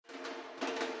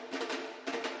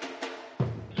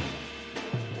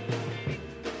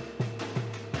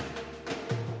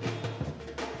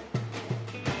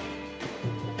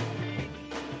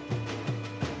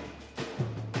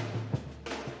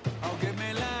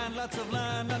lots of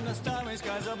land and the starry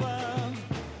skies above.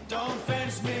 Don't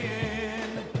fence me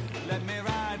in. Let me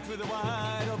ride through the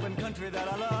wide open country that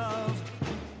I love.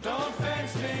 Don't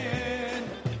fence me in.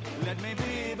 Let me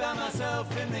be by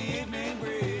myself in the evening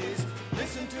breeze.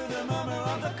 Listen to the murmur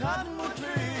of the cottonwood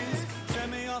trees.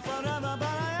 Send me off forever, but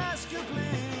I ask you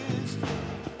please.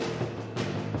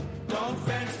 Don't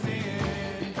fence me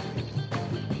in.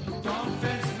 Don't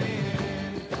fence me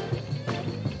in.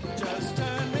 Just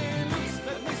turn me loose.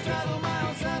 Let me straddle my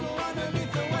own saddle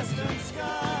underneath the western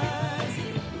skies.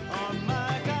 On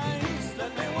my cayuse,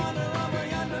 let me wander over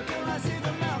yonder till I see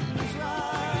the mountains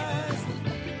rise.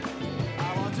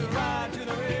 I want to ride to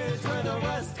the ridge where the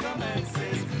west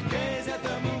commences. Gaze at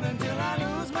the moon until I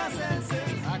lose my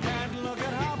senses. I can't look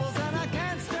at hobbles and I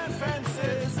can't stand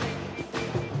fences.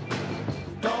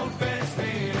 Don't fence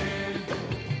me in.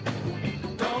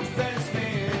 Don't fence me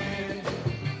in.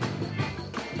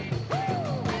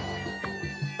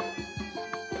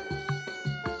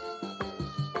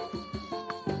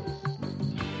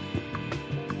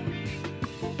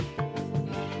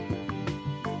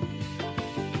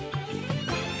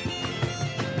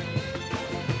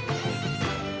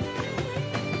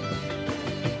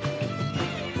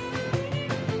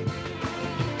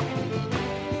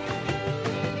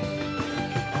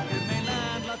 Give me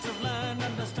land, lots of land,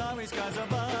 and the starry skies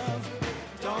above.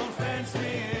 Don't fence me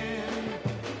in.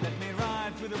 Let me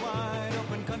ride through the wide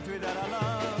open country that I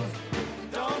love.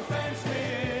 Don't fence me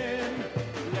in.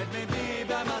 Let me be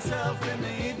by myself in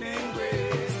the evening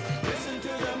breeze. Listen to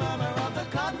the murmur of the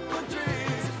cottonwood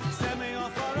trees. Send me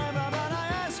off forever, but I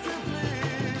ask you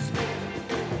please.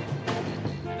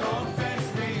 Don't fence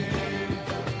me in.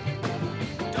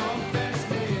 Don't fence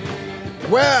me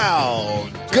in. Well,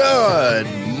 good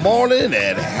morning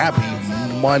and happy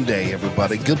Monday,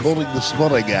 everybody. Good morning this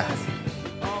morning.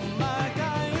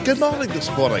 Good morning this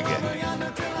morning.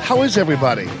 How is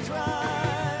everybody?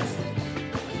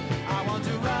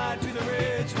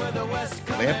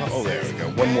 Oh, there we go.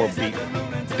 One more beat.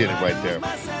 Did it right there.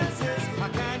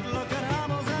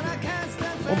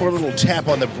 One more little tap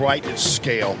on the brightness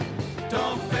scale.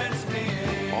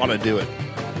 Ought to do it.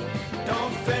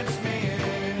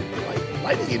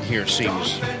 Lighting in here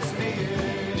seems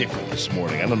different this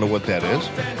morning. I don't know what that is.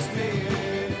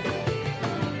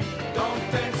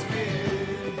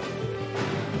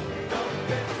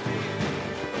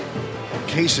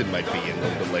 Kaysen might be in a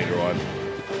little bit later on.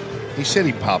 He said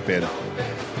he'd pop in.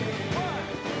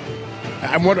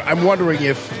 I'm wondering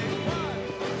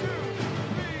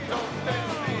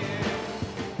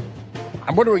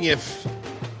if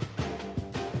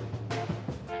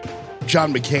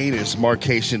John McCain is Mark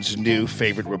Kaysen's new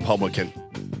favorite Republican,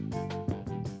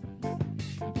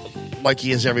 like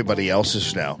he is everybody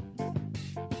else's now.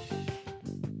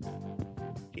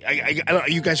 Are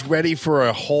you guys ready for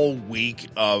a whole week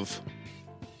of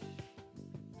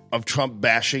Trump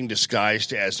bashing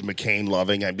disguised as McCain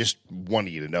loving? I just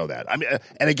wanted you to know that. I mean,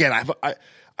 and again,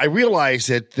 I realize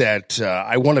that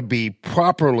I want to be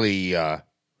properly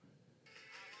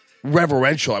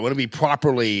reverential. I want to be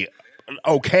properly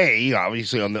okay,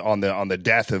 obviously on the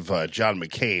death of John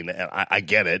McCain, and I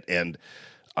get it, and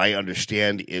I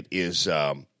understand it is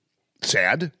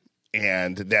sad,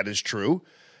 and that is true.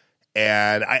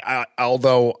 And I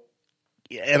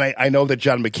know that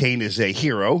John McCain is a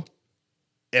hero,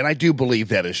 and I do believe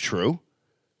that is true,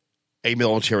 a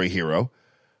military hero.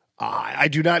 I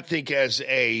do not think as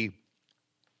a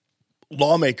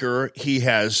lawmaker he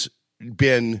has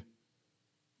been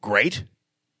great.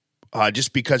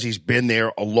 Just because he's been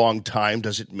there a long time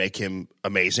doesn't make him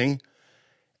amazing.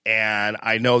 And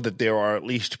I know that there are at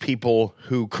least people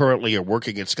who currently are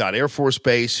working at Scott Air Force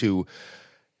Base who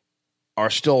are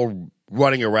still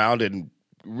running around in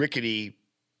rickety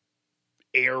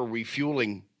air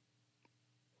refueling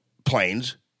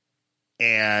planes.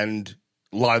 And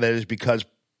a lot of that is because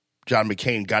John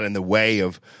McCain got in the way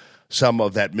of some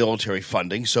of that military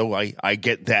funding. So I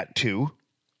get that too.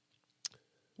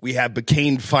 We have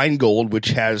McCain-Feingold, which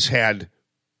has had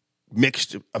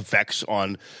mixed effects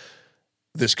on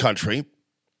this country.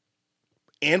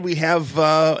 And we have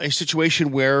a situation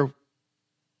where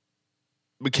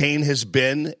McCain has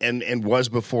been and was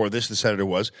before this, the senator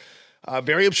was,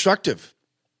 very obstructive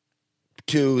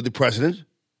to the president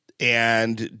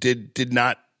and did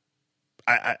not,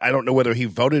 I don't know whether he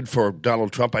voted for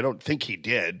Donald Trump. I don't think he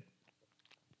did.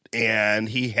 And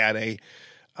he had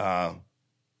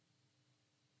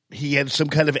some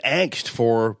kind of angst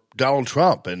for Donald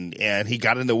Trump, and he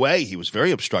got in the way. He was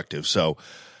very obstructive. So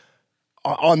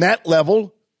on that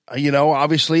level,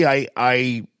 obviously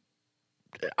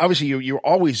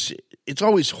it's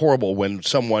always horrible when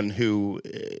someone who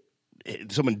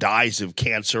someone dies of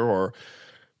cancer or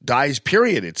dies,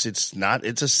 period. It's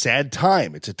a sad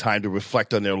time. It's a time to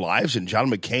reflect on their lives. And John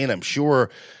McCain, I'm sure,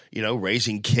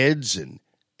 raising kids and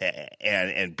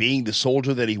being the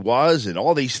soldier that he was, and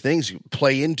all these things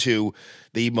play into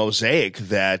the mosaic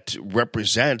that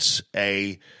represents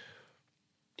a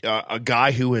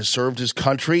guy who has served his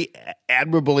country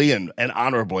admirably and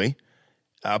honorably.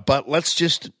 But let's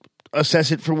just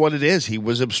assess it for what it is. He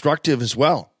was obstructive as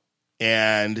well.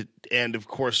 And of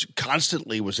course,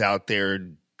 constantly was out there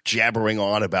jabbering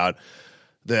on about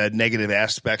the negative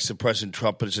aspects of President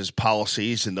Trump and his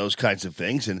policies and those kinds of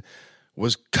things, and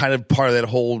was kind of part of that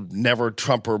whole never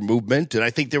Trumper movement. And I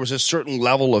think there was a certain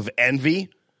level of envy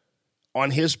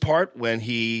on his part when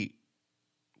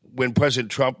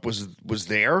President Trump was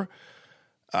there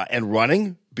and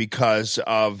running, because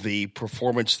of the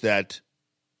performance that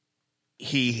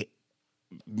he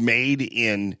made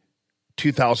in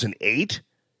 2008.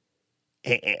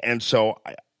 And so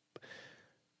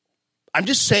I'm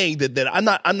just saying that I'm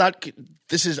not going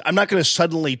to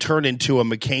suddenly turn into a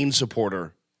McCain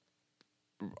supporter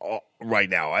right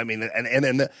now. I mean,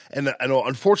 and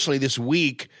unfortunately, this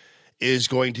week is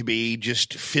going to be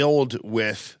just filled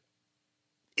with.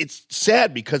 It's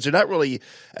sad because they're not really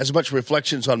as much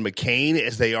reflections on McCain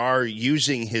as they are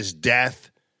using his death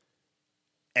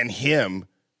and him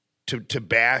to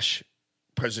bash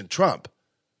President Trump.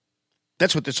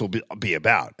 That's what this will be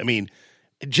about. I mean,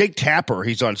 Jake Tapper,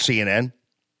 he's on CNN.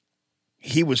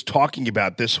 He was talking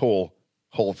about this whole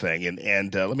thing,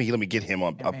 and let me get him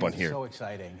up on here. So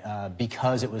exciting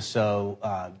because it was so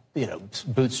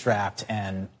bootstrapped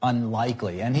and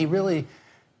unlikely, and he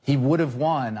would have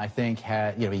won. I think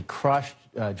had he crushed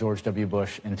George W.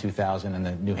 Bush in 2000 in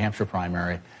the New Hampshire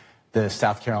primary, the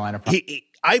South Carolina primary.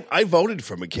 I voted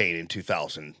for McCain in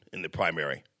 2000 in the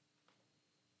primary.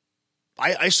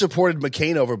 I supported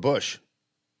McCain over Bush,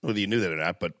 whether you knew that or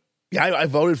not, but yeah, I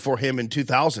voted for him in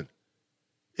 2000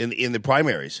 in the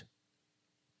primaries.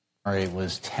 It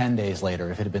was 10 days later.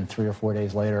 If it had been 3 or 4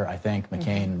 days later, I think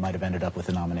McCain might have ended up with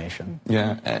the nomination.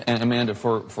 Yeah, and Amanda,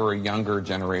 for a younger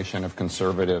generation of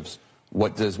conservatives,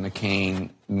 what does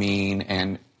McCain mean?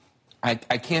 And I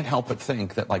can't help but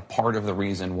think that part of the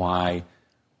reason why.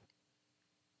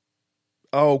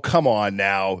 Oh, come on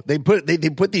now! They put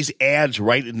these ads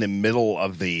right in the middle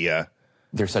of the.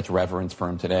 There's such reverence for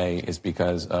him today is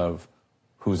because of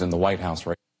who's in the White House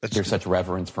right. There's such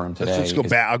reverence for him today. Let's go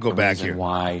back. I'll go back here.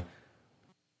 Why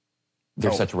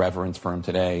there's such reverence for him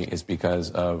today is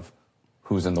because of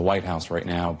who's in the White House right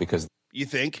now. Because you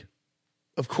think,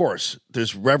 of course,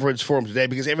 there's reverence for him today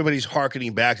because everybody's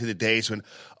hearkening back to the days when,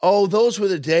 those were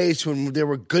the days when there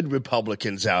were good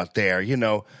Republicans out there.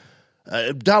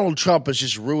 Donald Trump has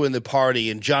just ruined the party,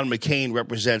 and John McCain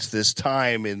represents this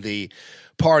time in the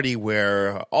party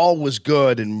where all was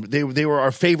good, and they were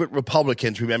our favorite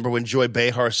Republicans. Remember when Joy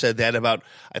Behar said that about,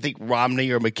 I think,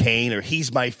 Romney or McCain, or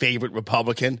he's my favorite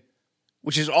Republican,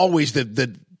 which is always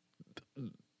the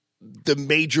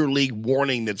major league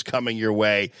warning that's coming your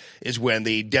way is when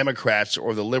the Democrats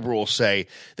or the liberals say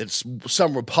that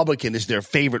some Republican is their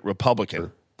favorite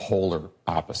Republican. Polar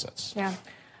opposites. Yeah.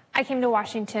 I came to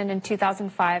Washington in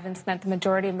 2005 and spent the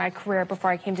majority of my career before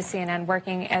I came to CNN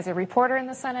working as a reporter in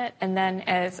the Senate and then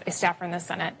as a staffer in the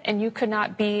Senate. And you could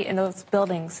not be in those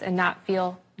buildings and not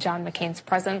feel John McCain's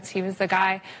presence. He was the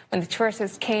guy when the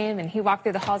tourists came and he walked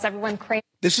through the halls, everyone crazy.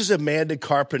 This is Amanda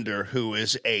Carpenter, who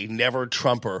is a never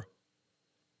Trumper,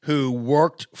 who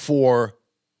worked for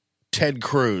Ted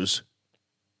Cruz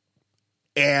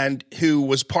and who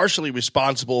was partially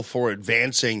responsible for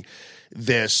advancing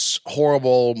this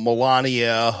horrible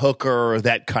Melania hooker,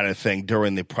 that kind of thing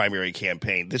during the primary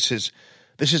campaign. This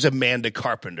is Amanda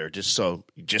Carpenter, just so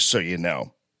you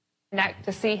know.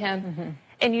 To see him,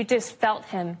 and you just felt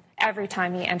him every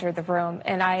time he entered the room.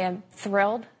 And I am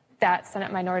thrilled that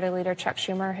Senate Minority Leader Chuck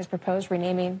Schumer has proposed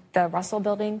renaming the Russell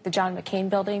Building the John McCain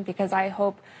Building, because I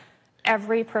hope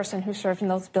every person who served in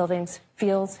those buildings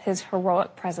feels his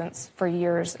heroic presence for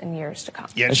years and years to come.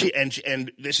 Yeah,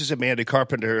 and this is Amanda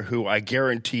Carpenter, who I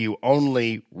guarantee you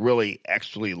only really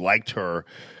actually liked her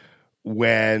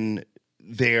when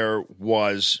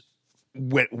liked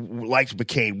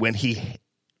McCain when he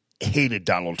hated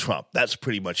Donald Trump. That's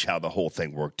pretty much how the whole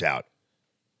thing worked out.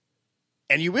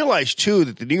 And you realize, too,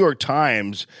 that the New York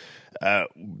Times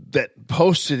that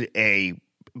posted a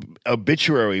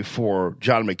obituary for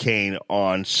John McCain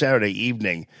on Saturday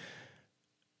evening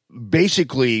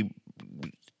basically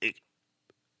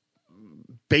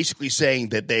saying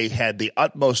that they had the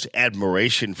utmost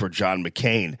admiration for John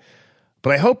McCain.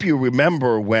 But I hope you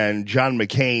remember when John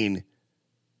McCain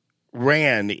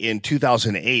ran in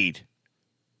 2008,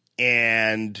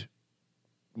 And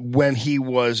when he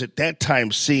was at that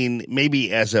time seen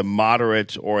maybe as a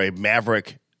moderate or a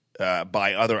maverick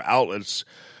by other outlets,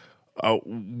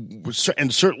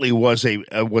 and certainly was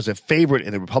a favorite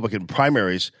in the Republican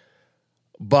primaries.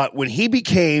 But when he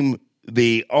became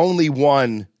the only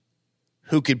one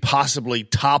who could possibly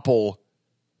topple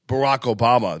Barack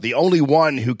Obama, the only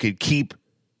one who could keep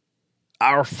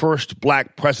our first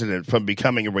black president from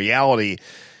becoming a reality,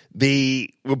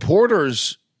 the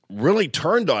reporters really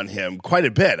turned on him quite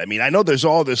a bit. I mean, I know there's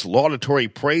all this laudatory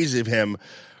praise of him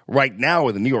right now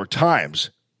in the New York Times,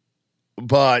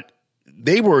 but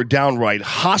they were downright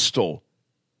hostile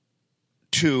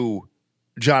to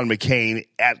John McCain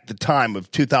at the time of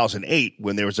 2008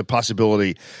 when there was a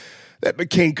possibility that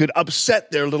McCain could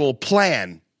upset their little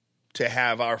plan to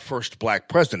have our first black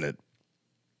president.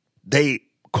 They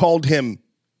called him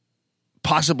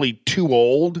possibly too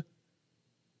old.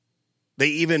 They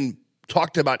even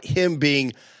talked about him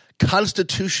being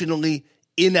constitutionally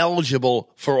ineligible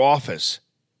for office.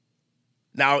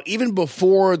 Now, even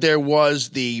before there was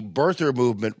the birther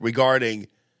movement regarding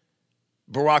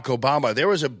Barack Obama, there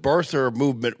was a birther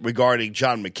movement regarding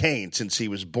John McCain since he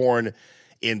was born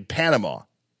in Panama,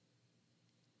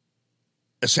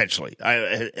 essentially.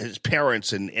 His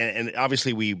parents, and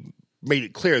obviously we made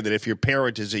it clear that if your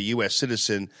parent is a U.S.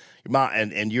 citizen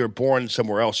and you're born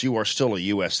somewhere else, you are still a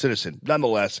U.S. citizen.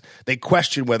 Nonetheless, they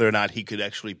questioned whether or not he could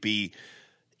actually be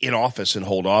in office and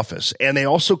hold office. And they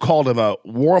also called him a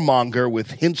warmonger with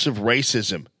hints of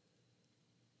racism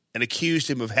and accused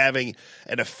him of having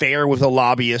an affair with a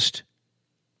lobbyist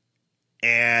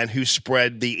and who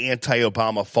spread the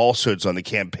anti-Obama falsehoods on the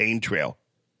campaign trail.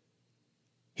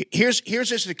 Here's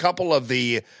just a couple of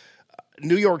the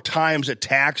New York Times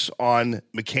attacks on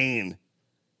McCain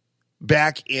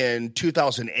back in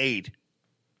 2008,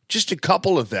 just a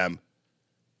couple of them,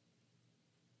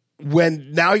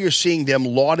 when now you're seeing them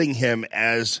lauding him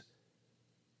as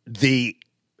the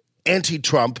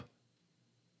anti-Trump.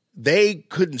 They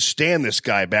couldn't stand this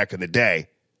guy back in the day.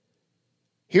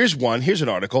 Here's an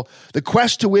article. The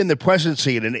quest to win the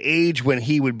presidency at an age when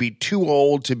he would be too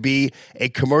old to be a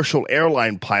commercial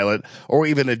airline pilot or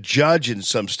even a judge in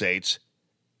some states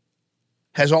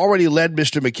has already led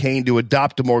Mr. McCain to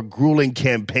adopt a more grueling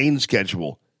campaign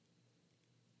schedule.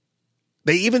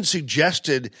 They even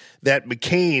suggested that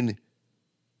McCain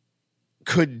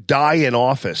could die in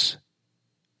office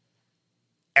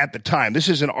at the time. This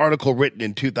is an article written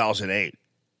in 2008.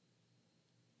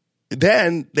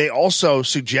 Then they also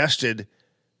suggested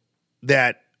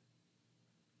that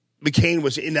McCain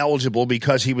was ineligible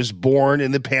because he was born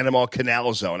in the Panama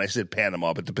Canal Zone. I said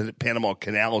Panama, but the Panama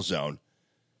Canal Zone.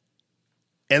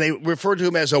 And they referred to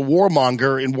him as a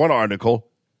warmonger in one article.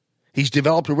 He's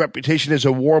developed a reputation as a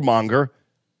warmonger.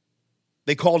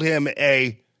 They called him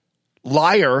a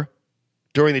liar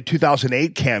during the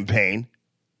 2008 campaign.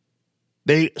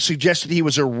 They suggested he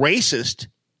was a racist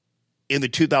in the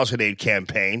 2008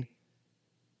 campaign.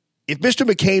 If Mr.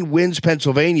 McCain wins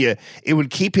Pennsylvania, it would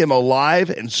keep him alive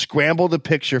and scramble the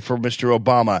picture for Mr.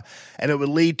 Obama, and it would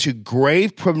lead to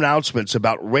grave pronouncements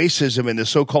about racism and the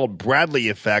so-called Bradley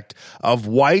effect of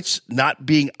whites not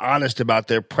being honest about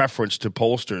their preference to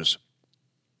pollsters.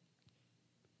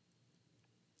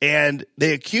 And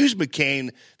they accused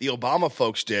McCain, the Obama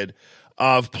folks did,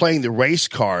 of playing the race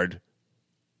card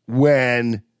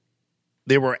when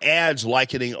there were ads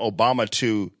likening Obama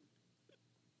to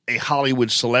a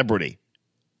Hollywood celebrity.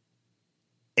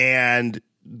 And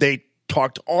they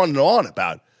talked on and on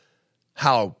about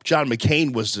how John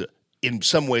McCain was in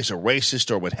some ways a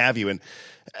racist or what have you. And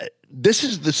this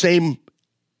is the same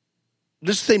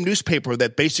newspaper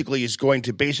that basically is going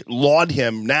to laud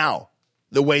him now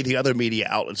the way the other media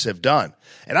outlets have done.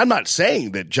 And I'm not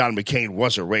saying that John McCain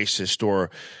was a racist or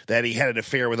that he had an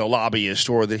affair with a lobbyist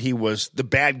or that he was the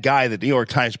bad guy that the New York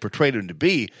Times portrayed him to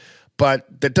be.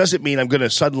 But that doesn't mean I'm going to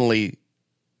suddenly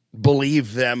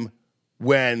believe them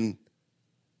when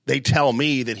they tell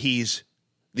me that he's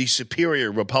the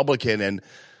superior Republican and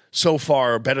so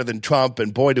far better than Trump.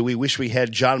 And boy, do we wish we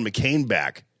had John McCain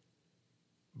back,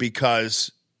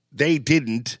 because they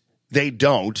didn't, they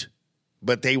don't,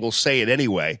 but they will say it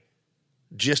anyway,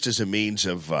 just as a means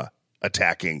of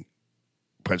attacking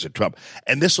President Trump.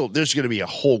 And there's going to be a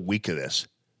whole week of this.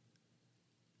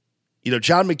 You know,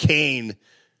 John McCain,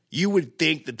 you would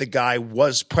think that the guy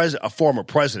was a former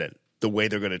president, the way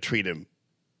they're going to treat him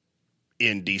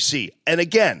in D.C. And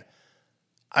again,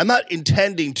 I'm not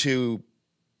intending to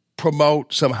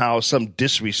promote somehow some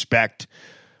disrespect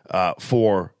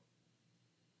for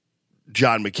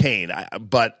John McCain,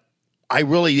 but I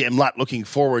really am not looking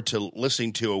forward to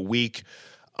listening to a week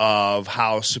of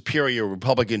how superior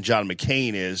Republican John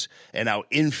McCain is and how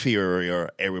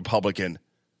inferior a Republican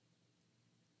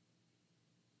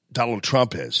Donald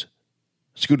Trump is.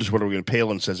 Scooters, what Regan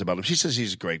Palin says about him. She says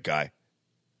he's a great guy.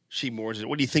 She mourns it.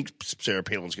 What do you think Sarah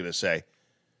Palin's going to say?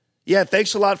 Yeah,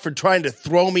 thanks a lot for trying to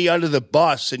throw me under the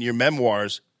bus in your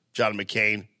memoirs, John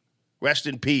McCain. Rest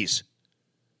in peace.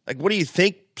 Like, what do you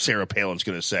think Sarah Palin's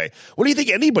going to say? What do you think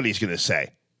anybody's going to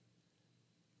say?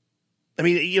 I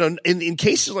mean, you know, in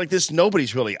cases like this,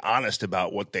 nobody's really honest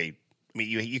about what they. I mean,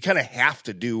 you kind of have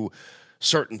to do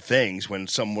certain things when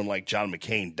someone like John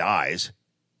McCain dies.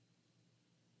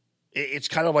 It's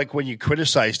kind of like when you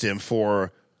criticized him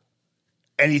for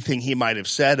anything he might have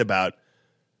said about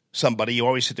somebody. You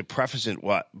always had to preface it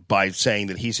by saying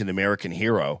that he's an American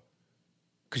hero,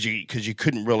 because you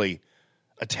couldn't really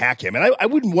attack him. And I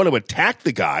wouldn't want to attack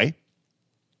the guy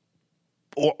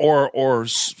or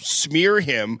smear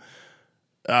him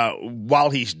while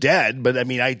he's dead. But I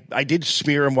mean, I did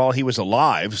smear him while he was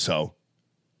alive, so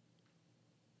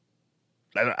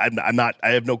I'm not.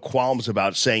 I have no qualms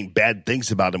about saying bad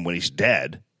things about him when he's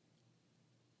dead.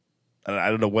 I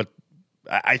don't know what.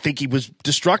 I think he was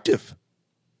destructive.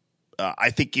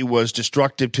 I think he was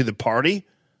destructive to the party.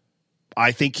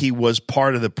 I think he was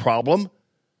part of the problem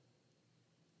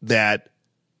that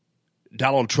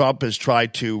Donald Trump has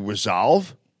tried to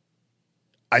resolve.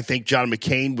 I think John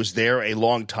McCain was there a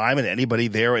long time, and anybody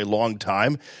there a long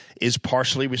time is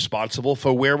partially responsible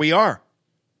for where we are,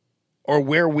 or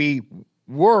where we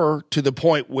were, to the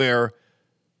point where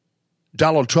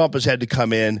Donald Trump has had to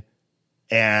come in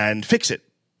and fix it.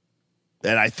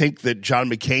 And I think that John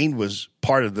McCain was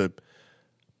part of the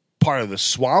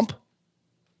swamp.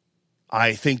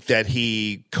 I think that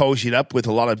he cozied up with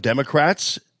a lot of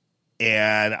Democrats,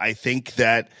 and I think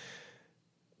that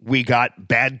we got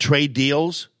bad trade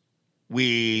deals.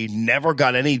 We never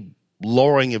got any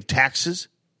lowering of taxes.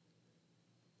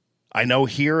 I know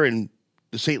here in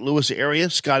the St. Louis area,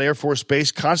 Scott Air Force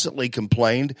Base constantly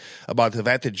complained about the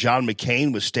fact that John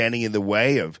McCain was standing in the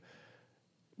way of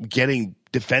getting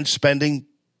defense spending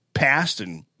passed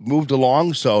and moved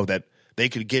along so that they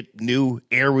could get new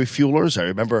air refuelers.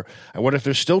 I wonder if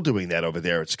they're still doing that over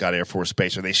there at Scott Air Force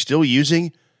Base. Are they still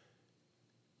using,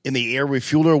 in the air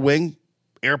refueler wing,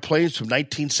 airplanes from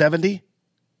 1970?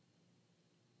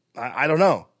 I don't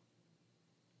know.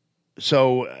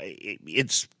 So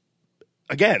it's,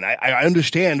 again, I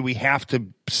understand we have to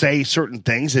say certain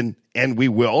things, and we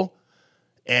will,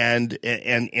 and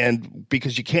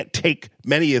because you can't take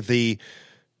many of the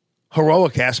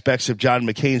heroic aspects of John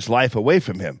McCain's life away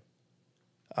from him.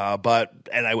 But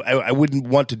I wouldn't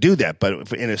want to do that.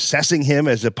 But in assessing him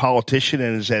as a politician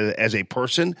and as a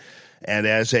person and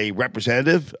as a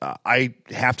representative, I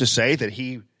have to say that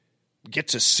he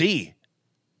gets a C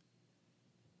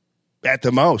at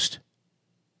the most,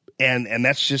 and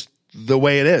that's just the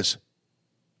way it is.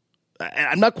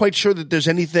 I'm not quite sure that there's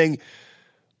anything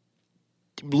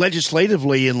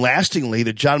legislatively and lastingly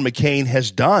that John McCain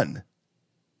has done.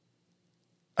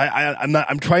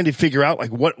 I'm trying to figure out, like,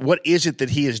 what is it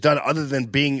that he has done other than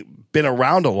been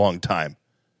around a long time.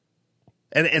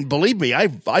 And believe me, I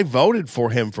voted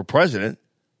for him for president.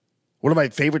 One of my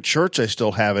favorite shirts I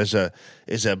still have is a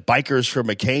Bikers for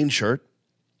McCain shirt.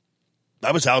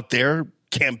 I was out there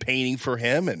campaigning for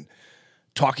him and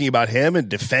talking about him and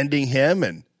defending him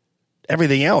and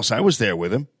everything else. I was there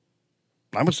with him.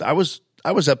 I was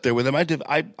up there with him.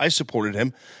 I supported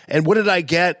him. And what did I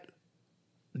get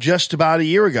just about a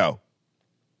year ago?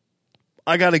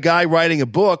 I got a guy writing a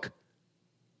book,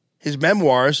 his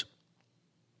memoirs,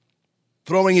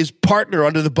 throwing his partner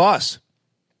under the bus,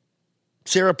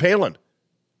 Sarah Palin,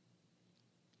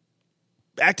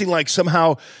 acting like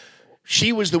somehow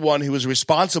she was the one who was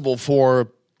responsible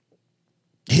for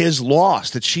his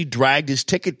loss, that she dragged his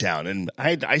ticket down. And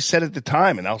I said at the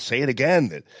time, and I'll say it again,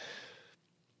 that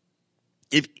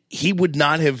if he would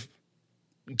not have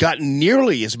gotten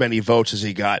nearly as many votes as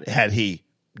he got had he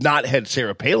not had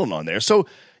Sarah Palin on there. So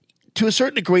to a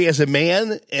certain degree, as a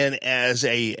man and as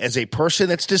a person,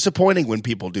 that's disappointing when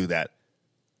people do that.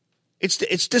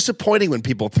 It's disappointing when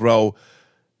people throw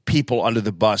people under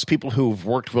the bus, people who've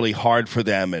worked really hard for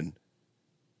them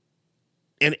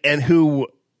and who,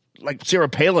 like Sarah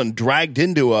Palin, dragged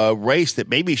into a race that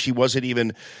maybe she wasn't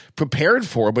even prepared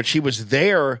for, but she was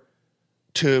there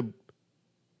to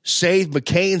save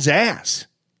McCain's ass.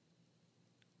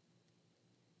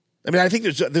 I mean, I think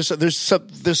there's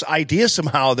this idea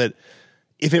somehow that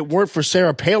if it weren't for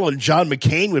Sarah Palin, John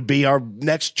McCain would be our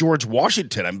next George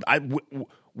Washington.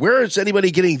 Where is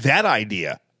anybody getting that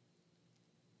idea?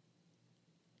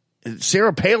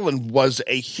 Sarah Palin was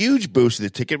a huge boost to the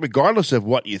ticket, regardless of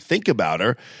what you think about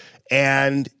her.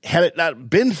 And had it not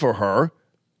been for her,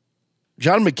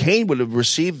 John McCain would have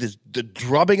received the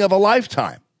drubbing of a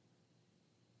lifetime.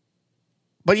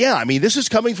 But yeah, I mean, this is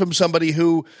coming from somebody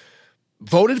who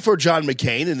voted for John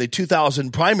McCain in the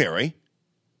 2000 primary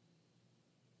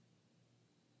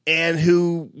and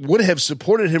who would have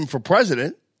supported him for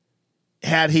president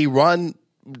had he ran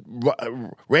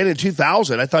in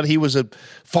 2000. I thought he was a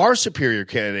far superior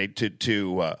candidate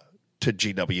to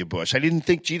G.W. Bush. I didn't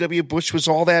think G.W. Bush was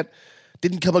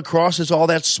didn't come across as all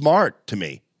that smart to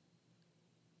me.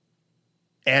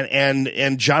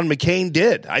 And John McCain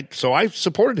did. So I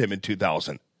supported him in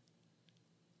 2000.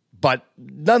 But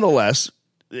nonetheless,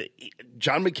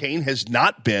 John McCain has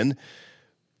not been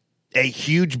a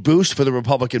huge boost for the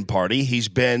Republican Party. He's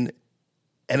been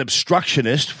an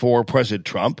obstructionist for President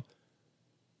Trump.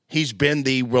 He's been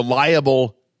the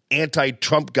reliable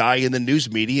anti-Trump guy in the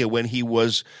news media when he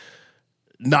was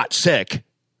not sick.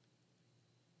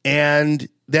 And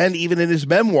then even in his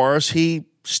memoirs, he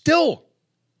still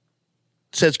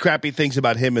says crappy things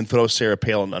about him and throws Sarah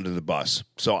Palin under the bus.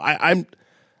 So I've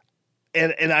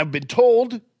been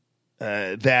told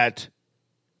that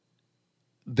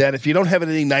if you don't have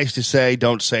anything nice to say,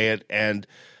 don't say it, and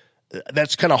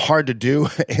that's kind of hard to do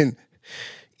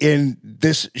in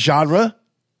this genre.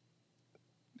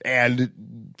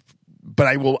 But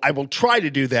I will try to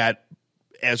do that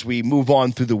as we move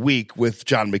on through the week with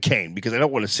John McCain, because I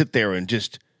don't want to sit there and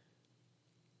just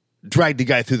drag the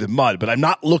guy through the mud. But I'm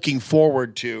not looking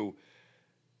forward to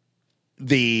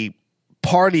the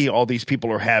party all these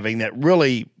people are having that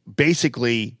really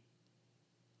basically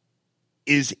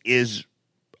is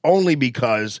only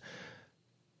because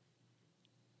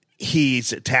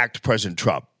he's attacked President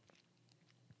Trump.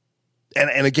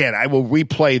 And again, I will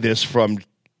replay this from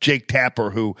Jake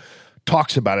Tapper, who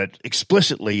talks about it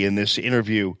explicitly in this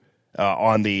interview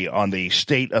on the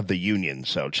State of the Union.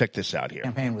 So check this out here. The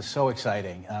campaign was so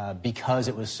exciting because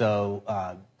it was so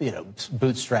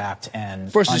bootstrapped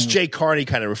and versus Jay Carney,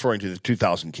 kind of referring to the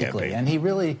 2000 campaign. And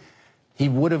he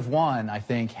would have won, I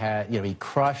think, had he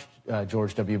crushed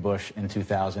George W. Bush in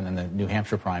 2000 in the New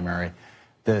Hampshire primary.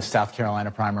 The South Carolina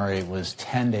primary was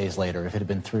 10 days later. If it had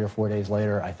been 3 or 4 days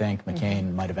later, I think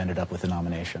McCain might have ended up with the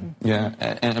nomination. Yeah,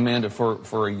 and Amanda,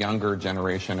 for a younger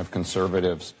generation of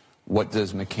conservatives, what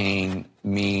does McCain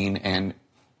mean? And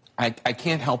I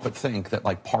can't help but think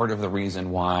that part of the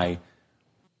reason why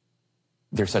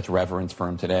there's such reverence for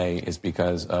him today is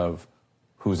because of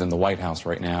who's in the White House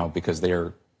right now, because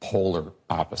they're polar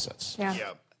opposites. Yeah.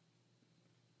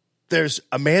 There's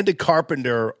Amanda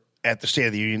Carpenter at the State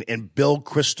of the Union and Bill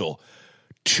Kristol,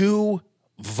 two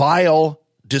vile,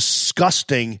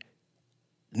 disgusting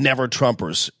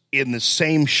never-Trumpers in the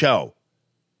same show.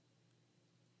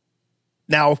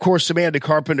 Now, of course, Amanda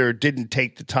Carpenter didn't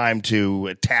take the time to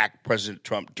attack President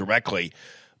Trump directly,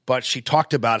 but she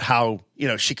talked about how,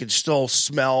 she could still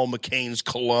smell McCain's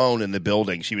cologne in the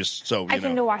building. She was so, I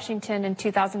came to Washington in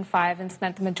 2005 and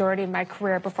spent the majority of my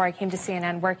career before I came to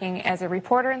CNN working as a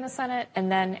reporter in the Senate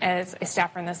and then as a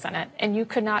staffer in the Senate. And you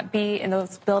could not be in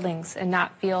those buildings and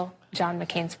not feel John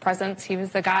McCain's presence. He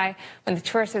was the guy when the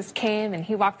tourists came and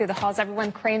he walked through the halls,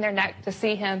 everyone craned their neck to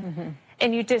see him. Mm-hmm.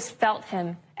 And you just felt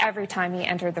him every time he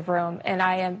entered the room. And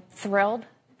I am thrilled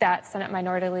that Senate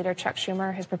Minority Leader Chuck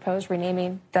Schumer has proposed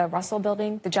renaming the Russell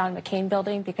Building the John McCain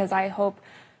Building, because I hope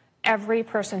every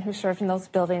person who served in those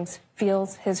buildings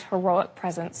feels his heroic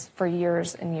presence for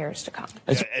years and years to come.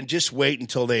 And just wait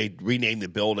until they rename the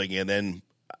building, and then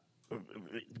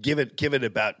give it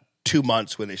about 2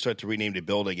 months when they start to rename the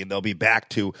building, and they'll be back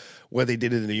to what they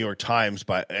did in the New York Times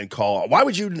and call, why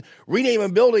would you rename a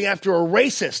building after a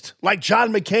racist like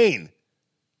John McCain?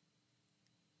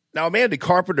 Now, Amanda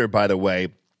Carpenter, by the way,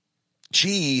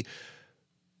 John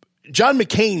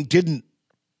McCain didn't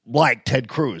like Ted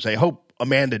Cruz. I hope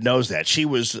Amanda knows that. She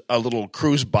was a little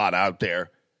Cruz bot out there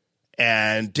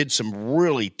and did some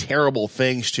really terrible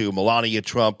things to Melania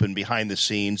Trump and behind the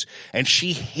scenes. And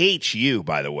she hates you,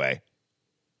 by the way.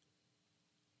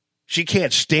 She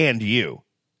can't stand you.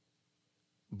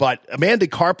 But Amanda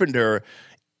Carpenter,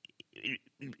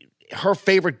 her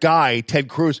favorite guy, Ted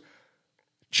Cruz,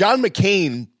 John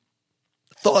McCain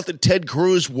thought that Ted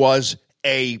Cruz was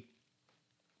an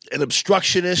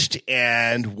obstructionist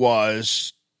and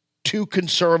was too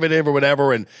conservative or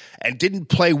whatever, and didn't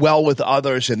play well with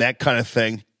others and that kind of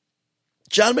thing.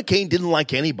 John McCain didn't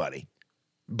like anybody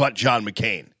but John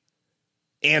McCain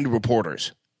and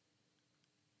reporters.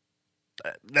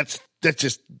 That's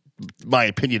just my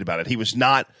opinion about it. He was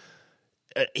not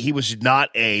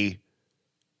a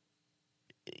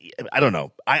I don't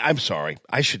know. I'm sorry.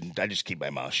 I shouldn't. I just keep my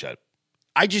mouth shut.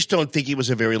 I just don't think he was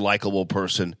a very likable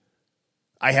person.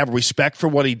 I have respect for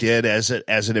what he did as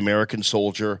an American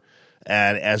soldier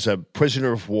and as a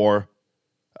prisoner of war.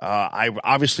 I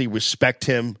obviously respect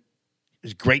him.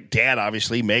 He's a great dad,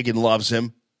 obviously. Megan loves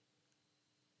him.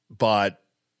 But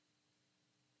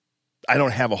I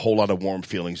don't have a whole lot of warm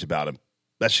feelings about him.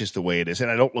 That's just the way it is.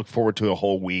 And I don't look forward to a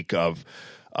whole week of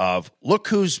look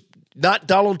who's not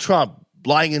Donald Trump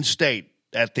lying in state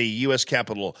at the U.S.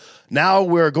 Capitol. Now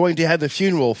we're going to have the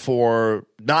funeral for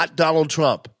not Donald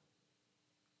Trump.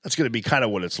 That's going to be kind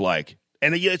of what it's like.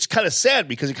 And it's kind of sad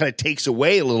because it kind of takes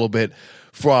away a little bit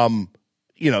from,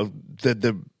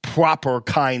 the proper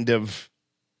kind of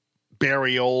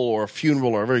burial or funeral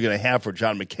or whatever you're going to have for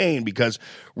John McCain, because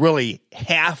really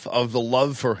half of the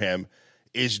love for him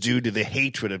is due to the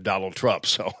hatred of Donald Trump.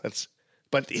 So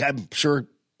but I'm sure,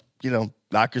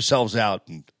 knock yourselves out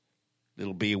and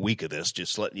it'll be a week of this,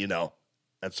 just letting you know.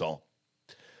 That's all.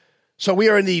 So we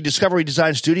are in the Discovery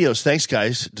Design Studios. Thanks,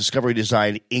 guys.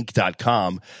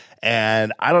 DiscoveryDesignInc.com.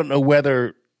 And I don't know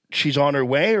whether she's on her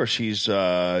way or she's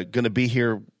going to be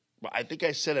here. I think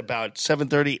I said about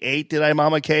 7:38, did I,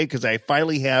 Mama Kay? Because I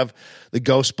finally have the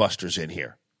Ghostbusters in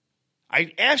here.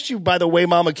 I asked you, by the way,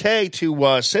 Mama Kay,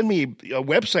 to send me a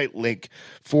website link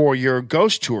for your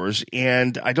ghost tours,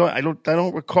 and I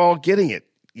don't recall getting it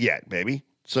yet, baby.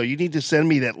 So you need to send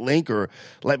me that link or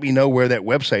let me know where that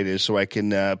website is so I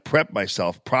can prep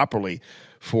myself properly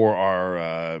for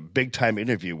our big-time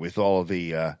interview with all of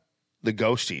the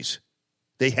ghosties.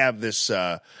 They have this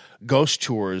ghost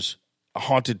tours,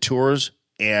 haunted tours,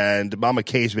 and Mama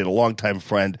Kay's been a longtime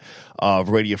friend of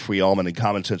Radio Free Allman and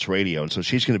Common Sense Radio, and so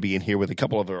she's going to be in here with a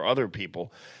couple of her other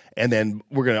people. And then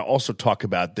we're going to also talk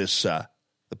about this, the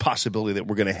possibility that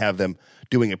we're going to have them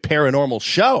doing a paranormal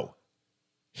show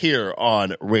here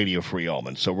on Radio Free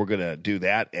Allman. So we're going to do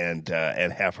that and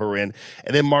have her in.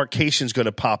 And then Mark Cation's going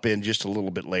to pop in just a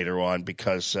little bit later on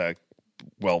because,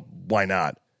 why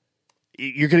not?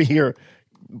 You're going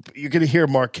to hear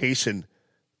Mark Cation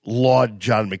laud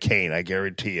John McCain, I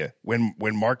guarantee you. When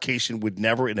Mark Cation would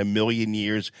never in a million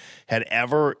years had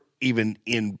ever, even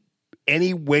in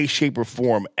any way, shape, or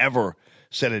form, ever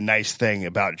said a nice thing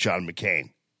about John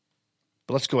McCain.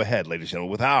 But let's go ahead, ladies and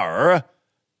gentlemen, with our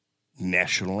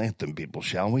national anthem, people,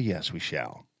 shall we? Yes, we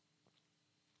shall.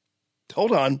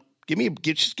 Hold on. Give me a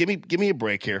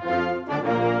break here.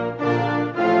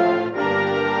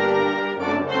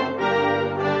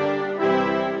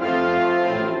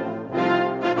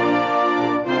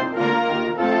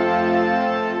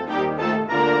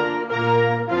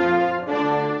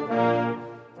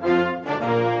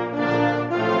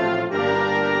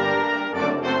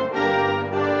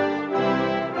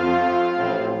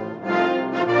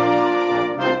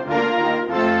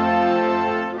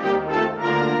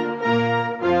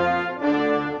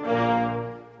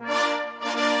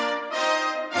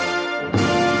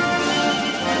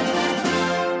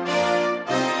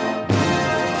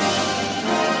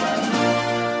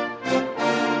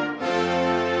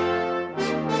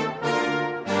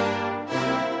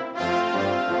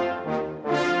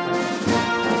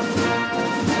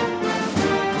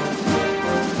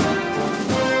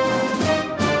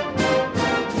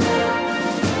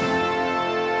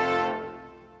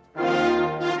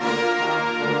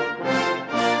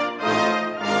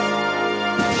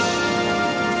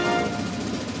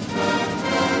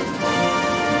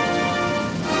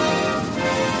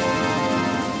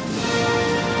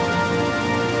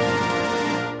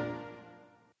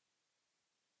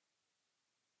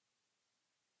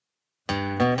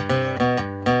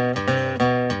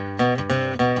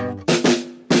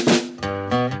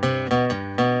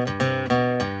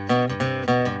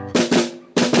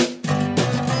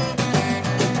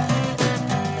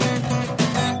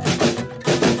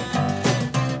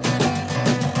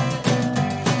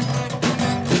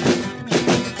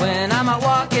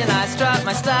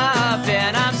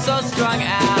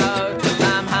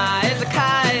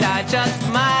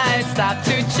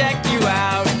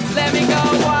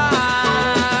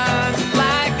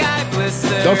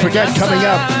 Don't forget, coming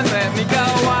up,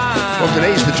 well,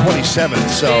 today's the 27th,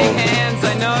 so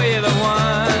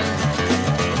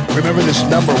remember this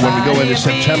number when we go into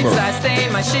September.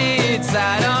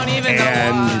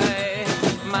 And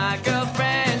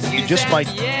you just might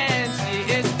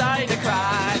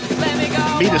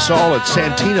meet us all at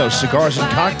Santino's Cigars and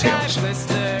Cocktails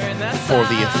for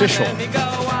the official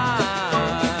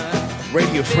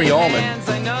Radio Free Allman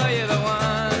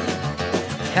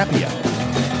happy hour.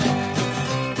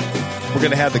 We're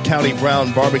going to have the County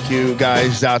Brown barbecue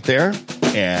guys out there.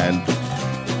 And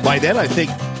by then, I think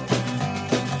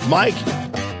Mike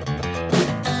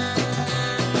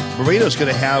Marino's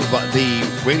going to have the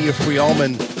Radio Free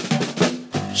Almond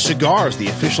cigars, the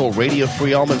official Radio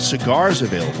Free Almond cigars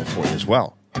available for you as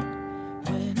well.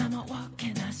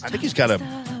 I think he's got a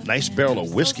nice barrel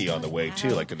of whiskey on the way, too,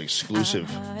 like an exclusive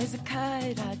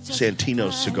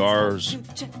Santino cigars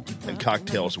and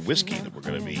cocktails whiskey that we're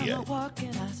going to be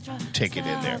taking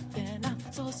in there.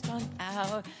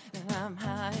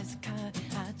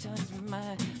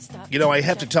 You know, I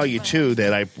have to tell you, too,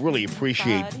 that I really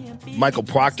appreciate Michael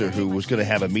Proctor, who was going to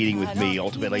have a meeting with me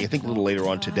ultimately, I think a little later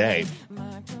on today,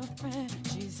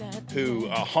 who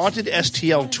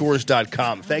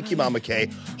HauntedSTLTours.com. Thank you, Mama K.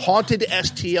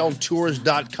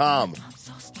 HauntedSTLTours.com.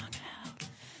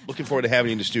 Looking forward to having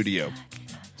you in the studio.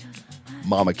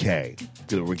 Mama K.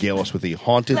 Going to regale us with the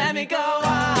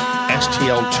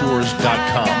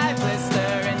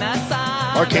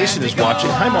HauntedSTLTours.com. Mark Hasten is watching.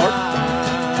 Hi, Mark.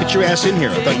 Get your ass in here.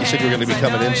 I thought you said you were going to be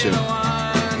coming in soon.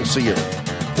 We'll see you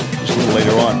just a little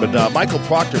later on. But Michael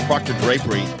Proctor, Proctor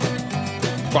Drapery,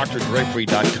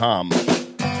 ProctorDrapery.com.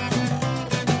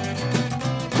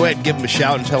 Go ahead and give him a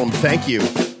shout and tell him thank you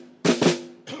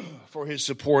for his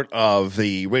support of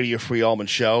the Radio Free Almond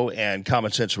Show and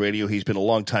Common Sense Radio. He's been a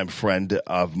longtime friend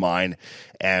of mine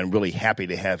and really happy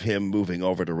to have him moving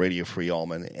over to Radio Free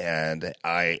Almond. And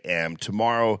I am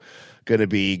tomorrow going to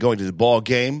be going to the ball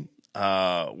game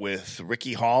with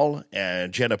Ricky Hall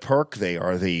and Jenna Perk. They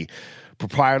are the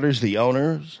proprietors, the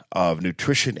owners of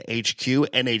Nutrition HQ.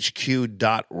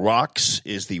 NHQ.rocks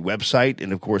is the website.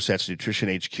 And, of course, that's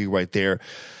Nutrition HQ right there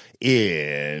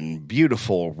in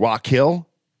beautiful Rock Hill,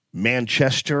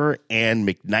 Manchester, and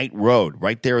McKnight Road.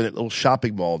 Right there in that little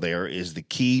shopping mall there is the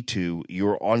key to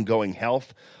your ongoing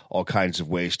health. All kinds of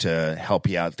ways to help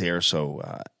you out there.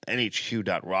 So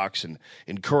NHQ.rocks, and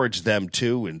encourage them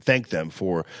too and thank them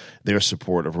for their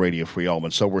support of Radio Free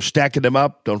Almond. So we're stacking them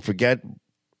up. Don't forget,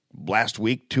 last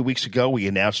week, 2 weeks ago, we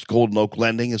announced Golden Oak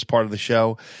Lending as part of the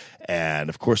show. And,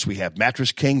 of course, we have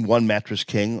Mattress King, One Mattress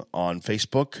King on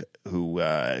Facebook, who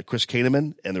Chris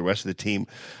Kahneman and the rest of the team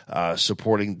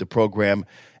supporting the program.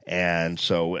 And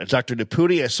so Dr.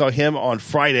 Naputi, I saw him on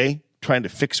Friday trying to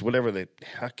fix whatever the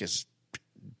heck is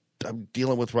I'm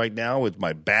dealing with right now with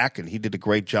my back, and he did a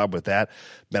great job with that.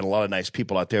 Met a lot of nice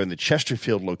people out there in the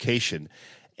Chesterfield location,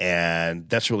 and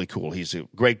that's really cool. He's a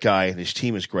great guy, and his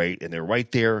team is great, and they're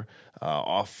right there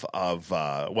off of,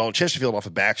 Chesterfield off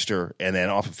of Baxter, and then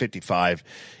off of 55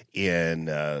 in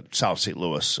South St.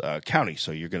 Louis County.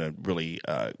 So you're going to really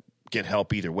get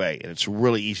help either way, and it's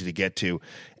really easy to get to.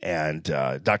 And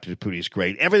Dr. Naputi is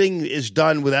great. Everything is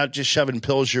done without just shoving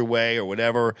pills your way or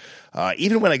whatever.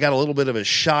 Even when I got a little bit of a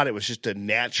shot, it was just a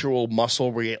natural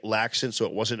muscle relaxant, so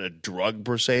it wasn't a drug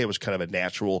per se. It was kind of a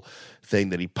natural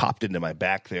thing that he popped into my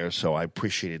back there, so I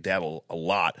appreciated that a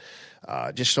lot.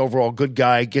 Just overall good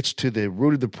guy, gets to the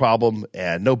root of the problem,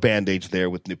 and no Band-Aids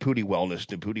there with Naputi Wellness,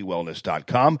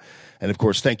 NaputiWellness.com. And, of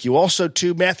course, thank you also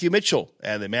to Matthew Mitchell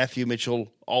and the Matthew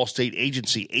Mitchell Allstate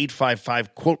Agency.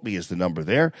 855-QUOTE-ME is the number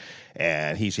there,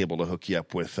 and he's able to hook you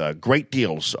up with great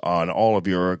deals on all of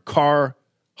your car,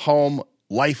 home,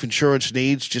 life insurance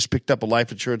needs. Just picked up a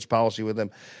life insurance policy with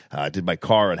him. Did my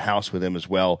car and house with him as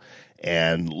well.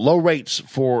 And low rates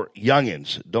for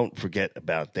youngins. Don't forget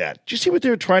about that. Did you see what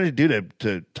they were trying to do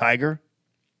to Tiger?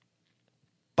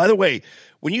 By the way,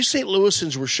 when you St.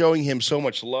 Louisans were showing him so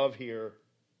much love here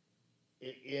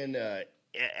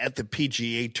at the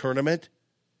PGA tournament,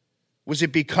 was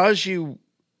it because you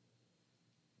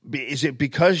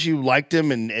liked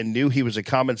him and knew he was a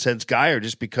common sense guy, or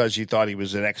just because you thought he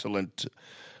was an excellent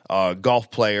golf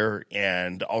player,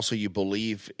 and also you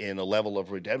believe in a level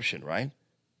of redemption, right?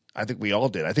 I think we all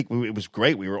did. I think it was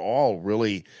great. We were all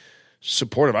really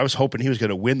supportive. I was hoping he was going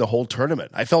to win the whole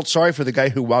tournament. I felt sorry for the guy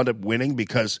who wound up winning,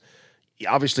 because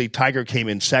obviously Tiger came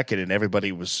in second and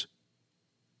everybody was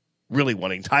really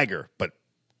wanting Tiger. But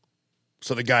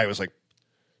so the guy was like,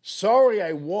 sorry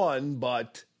I won,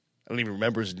 but I don't even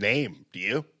remember his name. Do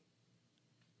you?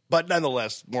 But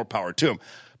nonetheless, more power to him.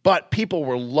 But people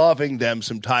were loving them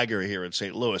some Tiger here in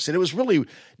St. Louis. And it was really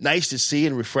nice to see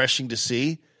and refreshing to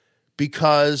see,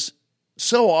 because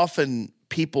so often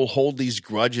people hold these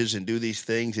grudges and do these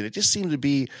things, and it just seemed to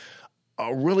be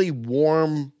a really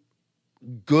warm,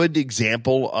 good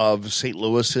example of St.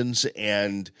 Louisans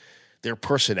and their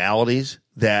personalities,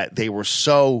 that they were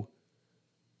so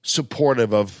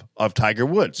supportive of Tiger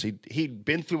Woods. He'd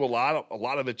been through a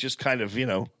lot of it, just kind of,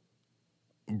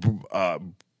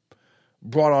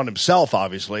 brought on himself,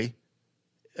 obviously,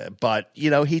 but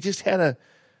he just had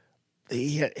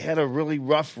a really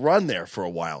rough run there for a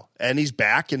while, and he's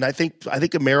back. And I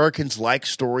think Americans like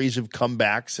stories of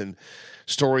comebacks and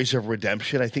stories of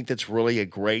redemption. I think that's really a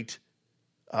great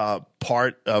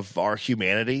part of our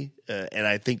humanity, and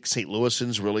I think St.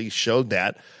 Louisans really showed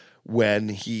that when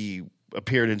he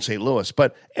appeared in St. Louis.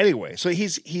 But anyway, so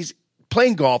he's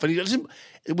playing golf, and he doesn't.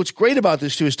 What's great about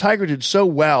this too is Tiger did so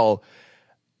well,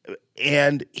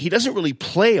 and he doesn't really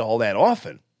play all that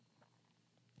often,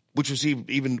 which was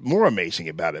even more amazing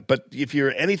about it. But if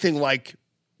you're anything like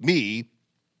me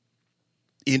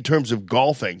in terms of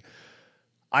golfing,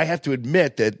 I have to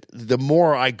admit that the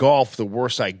more I golf, the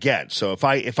worse I get. So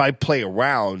if I play a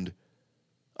round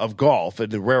of golf,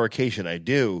 and the rare occasion I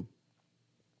do,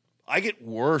 I get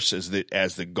worse as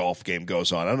the golf game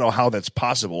goes on. I don't know how that's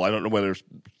possible. I don't know whether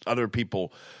other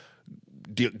people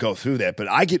go through that, but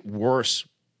I get worse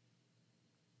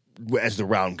as the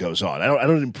round goes on. I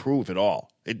don't improve at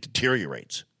all. It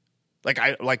deteriorates.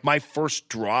 Like my first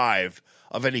drive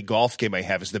of any golf game I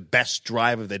have is the best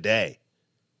drive of the day.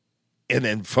 And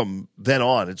then from then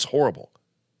on, it's horrible.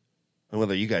 I don't know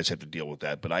whether you guys have to deal with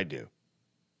that, but I do.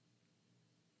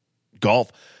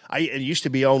 Golf, it used to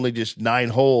be only just 9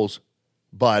 holes,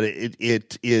 but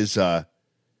it is now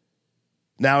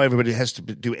everybody has to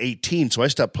do 18. So I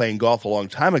stopped playing golf a long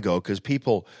time ago because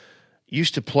people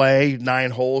used to play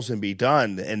 9 holes and be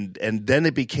done, and then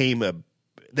it became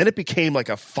like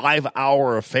a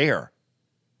 5-hour affair.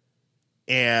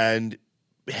 And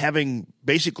having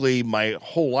basically my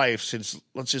whole life since,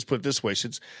 let's just put it this way,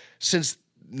 since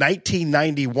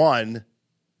 1991,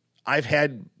 I've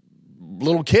had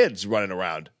little kids running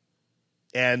around.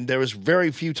 And there was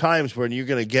very few times when you're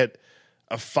going to get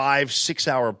a 5-6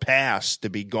 hour pass to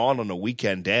be gone on a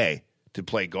weekend day to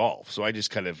play golf. So I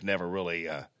just kind of never really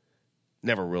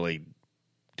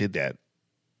did that.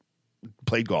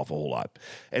 Played golf a whole lot.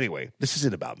 Anyway, this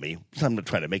isn't about me. I'm not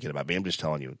trying to make it about me. I'm just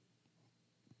telling you.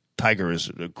 Tiger is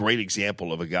a great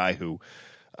example of a guy who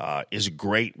is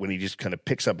great when he just kind of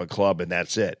picks up a club and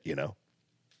that's it, you know.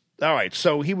 All right,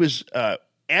 so he was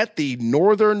at the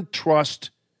Northern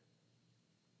Trust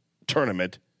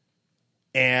tournament,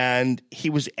 and he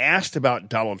was asked about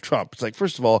Donald Trump. It's like,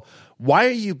 first of all, why are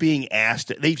you being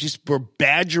asked? They just were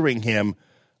badgering him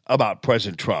about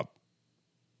President Trump.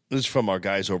 This is from our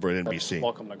guys over at NBC.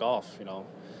 Welcome to golf, you know.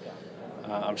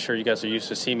 I'm sure you guys are used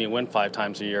to seeing me win 5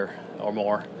 times a year or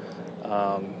more.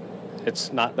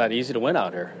 It's not that easy to win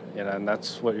out here, you know, and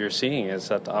that's what you're seeing is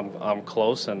that I'm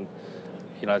close, and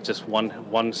you know, just one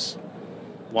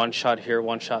shot here,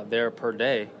 one shot there per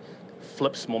day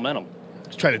flips momentum.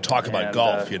 Just trying to talk about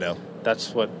golf, you know.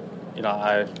 That's what, you know,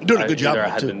 I doing a good job. Either I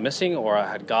had been missing or I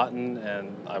had gotten,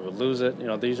 and I would lose it. You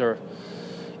know,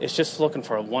 it's just looking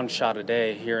for one shot a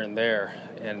day here and there,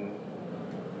 and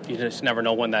you just never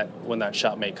know when that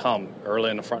shot may come.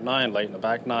 Early in the front 9, late in the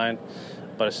back 9,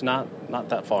 but it's not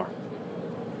that far.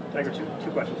 Tiger, two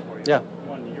questions for you. Yeah.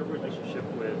 One, your relationship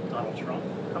with Donald Trump.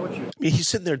 How would you? He's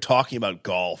sitting there talking about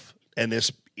golf, and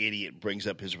this idiot brings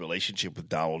up his relationship with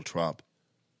Donald Trump.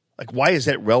 Like, why is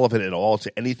that relevant at all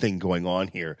to anything going on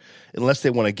here? Unless they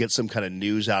want to get some kind of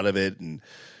news out of it and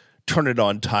turn it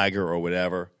on Tiger or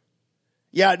whatever.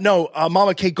 Yeah, no,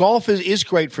 Mama K, golf is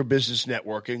great for business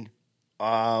networking.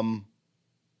 Ben,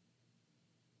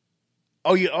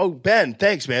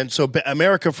 thanks, man. So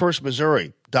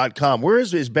AmericaFirstMissouri.com. Where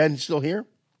is Ben still here?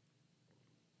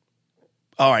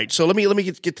 All right, so let me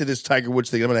get to this Tiger Woods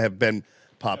thing. I'm going to have Ben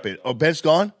pop in. Oh, Ben's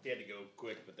gone? He had to go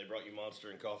quick, but they brought you Monster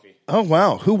and coffee. Oh,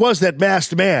 wow. Who was that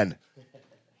masked man?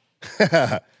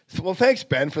 Well, thanks,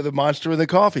 Ben, for the Monster and the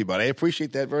coffee, buddy. I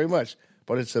appreciate that very much.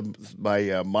 But it's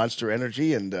my Monster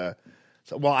Energy, and I'm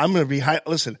going to be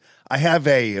listen, I have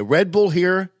a Red Bull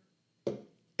here,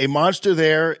 a Monster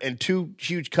there, and 2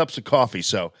 huge cups of coffee.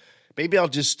 So maybe I'll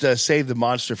just save the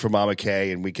Monster for Mama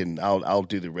K, and I'll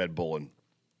do the Red Bull and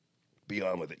be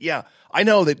on with it. Yeah, I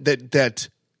know that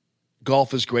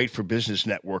golf is great for business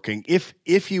networking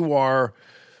if you are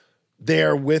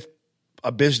there with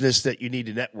a business that you need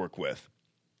to network with.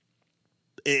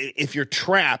 If you're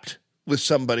trapped with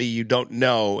somebody you don't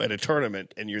know at a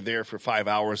tournament and you're there for 5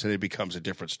 hours, and it becomes a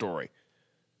different story.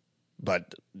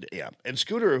 But yeah, and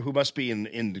Scooter, who must be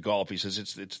in the golf, he says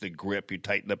it's the grip. You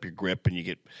tighten up your grip and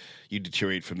you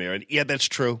deteriorate from there. And yeah, that's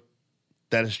true.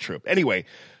 That is true. Anyway,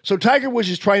 so Tiger Woods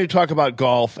is trying to talk about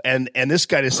golf, and this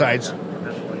guy decides.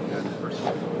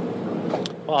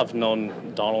 Well, I've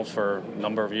known Donald for a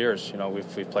number of years. You know,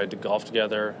 we've played golf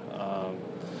together,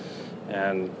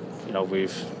 and you know,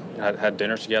 we've had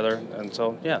dinner together, and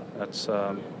so yeah, that's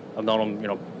I've known him, you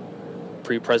know,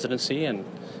 pre-presidency and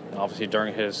obviously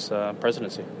during his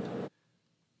presidency.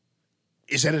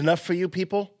 Is that enough for you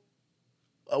people?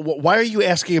 Why are you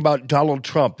asking about Donald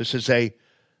Trump? This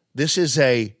is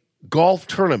a golf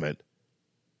tournament,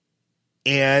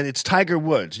 and it's Tiger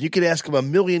Woods. You could ask him a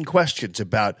million questions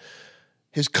about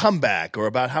his comeback or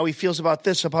about how he feels about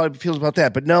this or how he feels about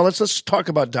that. But no, let's talk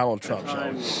about Donald Trump.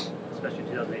 Time, especially in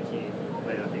 2018,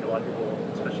 when I think a lot of people,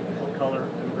 especially people of color,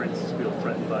 immigrants, feel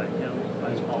threatened by him,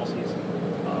 by his policies.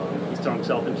 He's thrown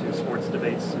himself into sports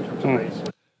debates in terms of race.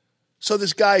 So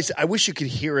this guy's, I wish you could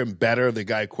hear him better, the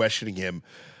guy questioning him.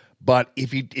 But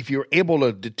if you're able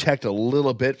to detect a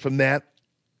little bit from that,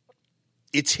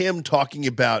 it's him talking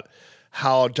about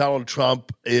how Donald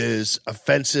Trump is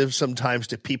offensive sometimes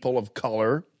to people of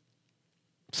color.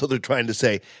 So they're trying to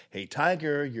say, hey,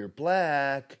 Tiger, you're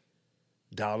black.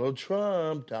 Donald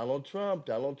Trump, Donald Trump,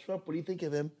 Donald Trump. What do you think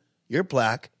of him? You're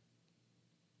black.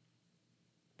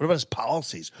 What about his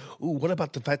policies? Ooh, what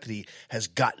about the fact that he has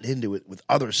gotten into it with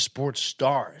other sports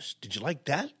stars? Did you like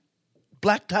that?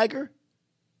 Black Tiger?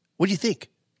 What do you think?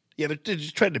 Yeah, they're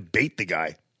just trying to bait the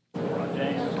guy. LeBron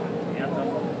James, Anthem.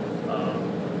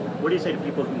 What do you say to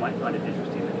people who might find it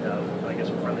interesting that have, I guess,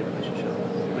 a friendly relationship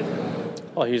with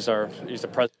him? Well, he's the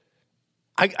president.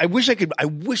 I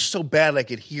wish so bad I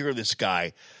could hear this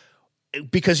guy,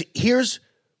 because here's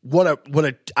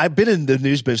I've been in the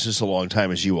news business a long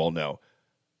time, as you all know.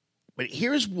 But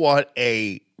here's what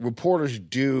reporters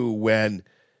do when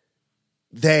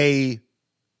they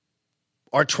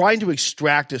are trying to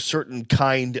extract a certain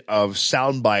kind of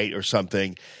soundbite or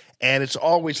something, and it's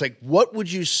always like, what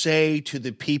would you say to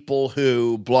the people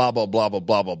who blah, blah, blah, blah,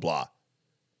 blah, blah, blah?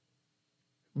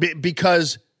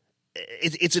 Because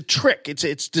it's a trick.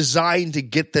 It's designed to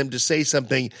get them to say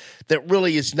something that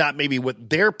really is not maybe what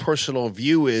their personal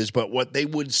view is, but what they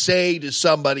would say to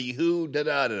somebody who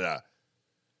da-da-da-da.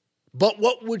 But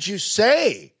what would you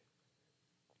say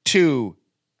to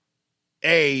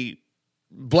a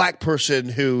black person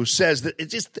who says that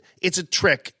it's a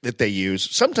trick that they use?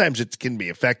 Sometimes it can be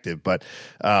effective, but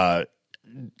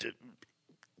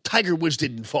Tiger Woods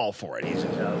didn't fall for it. He's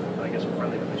I guess, a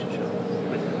friendly relationship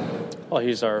with him. Well,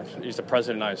 he's the president of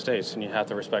the United States, and you have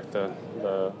to respect the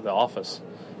office.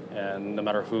 And no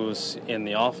matter who's in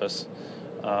the office,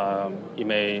 you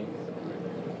may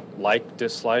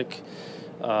dislike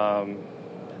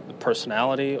the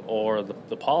personality or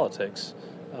the politics,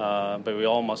 but we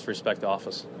all must respect the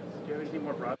office. Do you have anything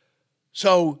more broad?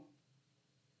 So,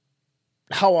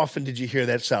 how often did you hear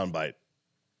that soundbite?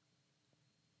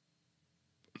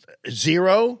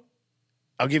 0?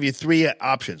 I'll give you 3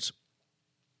 options.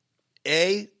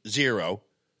 A, 0,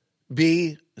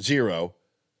 B, 0,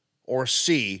 or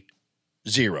C,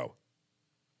 0.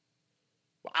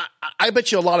 I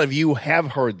bet you a lot of you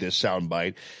have heard this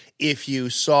soundbite if you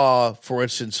saw, for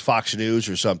instance, Fox News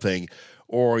or something,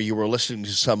 or you were listening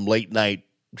to some late night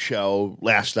show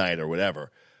last night or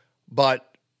whatever.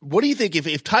 But what do you think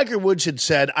if Tiger Woods had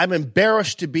said, I'm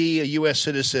embarrassed to be a U.S.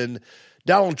 citizen,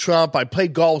 Donald Trump, I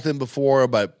played golf with him before,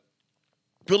 but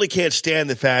really can't stand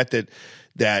the fact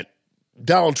that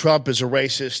Donald Trump is a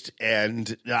racist,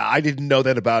 and I didn't know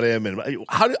that about him. And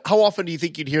how often do you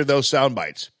think you'd hear those sound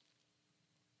bites?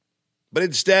 But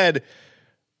instead,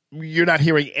 you're not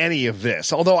hearing any of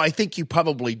this. Although I think you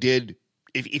probably did,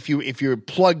 if you're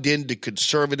plugged into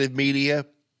conservative media,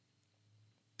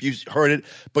 you heard it.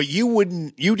 But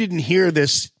you didn't hear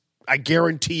this. I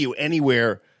guarantee you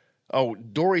anywhere. Oh,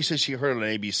 Dory says she heard it on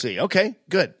ABC. Okay,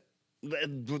 good.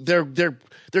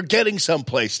 They're getting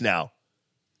someplace now.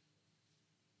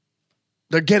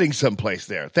 They're getting someplace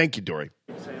there. Thank you, Dory.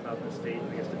 What do you say about the state,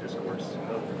 I guess, the discourse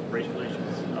of race relations?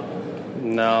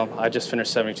 No, I just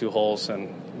finished 72 holes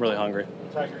and really hungry.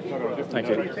 Tiger, Thank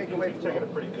you. What do you take away from taking a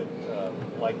pretty good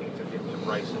liking to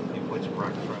Bryson? He plays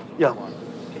practice rounds. Yeah.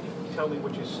 Can you tell me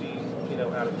what you see,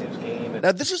 out of his game?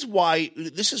 Now, this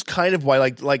is kind of why,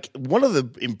 like one of the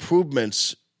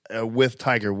improvements with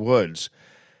Tiger Woods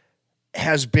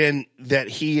has been that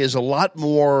he is a lot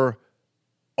more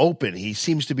open. He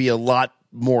seems to be a lot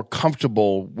more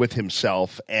comfortable with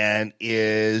himself and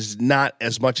is not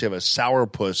as much of a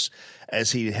sourpuss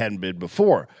as he had been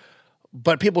before.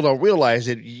 But people don't realize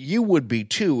that you would be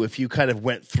too if you kind of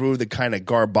went through the kind of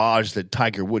garbage that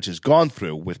Tiger Woods has gone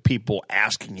through, with people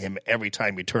asking him every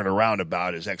time you turn around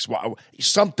about his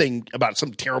something about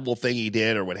some terrible thing he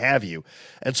did or what have you.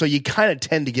 And so you kind of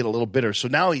tend to get a little bitter. So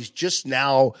now he's just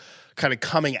now kind of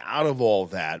coming out of all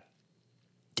that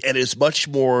and is much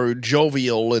more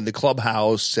jovial in the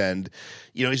clubhouse, and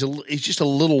he's just a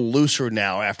little looser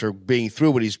now after being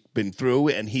through what he's been through,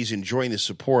 and he's enjoying the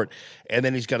support. And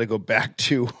then he's got to go back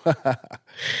to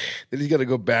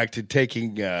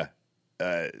taking the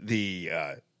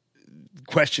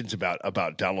questions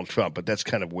about Donald Trump. But that's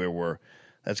kind of where we're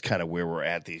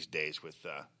at these days with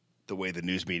the way the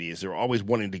news media is. They're always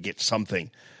wanting to get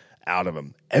something out of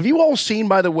him. Have you all seen,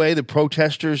 by the way, the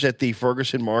protesters at the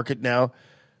Ferguson Market now?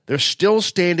 They're still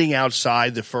standing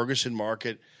outside the Ferguson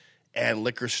Market and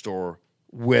liquor store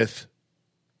with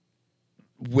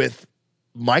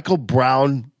Michael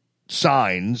Brown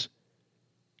signs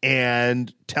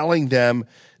and telling them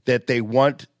that they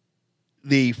want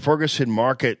the Ferguson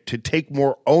Market to take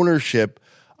more ownership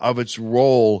of its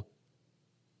role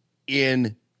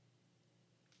in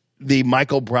the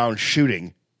Michael Brown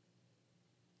shooting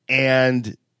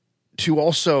and to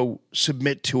also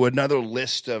submit to another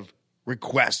list of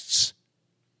requests.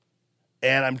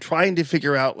 And I'm trying to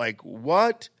figure out, like,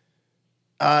 what?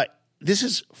 This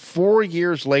is 4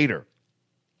 years later,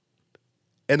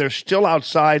 and they're still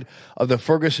outside of the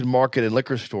Ferguson Market and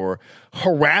liquor store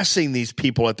harassing these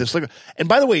people at this liquor. And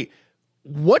by the way,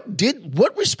 what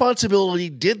responsibility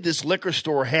did this liquor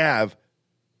store have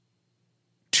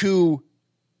to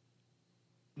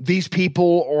these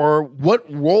people, or what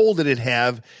role did it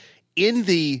have in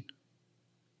the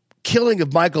killing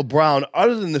of Michael Brown,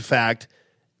 other than the fact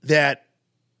that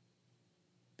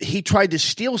he tried to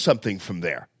steal something from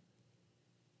there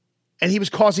and he was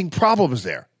causing problems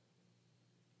there?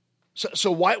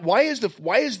 So why is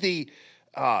the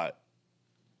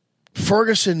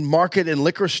Ferguson Market and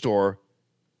liquor store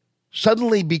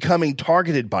suddenly becoming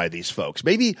targeted by these folks?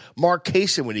 Maybe Mark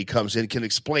Kaysen, when he comes in, can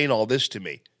explain all this to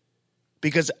me,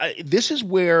 because this is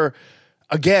where,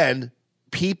 again,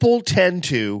 people tend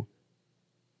to,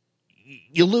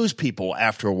 you lose people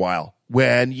after a while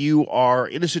when you are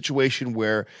in a situation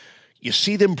where you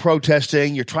see them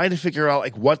protesting, you're trying to figure out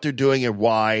like what they're doing and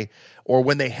why, or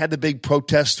when they had the big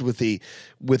protest with the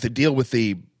deal with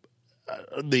the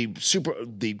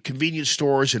convenience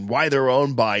stores and why they're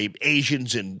owned by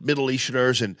Asians and Middle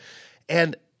Easterners, and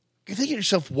you're thinking to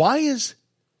yourself, why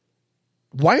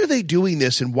are they doing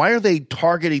this, and why are they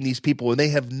targeting these people when they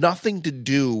have nothing to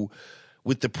do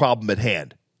with the problem at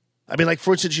hand? I mean, like,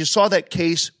 for instance, you saw that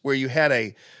case where you had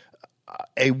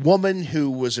a woman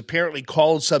who was apparently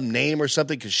called some name or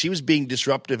something because she was being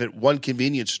disruptive at one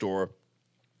convenience store.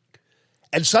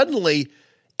 And suddenly,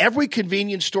 every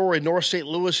convenience store in North St.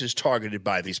 Louis is targeted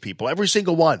by these people, every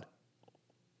single one.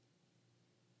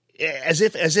 As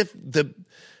if the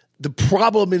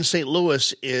problem in St.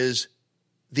 Louis is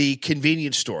the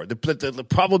convenience store. The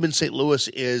problem in St. Louis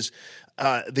is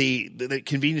the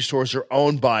convenience stores are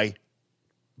owned by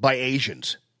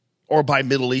Asians or by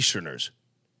Middle Easterners.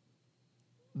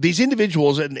 These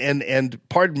individuals, and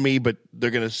pardon me, but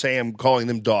they're going to say I'm calling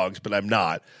them dogs, but I'm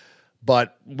not.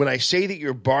 But when I say that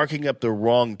you're barking up the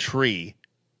wrong tree,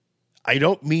 I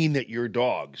don't mean that you're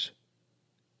dogs.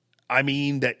 I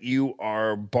mean that you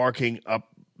are barking up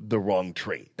the wrong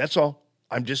tree. That's all.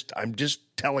 I'm just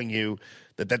telling you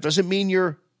that doesn't mean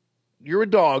you're a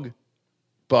dog,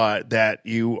 but that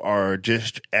you are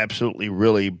just absolutely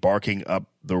really barking up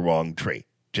the wrong tree.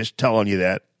 Just telling you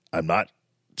that. I'm not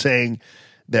saying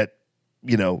that,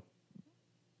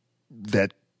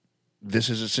 that this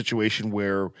is a situation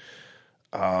where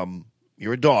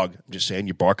you're a dog. I'm just saying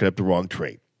you're barking up the wrong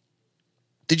tree.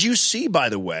 Did you see, by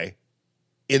the way,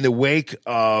 in the wake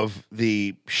of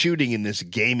the shooting in this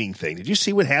gaming thing, did you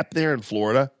see what happened there in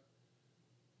Florida?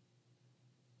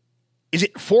 Is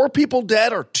it 4 people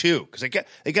dead or 2? Because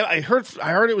I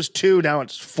heard it was 2. Now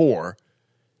it's 4,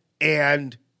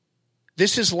 and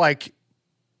this is like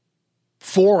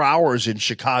 4 hours in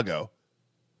Chicago.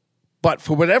 But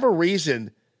for whatever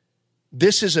reason,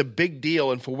 this is a big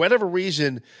deal, and for whatever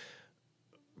reason,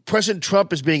 President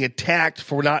Trump is being attacked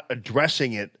for not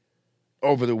addressing it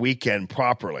over the weekend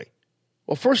properly.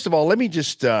 Well, first of all, let me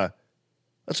just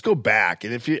let's go back,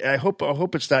 and I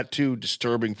hope it's not too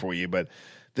disturbing for you, but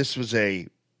this was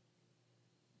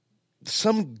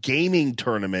some gaming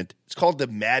tournament. It's called the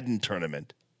Madden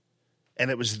tournament,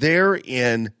 and it was there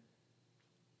in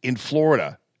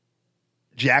Florida,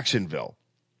 Jacksonville,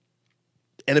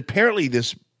 and apparently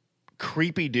this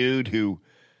creepy dude who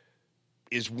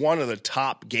is one of the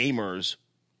top gamers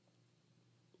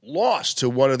lost to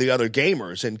one of the other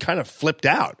gamers and kind of flipped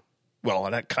out. Well,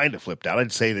 not kind of flipped out.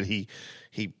 I'd say that he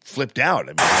flipped out.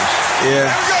 I mean,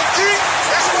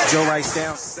 Joe Rice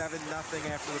down 7-0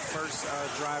 after the first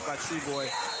drive by True Boy.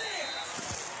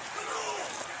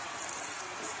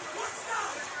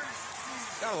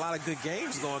 Got a lot of good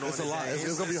games going on. It's a lot.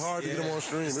 It's going to be hard to get them on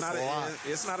stream. It's not a lot.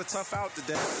 It's not a tough out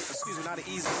today. Excuse me, not an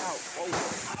easy out.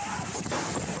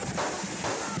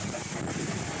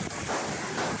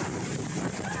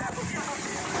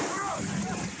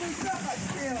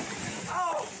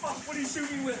 Oh, fuck, what are you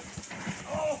shooting with?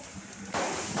 Oh.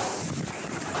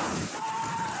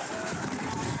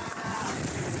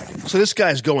 So this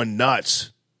guy's going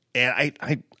nuts And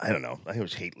I don't know. I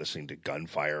always hate listening to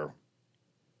gunfire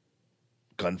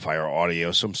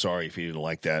audio. So I'm sorry if you didn't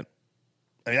like that.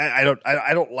 I mean,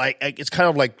 I don't like. It's kind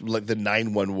of like the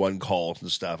 911 calls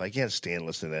and stuff. I can't stand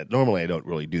listening to that. Normally, I don't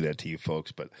really do that to you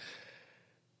folks, but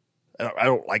I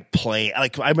don't like playing.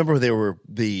 Like I remember there were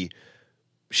the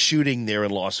shooting there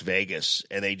in Las Vegas,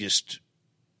 and they just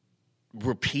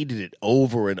repeated it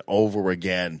over and over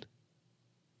again.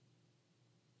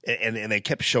 And they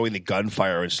kept showing the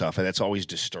gunfire and stuff, and that's always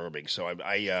disturbing. So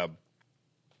I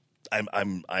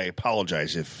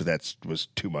apologize if that was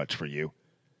too much for you.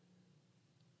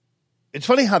 It's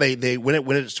funny how they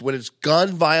when it's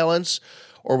gun violence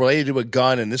or related to a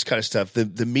gun and this kind of stuff,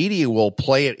 the media will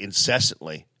play it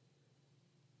incessantly.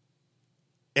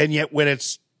 And yet when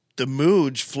it's the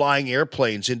Mooj flying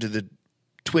airplanes into the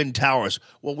Twin Towers,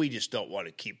 well, we just don't want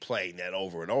to keep playing that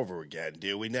over and over again,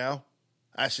 do we now?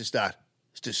 That's just not.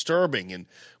 It's disturbing, and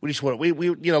we just want we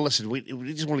listen. We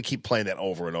just want to keep playing that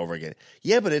over and over again.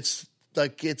 Yeah, but it's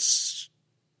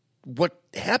what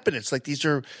happened. It's like these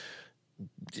are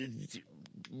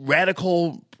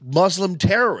radical Muslim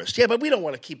terrorists. Yeah, but we don't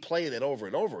want to keep playing that over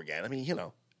and over again. I mean,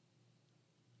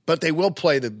 but they will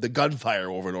play the gunfire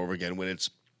over and over again when it's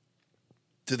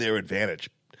to their advantage.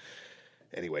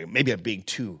 Anyway, maybe I'm being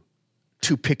too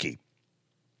picky.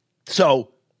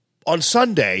 So on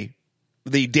Sunday,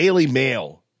 the Daily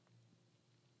Mail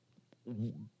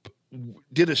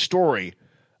did a story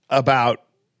about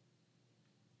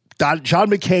John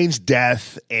McCain's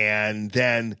death and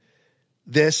then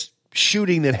this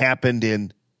shooting that happened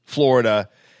in Florida.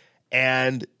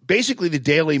 And basically the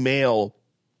Daily Mail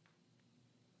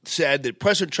said that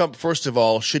President Trump, first of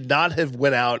all, should not have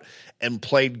went out and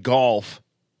played golf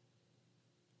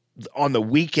on the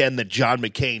weekend that John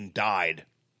McCain died.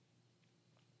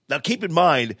 Now, keep in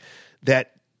mind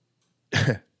that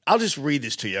I'll just read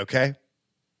this to you, okay?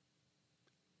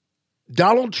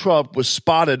 Donald Trump was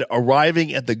spotted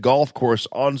arriving at the golf course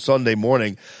on Sunday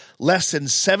morning, less than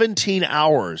 17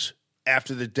 hours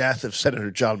after the death of Senator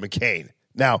John McCain.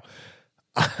 Now,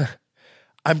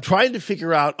 I'm trying to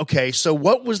figure out, okay, so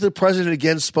what was the president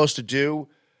again supposed to do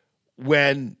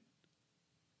when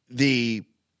John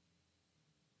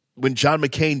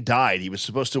McCain died? He was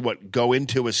supposed to, go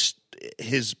into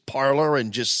his parlor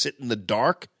and just sit in the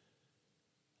dark?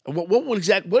 What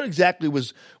exactly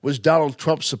was Donald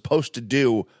Trump supposed to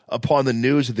do upon the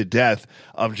news of the death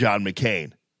of John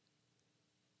McCain?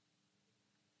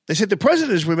 They said the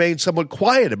president has remained somewhat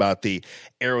quiet about the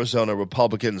Arizona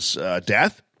Republican's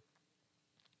death,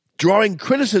 drawing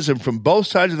criticism from both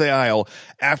sides of the aisle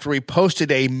after he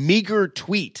posted a meager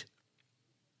tweet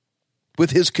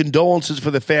with his condolences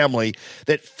for the family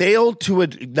that failed to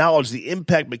acknowledge the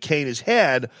impact McCain has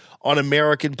had on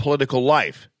American political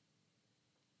life.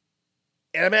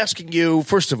 And I'm asking you,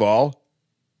 first of all,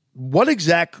 what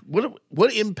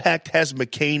impact has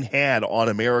McCain had on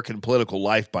American political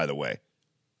life, by the way?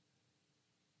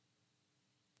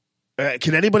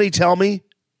 Can anybody tell me?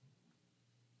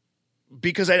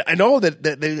 Because I know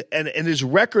that and his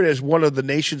record as one of the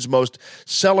nation's most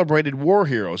celebrated war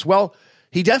heroes. Well,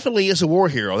 he definitely is a war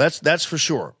hero. That's for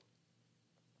sure.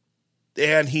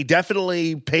 And he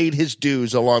definitely paid his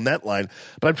dues along that line.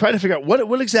 But I'm trying to figure out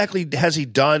what exactly has he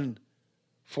done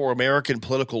for American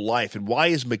political life, and why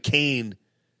is McCain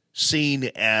seen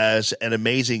as an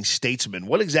amazing statesman?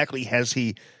 What exactly has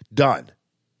he done?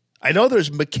 I know there's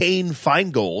McCain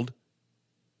Feingold,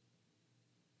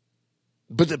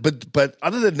 but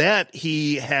other than that,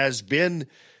 he has been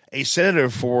a senator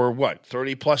for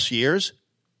 30 plus years,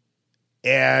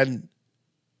 and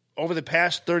over the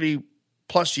past 30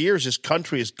 plus years, this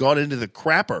country has gone into the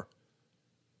crapper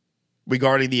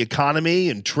regarding the economy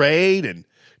and trade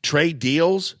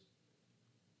deals,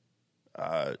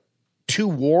 2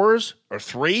 wars, or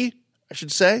 3, I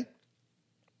should say.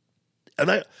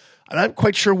 And I'm not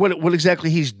quite sure what exactly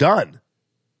he's done.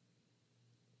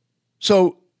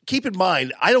 So keep in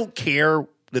mind, I don't care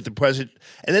that the president,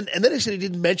 and then I said he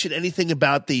didn't mention anything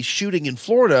about the shooting in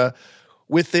Florida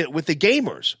with the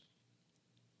gamers.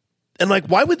 And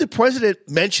why would the president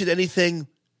mention anything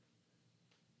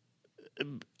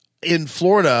in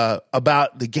Florida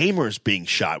about the gamers being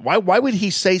shot? Why would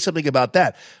he say something about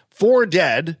that? 4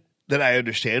 dead, that I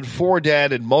understand, 4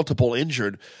 dead and multiple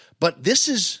injured. But this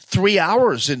is 3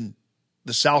 hours in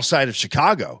the south side of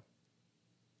Chicago.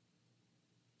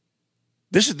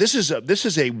 This is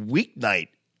a weeknight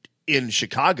in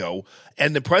Chicago,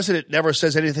 and the president never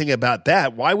says anything about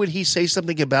that. Why would he say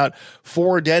something about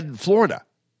 4 dead in Florida?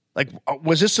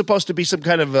 Was this supposed to be some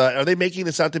kind of are they making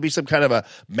this out to be some kind of a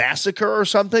massacre or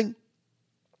something?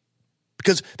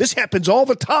 Because this happens all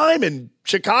the time in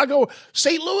Chicago,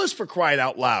 St. Louis, for crying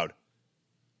out loud.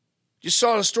 Just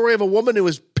saw a story of a woman who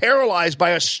was paralyzed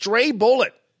by a stray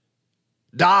bullet.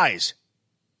 Dies.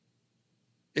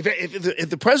 If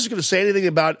the president's going to say anything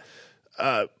about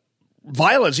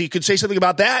violence, he could say something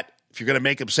about that if you're going to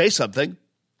make him say something.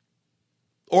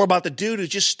 Or about the dude who's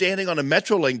just standing on a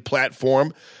Metrolink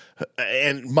platform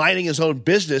and minding his own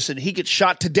business, and he gets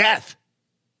shot to death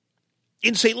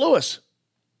in St. Louis.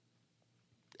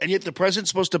 And yet the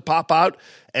president's supposed to pop out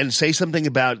and say something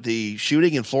about the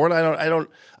shooting in Florida.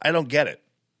 I don't get it.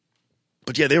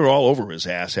 But yeah, they were all over his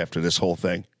ass after this whole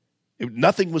thing.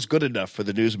 Nothing was good enough for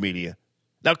the news media.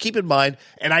 Now keep in mind,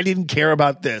 and I didn't care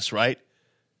about this, right?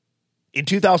 In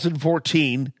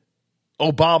 2014,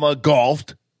 Obama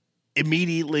golfed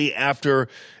immediately after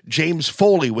James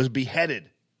Foley was beheaded.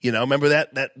 You know, remember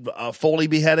that Foley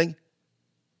beheading?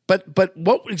 But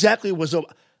what exactly was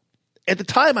at the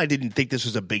time? I didn't think this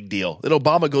was a big deal that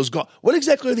Obama goes golf. What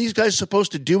exactly are these guys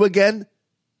supposed to do again?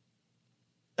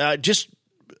 Just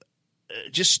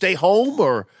stay home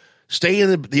or stay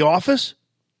in the office?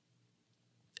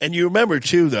 And you remember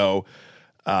too, though,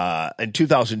 in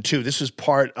 2002, this was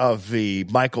part of the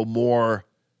Michael Moore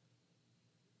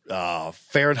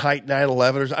Fahrenheit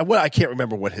 9/11. I can't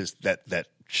remember what that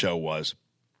show was,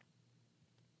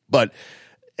 but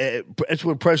it's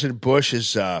when President Bush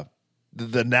is the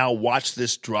now watch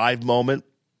this drive moment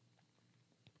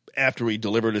after he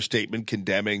delivered a statement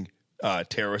condemning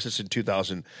terrorists in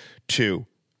 2002.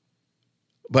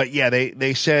 But yeah,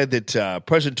 they said that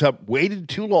President Trump waited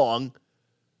too long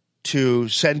to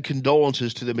send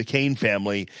condolences to the McCain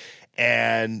family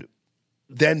and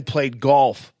then played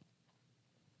golf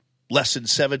less than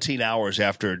 17 hours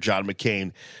after John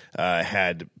McCain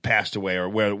had passed away, or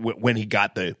when he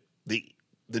got the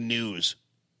news.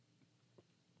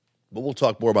 But we'll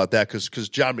talk more about that because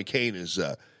John McCain is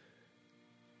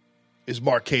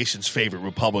Mark Kason's favorite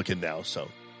Republican now. So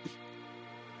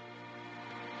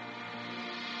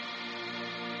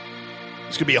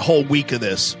it's going to be a whole week of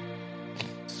this.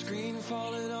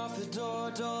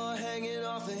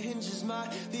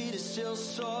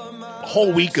 A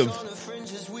whole week of.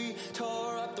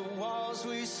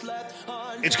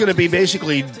 It's going to be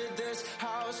basically.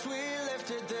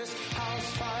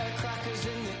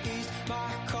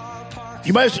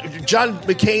 John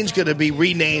McCain's going to be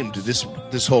renamed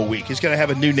this whole week. He's going to have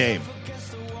a new name.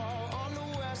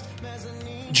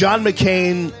 John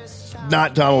McCain,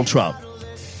 not Donald Trump.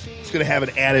 He's going to have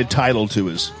an added title to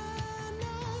his.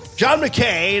 John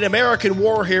McCain, American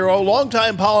war hero,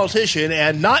 longtime politician,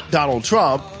 and not Donald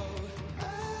Trump,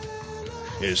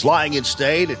 is lying in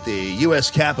state at the U.S.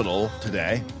 Capitol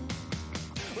today.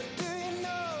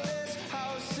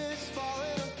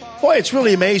 Boy, it's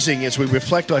really amazing as we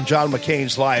reflect on John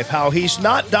McCain's life how he's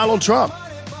not Donald Trump.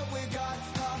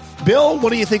 Bill,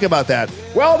 what do you think about that?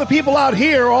 Well, the people out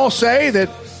here all say that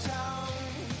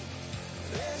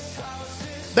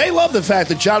they love the fact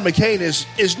that John McCain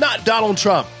is not Donald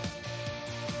Trump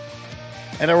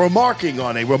and are remarking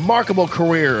on a remarkable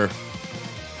career,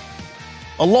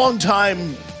 a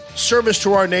long-time service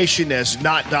to our nation as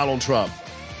not Donald Trump.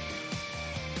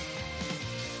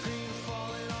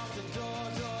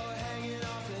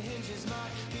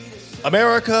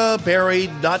 America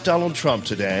buried not Donald Trump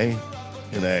today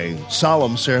in a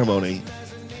solemn ceremony.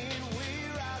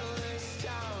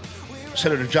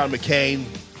 Senator John McCain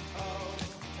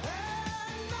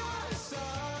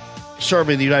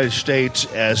serving the United States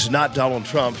as not Donald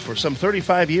Trump for some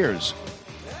 35 years.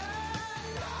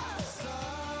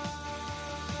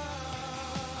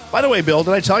 By the way, Bill,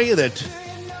 did I tell you that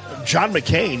John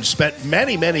McCain spent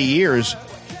many, many years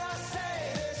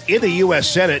in the U.S.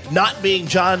 Senate not being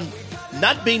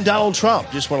Donald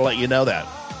Trump? Just want to let you know that.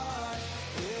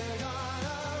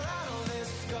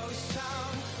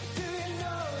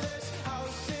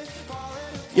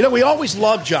 You know, we always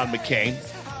loved John McCain.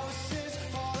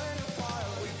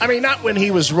 I mean, not when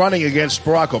he was running against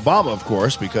Barack Obama, of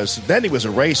course, because then he was a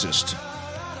racist.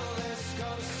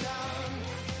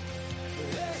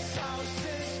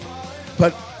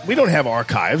 But we don't have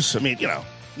archives. I mean, you know,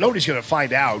 nobody's going to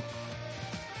find out.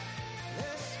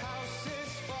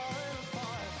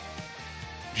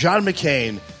 John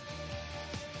McCain,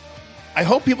 I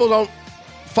hope people don't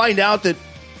find out that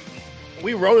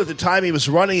we wrote at the time he was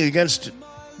running against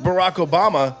Barack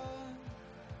Obama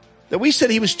that we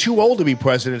said he was too old to be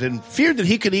president and feared that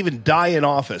he could even die in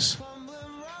office.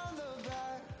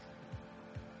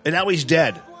 And now he's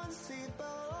dead.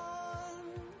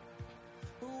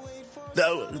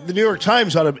 The New York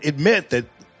Times ought to admit that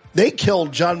they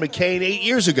killed John McCain 8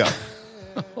 years ago.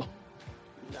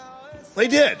 They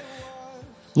did.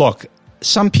 Look,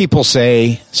 some people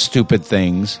say stupid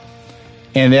things.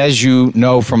 And as you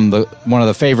know from one of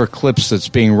the favorite clips that's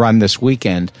being run this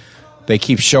weekend, they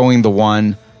keep showing the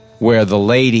one where the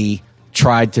lady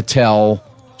tried to tell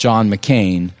John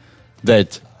McCain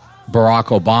that Barack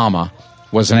Obama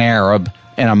was an Arab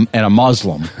and a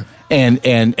Muslim. And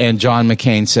John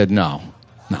McCain said, no.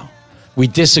 We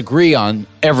disagree on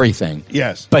everything.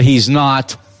 Yes. But he's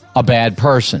not a bad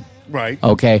person. Right.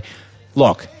 Okay?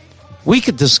 Look, we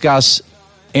could discuss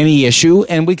any issue,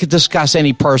 and we could discuss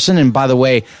any person. And by the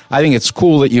way, I think it's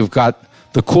cool that you've got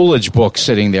the Coolidge book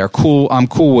sitting there. I'm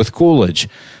cool with Coolidge.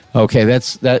 Okay,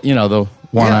 that's the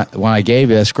one I gave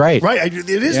you. That's great. Right, it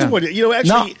is the one.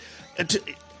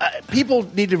 Actually, people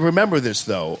need to remember this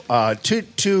though.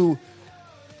 To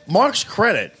Mark's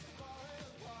credit,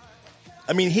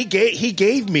 I mean, he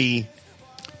gave me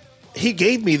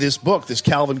this book, this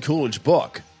Calvin Coolidge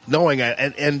book, knowing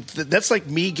and that's like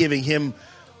me giving him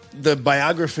the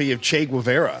biography of Che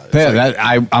Guevara.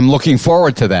 I'm looking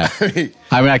forward to that.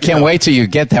 I mean, I can't wait till you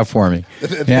get that for me.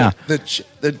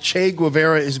 The Che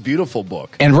Guevara is Beautiful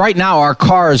book. And right now, our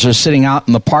cars are sitting out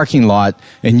in the parking lot,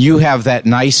 and you have that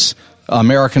nice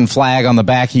American flag on the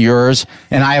back of yours,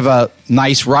 and I have a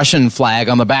nice Russian flag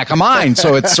on the back of mine.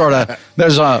 So it's sort of,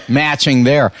 there's a matching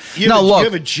there. You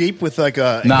have a Jeep with like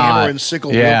a hammer and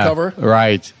sickle wheel cover?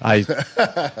 Right.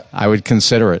 I would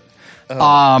consider it.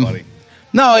 Funny.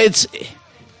 No,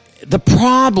 the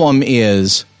problem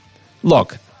is,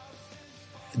 look,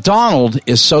 Donald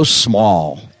is so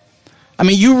small. I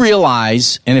mean, you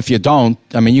realize, and if you don't,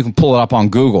 I mean, you can pull it up on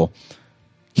Google.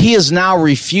 He is now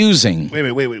refusing.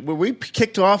 Wait. Were we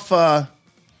kicked off?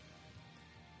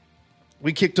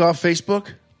 We kicked off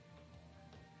Facebook?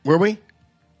 Were we?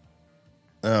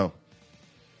 Oh.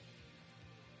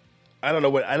 I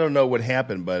don't know what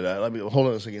happened, but let me hold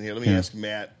on a second here. Let me ask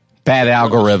Matt. Bad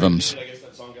algorithms. I guess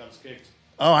that song got kicked.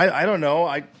 Oh, I don't know.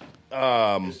 It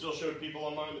still showed people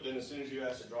on mine, but then as soon as you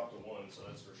asked, it dropped to 1, so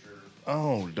that's for sure.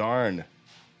 Oh, darn.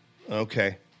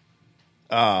 Okay.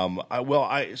 I'll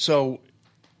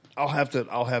have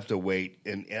to wait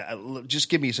and just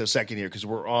give me a second here because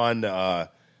we're on.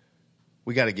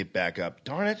 We got to get back up.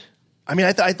 Darn it! I mean,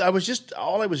 I was just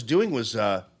all I was doing was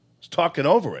talking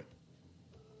over it.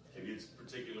 Maybe it's a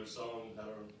particular song. I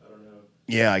don't know.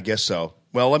 Yeah, I guess so.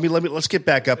 Well, let's get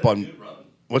back up on.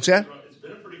 What's that? It's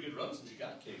been a pretty good run since you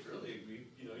got kicked. Really,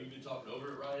 you've been talking over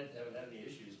it, right? Haven't had any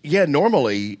issues. Yeah,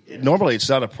 normally it's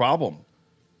not a problem.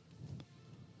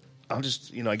 I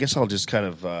guess I'll just kind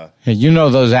of.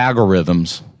 Those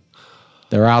algorithms,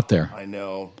 they're out there. I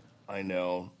know.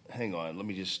 Hang on. Let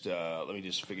me just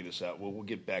figure this out. We'll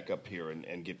get back up here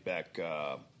and get back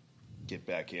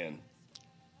in.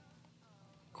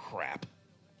 Crap.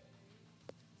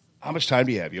 How much time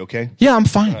do you have? You okay? Yeah, I'm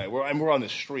fine. All right, we're on the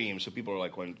stream, so people are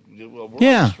like, on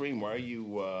the stream. Why are you,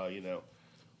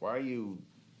 why are you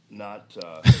not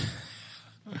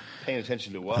paying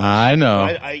attention to us? I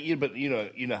know. But you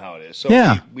know how it is. So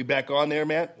we back on there,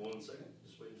 Matt? 1 second,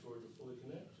 just waiting for it to fully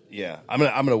connect. Yeah,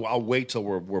 I'll wait till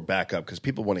we're back up because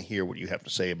people want to hear what you have to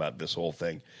say about this whole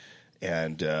thing,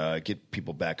 and get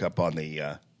people back up on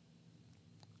the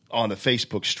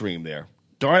Facebook stream there.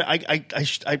 Darn,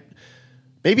 I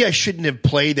maybe I shouldn't have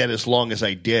played that as long as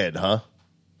I did, huh?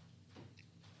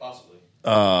 Possibly.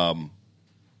 All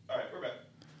right, we're back.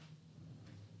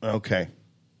 Okay.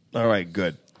 All right,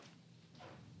 good.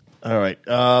 All right.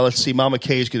 Let's see. Mama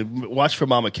K is going to watch for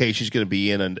Mama K. She's going to be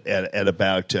in at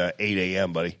about 8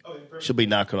 a.m., buddy. Okay, she'll be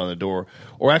knocking on the door.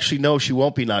 Or actually, no, she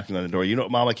won't be knocking on the door. You know what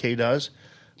Mama K does?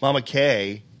 Mama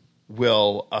K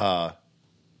will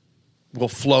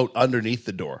float underneath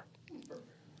the door.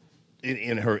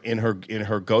 In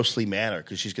her ghostly manner,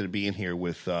 because she's going to be in here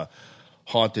with the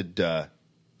haunted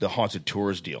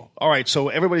tours deal. All right, so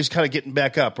everybody's kind of getting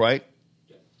back up, right?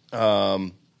 Yeah.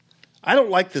 I don't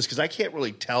like this because I can't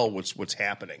really tell what's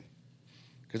happening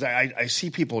because I see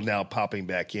people now popping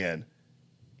back in,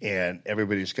 and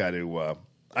everybody's got to.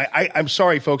 I'm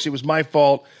sorry, folks. It was my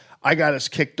fault. I got us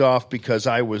kicked off because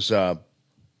I was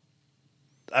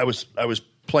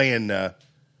playing.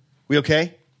 We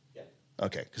okay?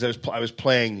 Okay, because I was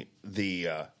playing the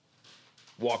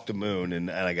Walk the Moon and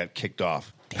I got kicked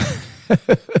off.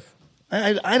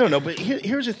 I don't know, but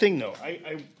here's the thing, though.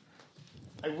 I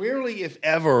rarely, if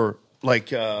ever,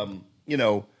 like I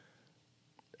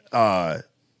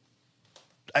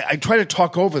try to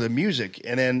talk over the music,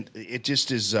 and then it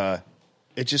just is.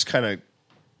 It just kind of.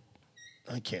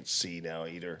 I can't see now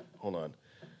either. Hold on,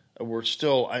 we're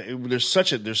still. There's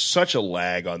such a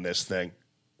lag on this thing.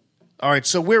 All right,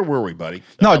 so where were we, buddy?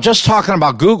 No, just talking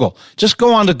about Google. Just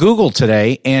go on to Google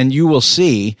today, and you will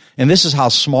see, and this is how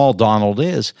small Donald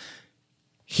is,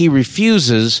 he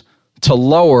refuses to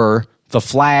lower the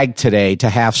flag today to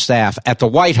half-staff at the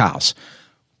White House.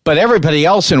 But everybody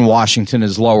else in Washington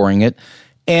is lowering it.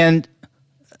 And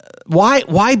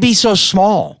why be so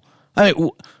small? I mean,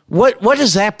 what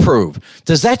does that prove?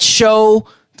 Does that show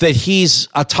that he's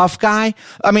a tough guy?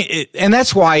 I mean, and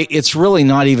that's why it's really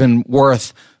not even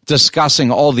worth discussing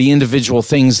all the individual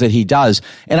things that he does.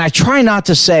 And I try not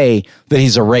to say that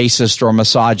he's a racist or a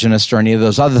misogynist or any of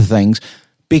those other things,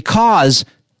 because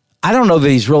I don't know that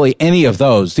he's really any of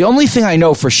those. The only thing I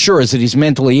know for sure is that he's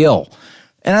mentally ill.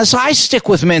 And so I stick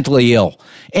with mentally ill.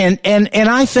 And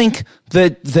I think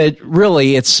that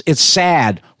really it's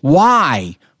sad.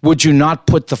 Why would you not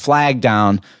put the flag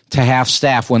down to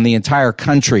half-staff when the entire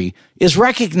country is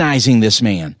recognizing this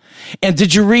man? And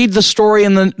did you read the story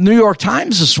in the New York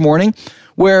Times this morning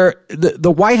where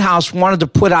the White House wanted to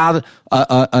put out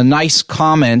a nice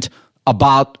comment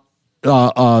about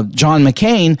John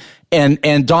McCain,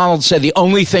 and Donald said the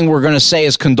only thing we're going to say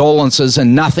is condolences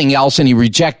and nothing else, and he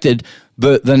rejected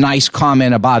the nice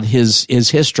comment about his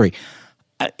history.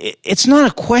 It's not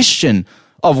a question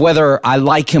of whether I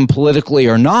like him politically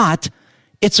or not.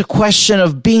 It's a question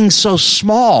of being so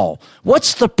small.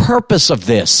 What's the purpose of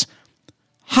this?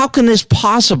 How can this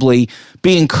possibly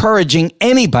be encouraging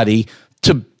anybody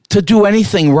to do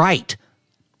anything right?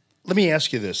 Let me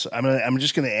ask you this. I'm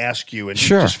just going to ask you, and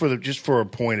sure, just for a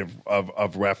point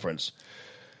of reference.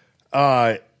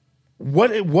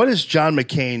 What is John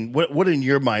McCain? What in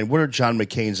your mind? What are John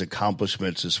McCain's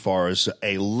accomplishments as far as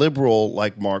a liberal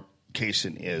like Mark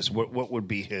Kaysen is? What would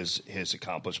be his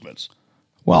accomplishments?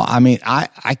 Well, I mean,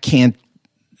 I can't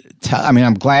tell. I mean,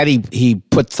 I'm glad he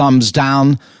put thumbs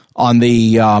down on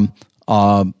the on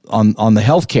the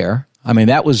healthcare. I mean,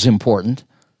 that was important.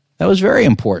 That was very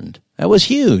important. That was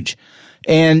huge.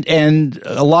 And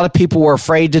a lot of people were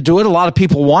afraid to do it. A lot of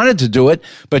people wanted to do it,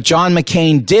 but John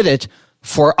McCain did it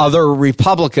for other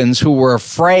Republicans who were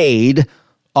afraid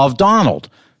of Donald.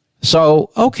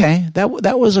 So, okay, that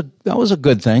was a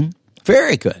good thing.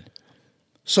 Very good.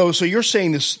 So you're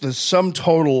saying the sum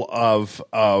total of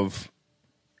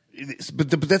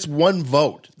but that's one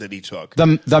vote that he took.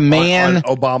 The man on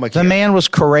Obamacare. The man was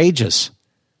courageous.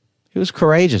 He was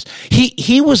courageous.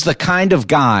 He was the kind of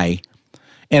guy,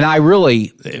 and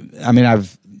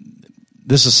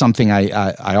this is something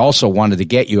I also wanted to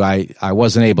get you. I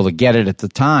wasn't able to get it at the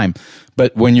time,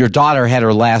 but when your daughter had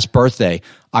her last birthday,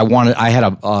 I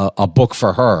had a book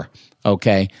for her.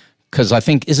 Okay. Because I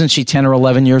think, isn't she 10 or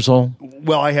 11 years old?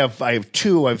 Well, I have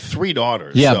three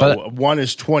daughters. Yeah, so but one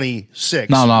is 26.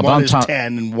 No, one is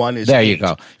 10, and one is there 8. you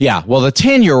go. Yeah, well, the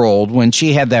 10-year-old, when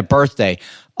she had that birthday,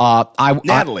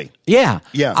 Natalie.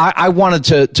 I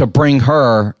wanted to bring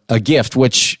her a gift,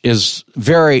 which is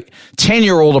very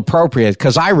 10-year-old appropriate,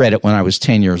 because I read it when I was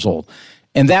 10 years old,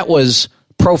 and that was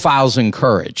Profiles in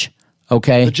Courage.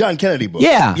 Okay, the John Kennedy book.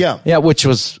 Yeah, which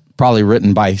was probably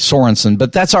written by Sorensen,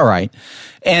 but that's all right.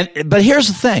 But here's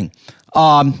the thing.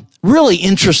 Really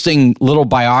interesting little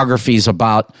biographies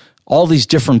about all these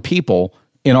different people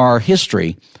in our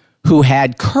history who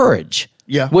had courage.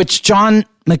 Yeah. Which John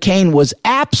McCain was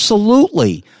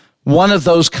absolutely one of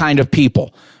those kind of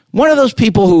people. One of those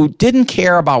people who didn't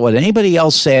care about what anybody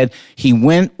else said. He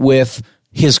went with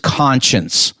his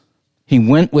conscience. He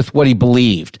went with what he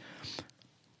believed.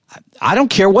 I don't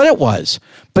care what it was.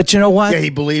 But you know what?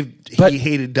 Yeah, he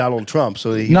hated Donald Trump.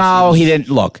 So he didn't.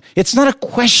 Look, it's not a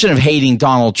question of hating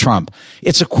Donald Trump.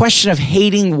 It's a question of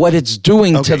hating what it's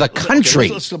doing to the country.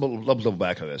 Let's double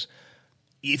back on this.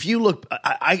 If you look,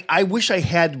 I wish I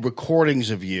had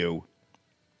recordings of you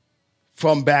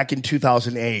from back in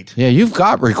 2008. Yeah, you've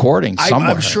got recordings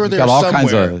somewhere. I'm sure they're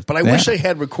somewhere. But I wish I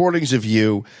had recordings of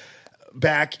you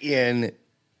back in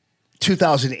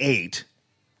 2008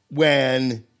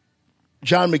 when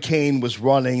John McCain was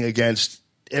running against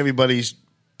everybody's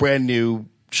brand new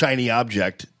shiny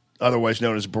object, otherwise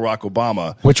known as Barack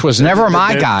Obama, which was never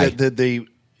my guy.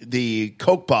 The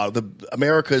Coke bottle,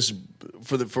 America's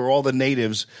for all the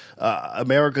natives,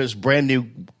 America's brand new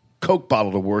Coke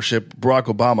bottle to worship, Barack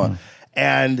Obama,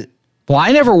 and. Well,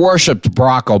 I never worshipped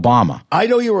Barack Obama. I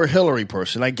know you were a Hillary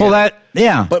person. I get it.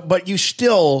 Yeah. But you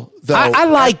still, though. I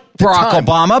like Barack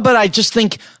Obama, but I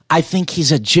think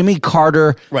he's a Jimmy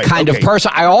Carter kind of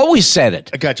person. I always said it.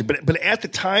 I got you. But at the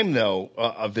time, though,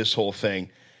 of this whole thing,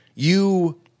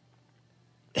 you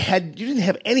didn't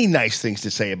have any nice things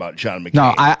to say about John McCain.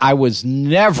 No, I was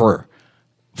never.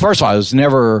 First of all, I was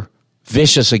never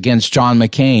vicious against John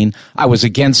McCain. I was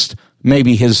against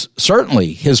maybe his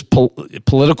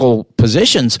political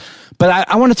positions. But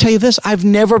I want to tell you this. I've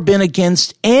never been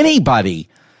against anybody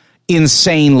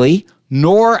insanely,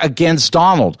 nor against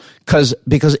Donald. Because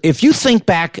if you think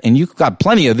back, and you've got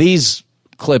plenty of these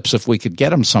clips if we could get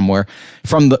them somewhere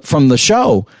from the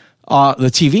show,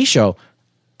 the TV show,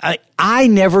 I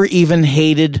never even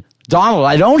hated Donald.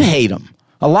 I don't hate him.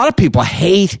 A lot of people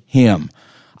hate him.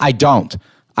 I don't.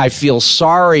 I feel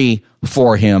sorry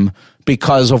for him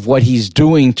because of what he's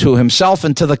doing to himself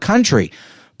and to the country.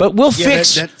 But we'll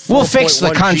fix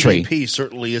the country. GDP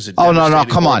certainly is a come on.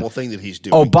 horrible thing that he's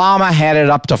doing. Obama had it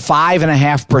up to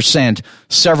 5.5%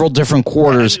 several different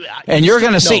quarters, and you're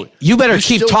going to see. You better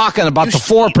keep talking about the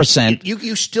 4%.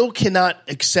 You still cannot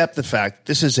accept the fact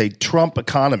this is a Trump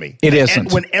economy. It isn't.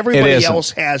 And when everybody else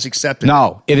has accepted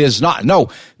No, it is not. No.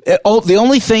 The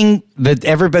only thing that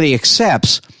everybody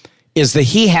accepts is that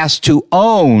he has to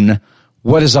own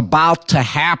what is about to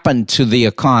happen to the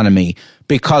economy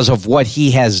because of what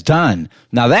he has done.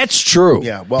 Now, that's true.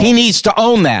 Yeah, well, he needs to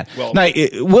own that. Well, now,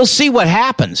 we'll see what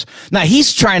happens. Now,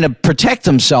 he's trying to protect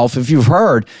himself, if you've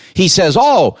heard. He says,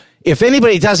 if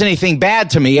anybody does anything bad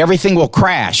to me, everything will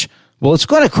crash. Well, it's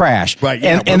going to crash. Right,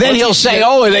 yeah, and then he'll say,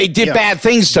 they did bad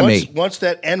things to me. Once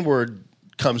that N-word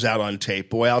comes out on tape,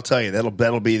 boy, I'll tell you,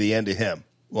 that'll be the end of him,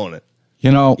 won't it?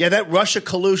 Yeah, that Russia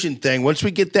collusion thing, once we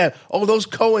get that, those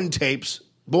Cohen tapes,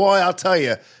 boy, I'll tell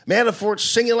you, Manafort's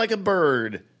singing like a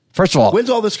bird. First of all, when's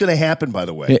all this going to happen, by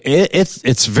the way?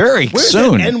 It's very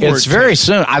soon. It's very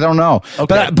soon. I don't know.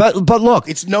 Okay. But look.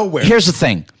 It's nowhere. Here's the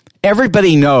thing.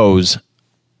 Everybody knows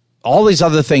all these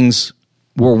other things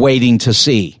we're waiting to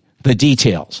see, the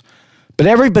details. But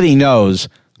everybody knows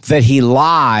that he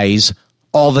lies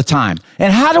all the time.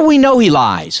 And how do we know he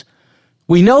lies?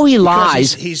 We know he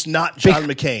lies. He's not John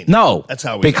McCain. No. That's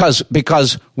how we know.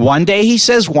 Because one day he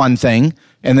says one thing,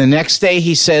 and the next day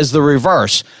he says the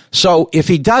reverse. So if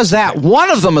he does that, one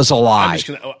of them is a lie.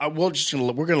 We're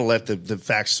going to let the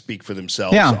facts speak for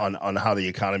themselves on how the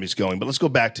economy is going. But let's go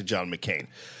back to John McCain.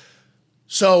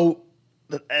 So,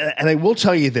 and I will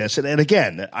tell you this, and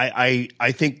again,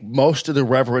 I think most of the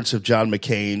reverence of John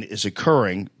McCain is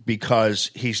occurring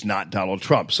because he's not Donald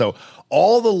Trump. So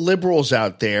all the liberals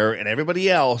out there and everybody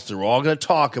else, they're all going to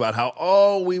talk about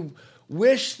how, we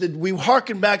wish that we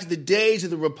harken back to the days of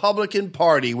the Republican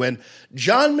Party when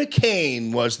John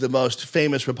McCain was the most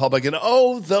famous Republican.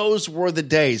 Those were the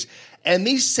days. And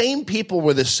these same people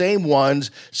were the same ones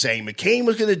saying McCain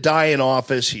was going to die in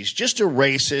office. He's just a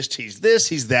racist. He's this,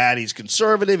 he's that. He's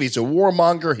conservative. He's a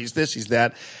warmonger. He's this, he's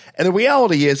that. And the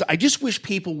reality is, I just wish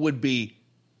people would be,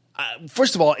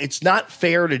 first of all, it's not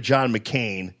fair to John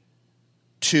McCain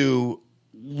to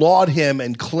laud him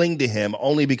and cling to him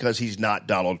only because he's not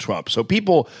Donald Trump. So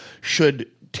people should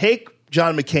take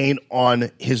John McCain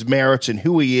on his merits and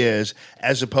who he is,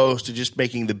 as opposed to just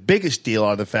making the biggest deal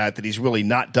out of the fact that he's really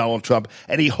not Donald Trump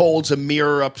and he holds a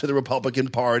mirror up to the Republican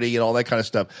Party and all that kind of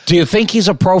stuff. Do you think he's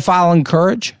a profile in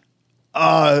courage?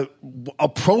 A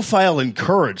profile in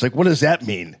courage? Like, what does that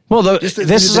mean? Well, this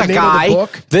is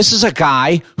a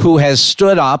guy who has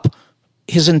stood up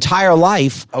his entire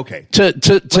life,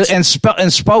 and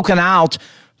spoken out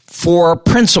for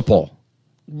principle.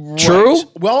 True?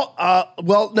 Right.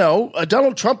 Well, no.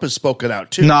 Donald Trump has spoken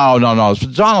out too. No.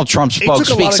 Donald Trump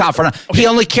speaks out for. He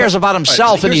only cares about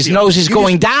himself, and he knows he's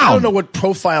going down. I don't know what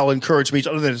profile in courage means,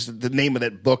 other than it's the name of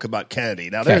that book about Kennedy.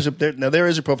 Now there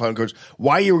is a profile in courage.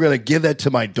 Why you were going to give that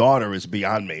to my daughter is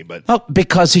beyond me. But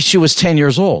because she was 10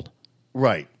 years old.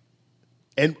 Right.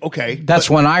 And that's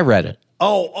when I read it.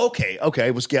 Oh, okay.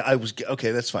 I was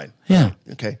okay. That's fine. Yeah.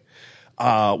 Okay.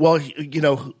 Well,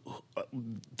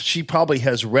 she probably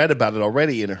has read about it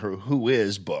already in her Who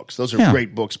Is books. Those are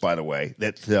great books, by the way,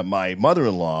 that my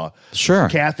mother-in-law,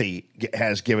 Kathy,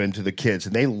 has given to the kids,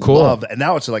 and they love. And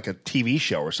now it's like a TV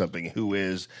show or something. Who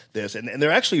Is this? And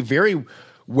they're actually very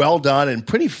well done and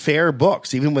pretty fair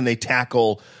books. Even when they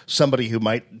tackle somebody who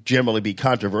might generally be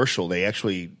controversial, they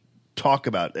actually talk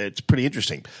about it. It's pretty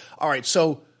interesting. All right,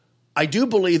 so I do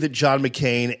believe that John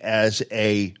McCain, as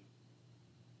a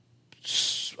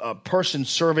person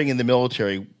serving in the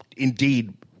military,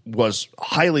 indeed was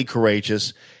highly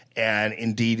courageous and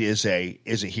indeed is a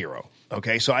hero.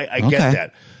 Okay, so I get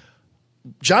that.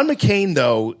 John McCain,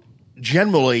 though,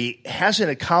 generally hasn't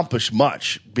accomplished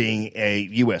much being a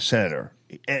U.S. senator,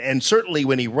 and certainly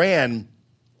when he ran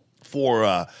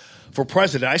for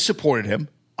president, I supported him.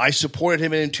 I supported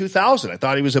him in 2000. I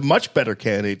thought he was a much better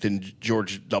candidate than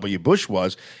George W. Bush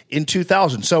was in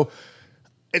 2000. So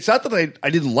it's not that I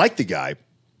didn't like the guy,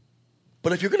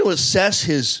 but if you're going to assess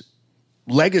his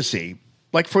legacy,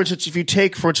 like, for instance, if you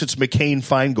take,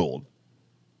 McCain-Feingold,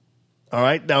 all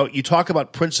right? Now, you talk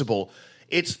about principle.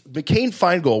 It's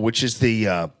McCain-Feingold, which is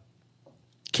the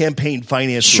campaign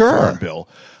finance reform bill,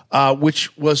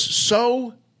 which was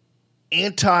so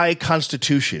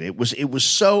anti-Constitution. It was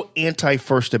so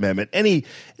anti-First Amendment.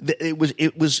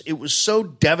 It was so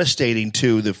devastating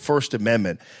to the First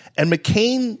Amendment. And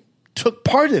McCain took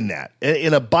part in that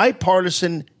in a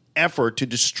bipartisan effort to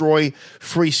destroy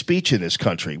free speech in this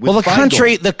country. Well,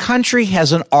 the country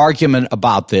has an argument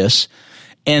about this.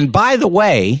 And by the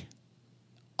way,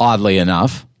 oddly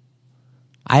enough,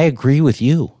 I agree with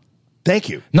you. Thank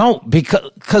you. No,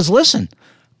 because listen,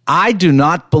 I do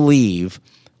not believe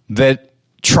that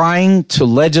trying to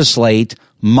legislate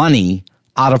money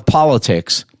out of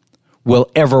politics will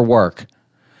ever work.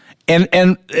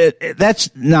 And that's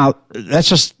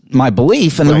just my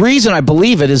belief. And the reason I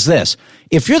believe it is this.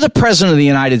 If you're the president of the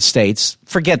United States,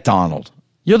 forget Donald.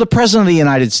 You're the president of the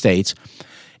United States,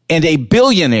 and a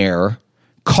billionaire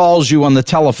calls you on the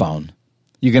telephone,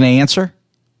 you going to answer?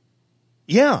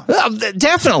 Yeah.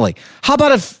 Definitely. How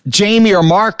about if Jamie or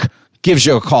Mark gives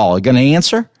you a call? You going to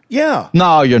answer? Yeah.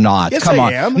 No, you're not. Yes, Come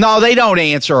on. I am. No, they don't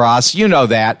answer us. You know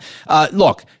that.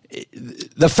 Look,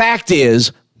 the fact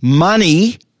is,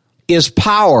 money is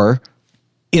power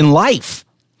in life.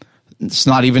 It's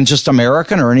not even just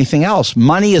American or anything else.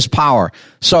 Money is power.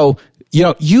 So,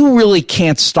 you really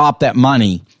can't stop that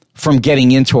money from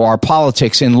getting into our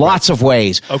politics in lots of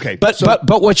ways. Okay. But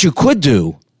what you could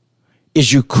do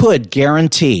is you could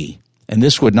guarantee, and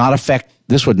this would not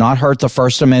hurt the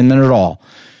First Amendment at all.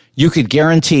 You could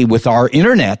guarantee, with our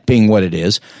internet being what it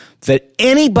is, that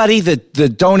anybody that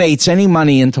donates any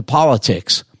money into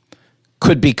politics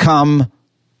could become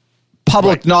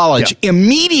public knowledge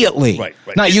immediately. Right.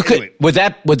 Now you could. Would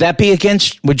that be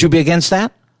against? Would you be against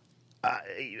that?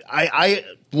 I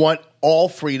want all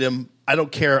freedom. I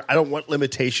don't care. I don't want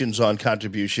limitations on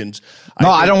contributions. No,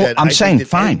 I don't. I'm saying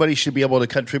fine. Anybody should be able to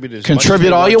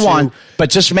contribute all you want, but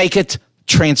just make it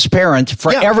transparent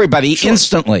for everybody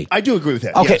instantly. I do agree with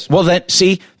that. Okay. Yes. Well,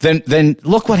 then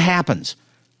look what happens.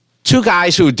 Two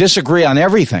guys who disagree on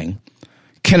everything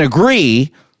can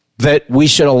agree that we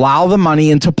should allow the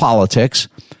money into politics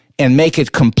and make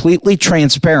it completely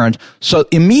transparent so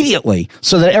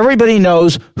that everybody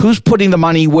knows who's putting the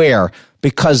money where,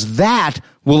 because that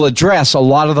will address a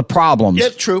lot of the problems. Yeah,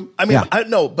 true. I mean,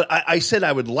 I said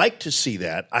I would like to see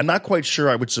that. I'm not quite sure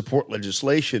I would support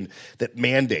legislation that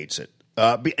mandates it.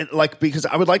 Because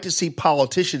I would like to see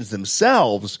politicians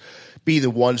themselves be the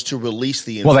ones to release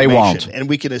the information. Well, they won't. And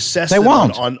we can assess them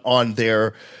on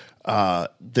their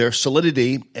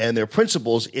solidity and their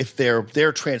principles if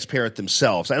they're transparent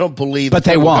themselves. I don't believe but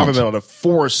the they won't. government ought to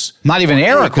force. Not even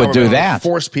Eric would do that.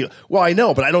 Force people. Well, I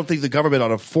know, but I don't think the government ought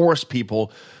to force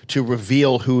people to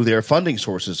reveal who their funding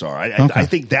sources are. I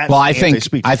think that's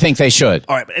anti-speech. I think they should.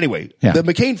 All right, but anyway, the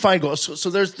McCain-Fine goal. So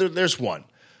there's one.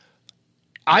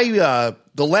 The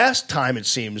last time it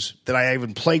seems that I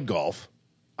even played golf,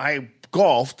 I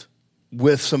golfed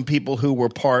with some people who were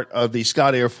part of the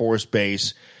Scott Air Force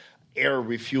Base air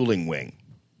refueling wing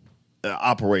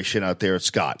operation out there at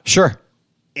Scott. Sure.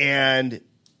 And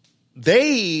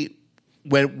they,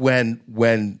 when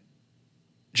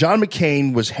John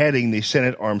McCain was heading the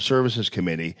Senate Armed Services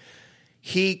Committee,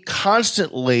 he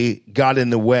constantly got in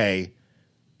the way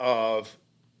of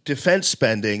defense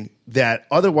spending that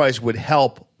otherwise would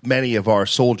help many of our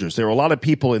soldiers. There are a lot of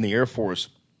people in the Air Force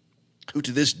who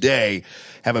to this day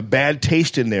have a bad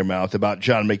taste in their mouth about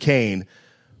John McCain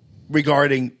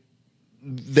regarding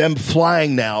them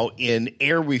flying now in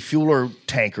air refueler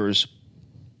tankers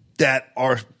that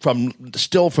are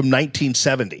still from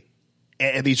 1970.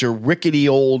 And these are rickety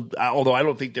old, although I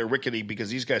don't think they're rickety because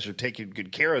these guys are taking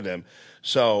good care of them.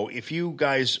 So if you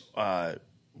guys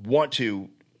want to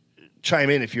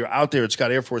chime in, if you're out there at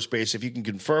Scott Air Force Base, if you can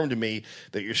confirm to me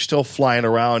that you're still flying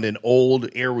around in old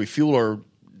air refueler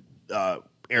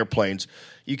airplanes,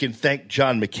 you can thank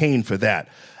John McCain for that.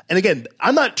 And again,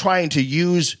 I'm not trying to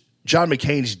use John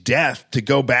McCain's death to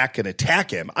go back and attack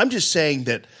him. I'm just saying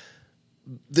that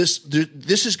this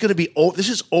is going to be this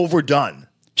is overdone.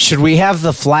 Should we have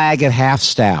the flag at half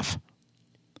staff?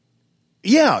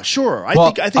 Yeah, sure. I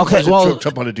think President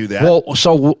Trump ought to do that. Well,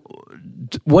 so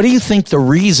what do you think the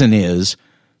reason is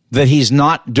that he's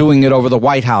not doing it over the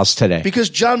White House today? Because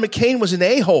John McCain was an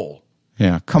a-hole.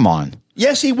 Yeah, come on.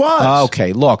 Yes, he was.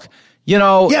 Okay, look,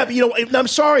 Yeah, but I'm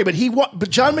sorry, but but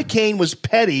John McCain was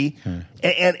petty,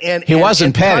 and he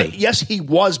wasn't petty. Yes, he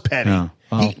was petty. Yeah.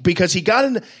 Oh. Because he got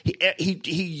in.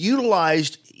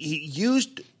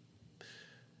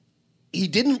 He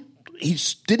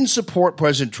didn't support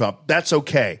President Trump. That's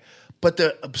okay, but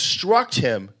to obstruct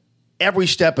him every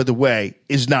step of the way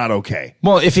is not okay.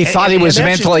 Well, if he thought he and was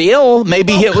that's mentally just- ill,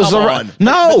 maybe it was come the on.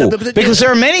 no, But because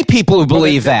there are many people who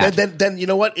believe that. Then you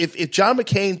know what? If John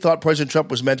McCain thought President Trump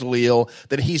was mentally ill,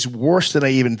 then he's worse than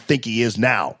I even think he is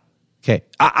now. Okay,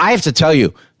 I have to tell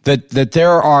you that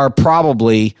there are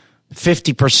probably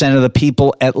 50% of the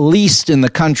people, at least in the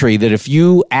country, that if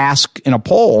you ask in a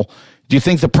poll, do you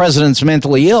think the president's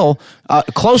mentally ill?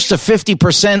 Close to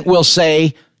 50% will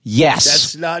say yes.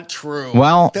 That's not true.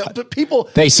 Well, but people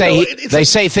they say you know, they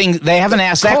say things. They haven't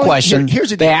asked that Colin, question. here's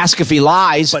the they deal. ask if he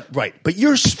lies. But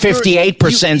you're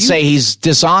 58% say he's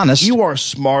dishonest. You are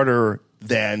smarter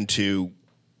than to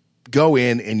go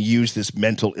in and use this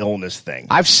mental illness thing.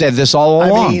 I've said this all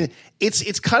along. I mean,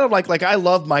 it's kind of like I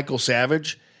love Michael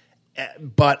Savage,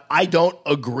 but I don't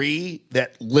agree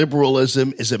that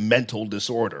liberalism is a mental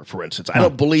disorder, for instance. I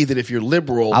don't believe that if you're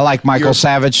liberal... I like Michael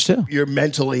Savage, too. You're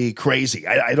mentally crazy.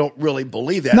 I don't really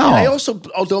believe that. No. And I also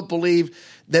don't believe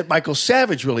that Michael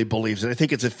Savage really believes it. I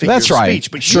think it's a figure That's of right.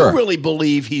 speech. But Sure. you really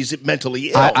believe he's mentally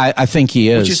ill. I think he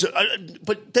is. Which is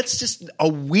but that's just a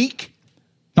weak...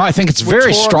 No, I think it's very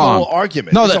rhetorical strong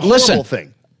argument. No, It's a horrible listen,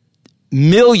 thing.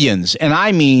 Millions, and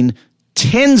I mean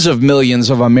tens of millions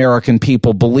of American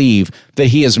people believe that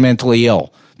he is mentally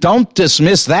ill. Don't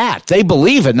dismiss that. They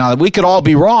believe it. Now, we could all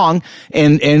be wrong,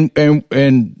 and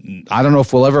I don't know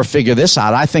if we'll ever figure this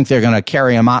out. I think they're going to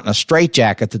carry him out in a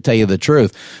straitjacket, to tell you the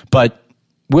truth. But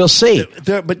we'll see.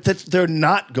 They're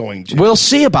not going to. We'll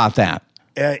see about that.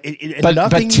 But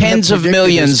nothing tens of predicted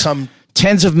millions, has come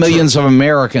tens of millions of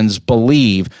Americans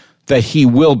believe that he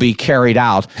will be carried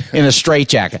out in a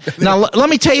straitjacket. Now, let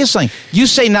me tell you something. You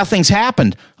say nothing's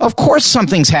happened. Of course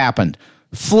something's happened.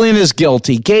 Flynn is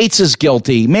guilty. Gates is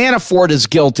guilty. Manafort is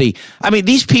guilty. I mean,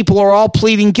 these people are all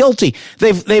pleading guilty.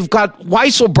 They've got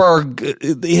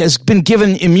Weisselberg has been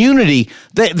given immunity.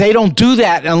 They don't do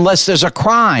that unless there's a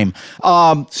crime.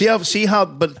 See how,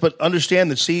 but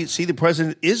understand that. See, the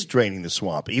president is draining the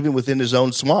swamp, even within his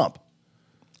own swamp.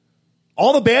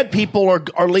 All the bad people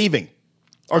are leaving,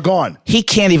 are gone. He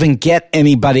can't even get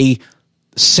anybody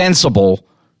sensible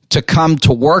to come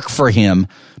to work for him,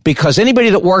 because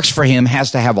anybody that works for him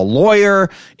has to have a lawyer,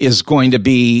 is going to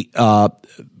be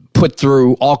put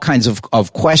through all kinds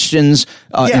of questions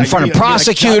in front of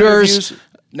prosecutors.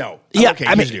 No. Yeah, okay, I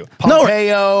mean, here's the deal.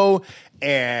 Pompeo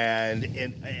and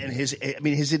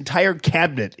his entire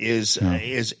cabinet is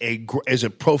a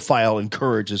profile in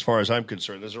courage, as far as I'm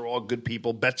concerned. Those are all good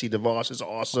people. Betsy DeVos is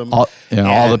awesome. All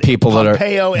the people that are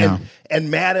Pompeo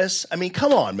and Mattis. I mean,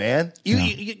 come on, man. You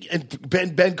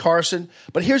and Ben Carson.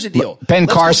 But here's the deal. Ben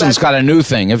Carson's got a new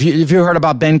thing. Have you heard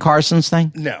about Ben Carson's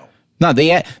thing? No. No.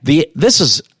 This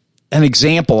is an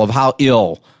example of how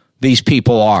ill these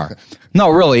people are. No,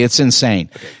 really, it's insane.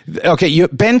 Okay,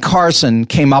 Ben Carson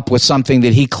came up with something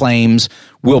that he claims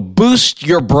will boost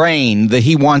your brain that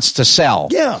he wants to sell.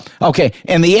 Yeah. Okay,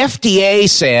 and the FDA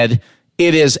said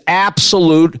it is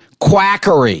absolute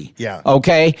quackery. Yeah.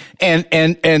 Okay,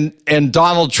 and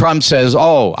Donald Trump says,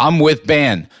 "Oh, I'm with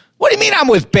Ben." What do you mean I'm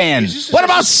with Ben? What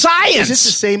about science? Is this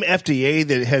the same FDA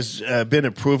that has been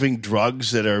approving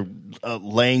drugs that are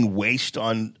laying waste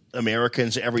on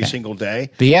Americans every single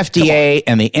day? The FDA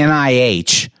and the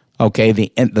NIH, okay,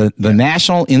 the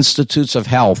National Institutes of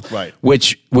Health, right,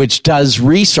 which does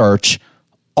research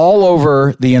all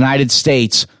over the United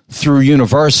States through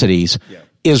universities,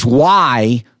 is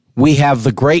why we have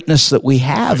the greatness that we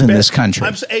have in this country.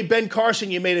 Hey, Ben Carson,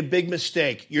 you made a big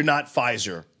mistake. You're not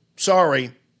Pfizer.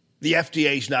 Sorry, the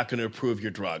FDA's not going to approve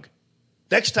your drug.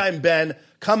 Next time, Ben,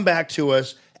 come back to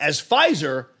us as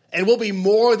Pfizer, and we'll be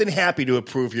more than happy to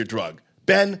approve your drug.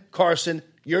 Ben Carson,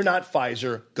 you're not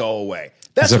Pfizer. Go away.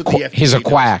 That's what the FDA He's a does.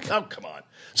 quack. Oh, come on.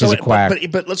 He's a quack.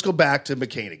 But let's go back to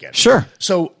McCain again. Sure.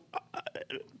 So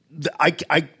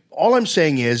all I'm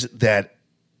saying is that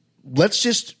let's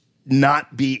just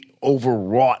not be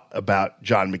overwrought about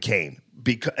John McCain.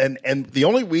 And the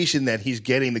only reason that he's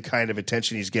getting the kind of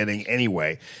attention he's getting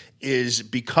anyway is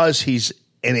because he's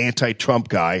an anti-Trump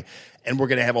guy, and we're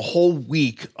going to have a whole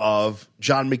week of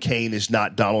John McCain is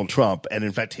not Donald Trump. And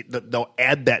in fact, they'll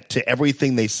add that to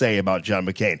everything they say about John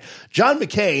McCain. John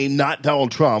McCain, not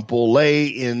Donald Trump, will lay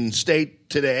in state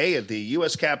today at the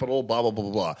U.S. Capitol, blah, blah, blah,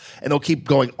 blah, blah. And they'll keep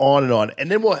going on and on. And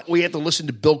then we have to listen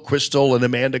to Bill Kristol and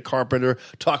Amanda Carpenter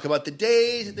talk about the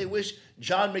days that they wish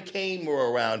John McCain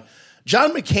were around.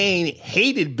 John McCain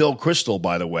hated Bill Kristol,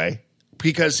 by the way,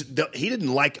 because he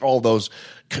didn't like all those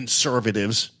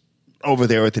conservatives over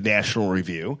there at the National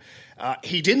Review.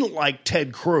 He didn't like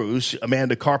Ted Cruz,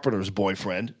 Amanda Carpenter's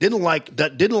boyfriend. Didn't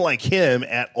like him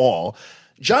at all.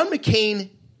 John McCain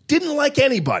didn't like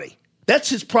anybody. That's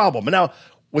his problem. Now,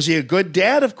 Was he a good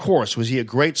dad? Of course. Was he a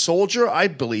great soldier? I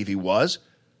believe he was.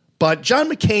 But John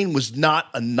McCain was not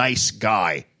a nice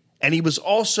guy. And he was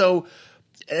also,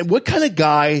 and what kind of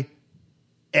guy,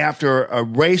 after a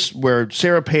race where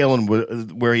Sarah Palin,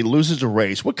 where he loses a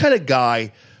race, what kind of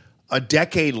guy a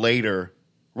decade later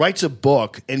writes a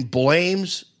book and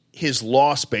blames his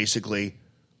loss basically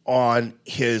on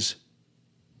his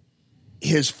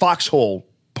foxhole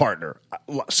partner,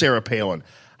 Sarah Palin?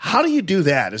 How do you do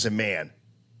that as a man?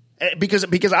 Because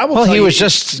I will. Well, he was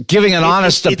just giving an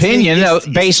honest opinion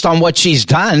based on what she's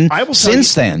done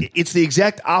since then. It's the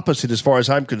exact opposite as far as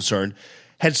I'm concerned.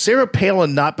 Had Sarah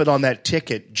Palin not been on that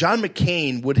ticket, John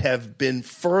McCain would have been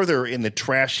further in the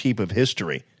trash heap of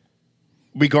history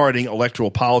regarding electoral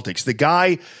politics.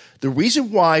 The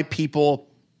reason why people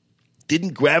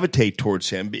didn't gravitate towards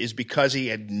him is because he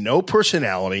had no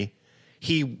personality.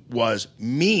 He was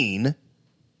mean,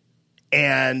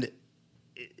 and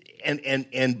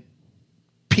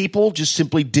people just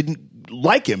simply didn't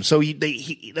like him. So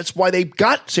that's why they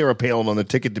got Sarah Palin on the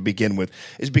ticket to begin with,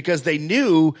 is because they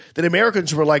knew that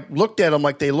Americans were looked at him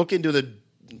like they look into the,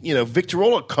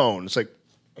 Victrola cone. It's like,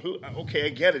 okay, I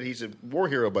get it. He's a war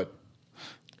hero, but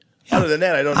other than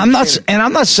that, I don't.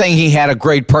 I'm not saying he had a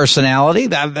great personality.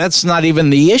 That's not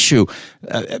even the issue.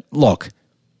 Look,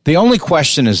 the only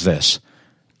question is this: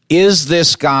 is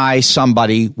this guy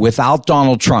somebody without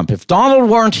Donald Trump? If Donald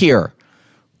weren't here,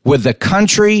 would the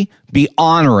country be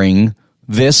honoring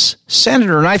this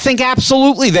senator? And I think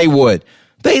absolutely they would.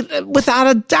 Without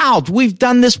a doubt. We've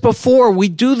done this before. We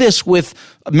do this with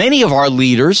many of our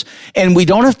leaders, and we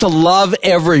don't have to love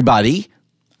everybody.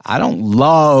 I don't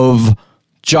love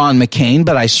John McCain,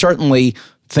 but I certainly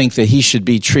think that he should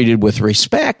be treated with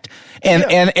respect. And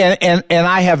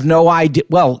I have no idea.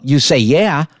 Well, you say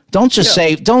yeah. Don't just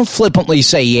say. Don't flippantly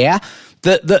say yeah.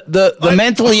 The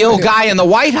mentally ill guy in the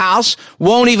White House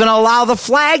won't even allow the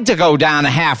flag to go down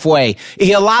halfway.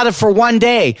 He allowed it for one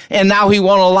day, and now he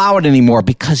won't allow it anymore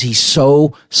because he's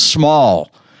so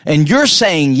small. And you're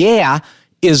saying yeah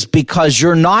is because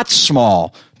you're not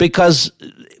small. Because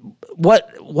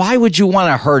why would you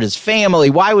want to hurt his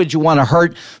family? Why would you want to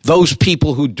hurt those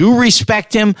people who do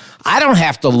respect him? I don't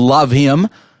have to love him,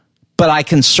 but I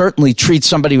can certainly treat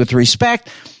somebody with respect.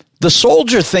 The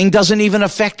soldier thing doesn't even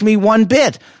affect me one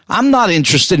bit. I'm not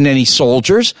interested in any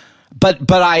soldiers,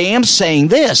 but I am saying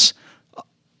this.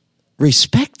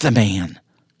 Respect the man,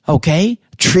 okay?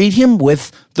 Treat him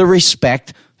with the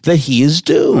respect that he is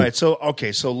due. All right,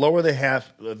 so lower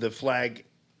the flag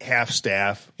half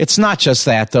staff. It's not just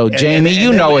that, though, Jamie.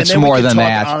 It's more than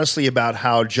that. Honestly, about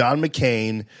how John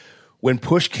McCain, when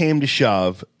push came to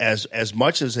shove, as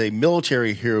much as a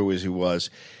military hero as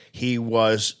he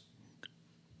was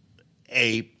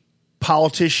a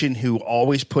politician who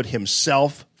always put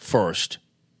himself first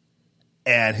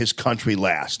and his country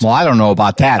last. Well, I don't know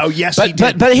about that. Oh, yes, he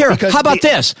did. But here, how about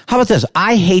this?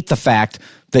 I hate the fact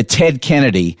that Ted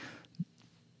Kennedy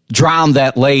drowned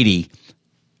that lady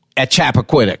at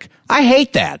Chappaquiddick. I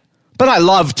hate that. But I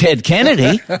love Ted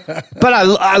Kennedy.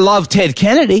 I love Ted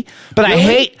Kennedy. But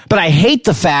really? I hate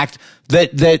the fact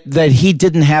that he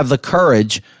didn't have the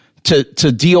courage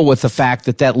to deal with the fact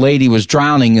that lady was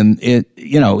drowning, and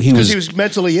he was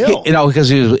mentally ill. Because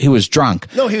he was drunk.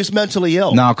 No, he was mentally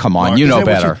ill. No, come on, Mark, you know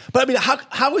better. But I mean,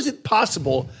 how is it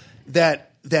possible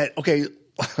that okay?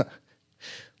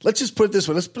 Let's just put it this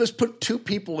way. Let's put two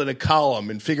people in a column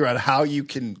and figure out how you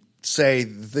can say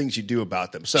the things you do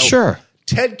about them. So, sure.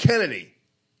 Ted Kennedy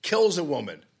kills a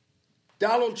woman.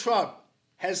 Donald Trump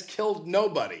has killed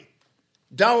nobody.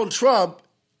 Donald Trump,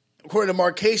 according to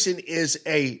Mark Kaysen, is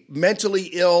a mentally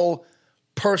ill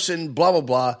person, blah, blah,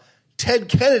 blah. Ted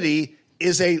Kennedy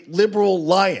is a liberal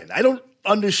lion. I don't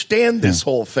understand this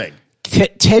whole thing.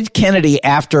 Ted Kennedy,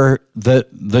 after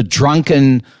the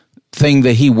drunken thing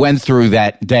that he went through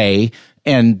that day,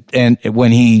 and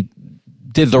when he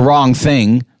did the wrong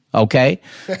thing, okay?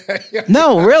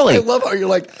 No, really. I love how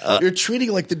you're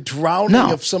treating like the drowning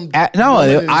of some. I'm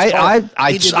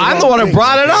the one who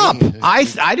brought it up.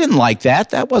 I didn't like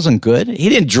that. That wasn't good. He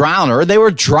didn't drown her. They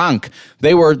were drunk.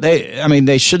 They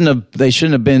shouldn't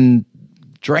have been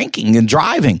drinking and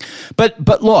driving.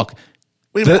 But look.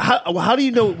 Wait a minute, how do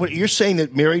you know what you're saying,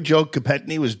 that Mary Jo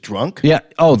Kopechne was drunk? Yeah.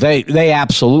 Oh, they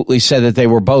absolutely said that they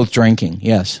were both drinking.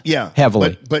 Yes. Yeah.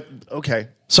 Heavily. But okay.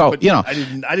 So, I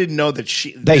didn't know that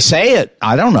she. They say it.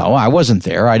 I don't know. I wasn't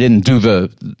there. I didn't do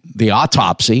the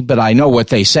autopsy, but I know what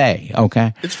they say.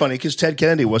 Okay. It's funny because Ted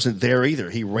Kennedy wasn't there either.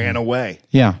 He ran away.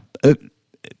 Yeah,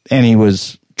 and he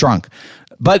was drunk.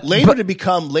 But later to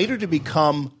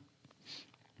become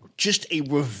just a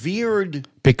revered.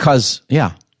 Because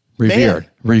Revered.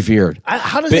 man. Revered.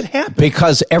 How does it happen?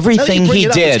 Because Now that everything you bring he it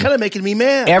up, did, it's kind of making me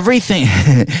mad.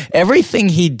 everything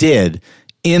he did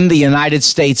in the United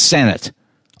States Senate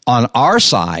on our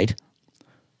side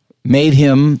made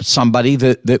him somebody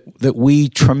that we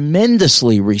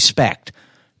tremendously respect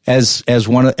as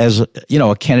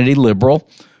a Kennedy liberal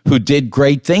who did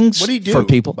great things What did he do, for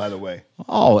people. by the way?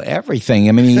 Oh, everything.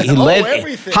 I mean, he led.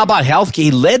 everything. How about health? He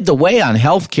led the way on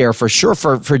healthcare for sure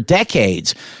for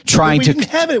decades. Trying we to didn't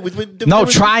have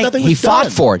it. He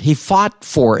fought for it. He fought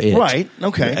for it. Right.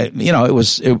 Okay.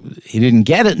 He didn't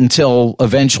get it until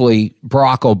eventually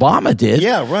Barack Obama did.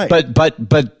 Yeah. Right.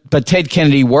 But Ted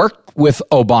Kennedy worked with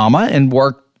Obama and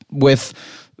worked with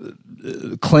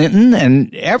Clinton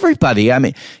and everybody. I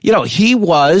mean, he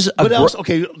was. What else?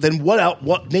 Okay. Then what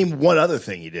else? Name one other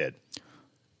thing he did.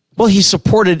 Well, he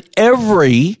supported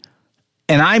every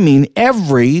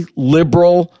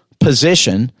liberal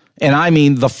position, and I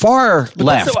mean the far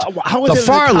left. How was the it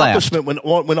far an left?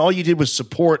 accomplishment when all you did was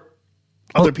support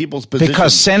other people's positions?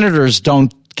 Because senators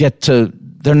don't get to.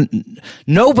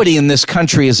 Nobody in this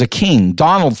country is a king.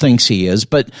 Donald thinks he is,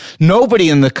 but nobody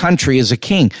in the country is a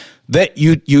king. That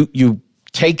you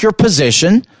take your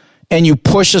position and you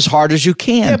push as hard as you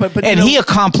can. Yeah, he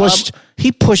accomplished.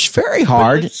 He pushed very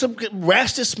hard.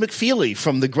 Rastus McFeely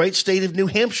from the great state of New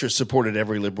Hampshire supported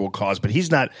every liberal cause, but he's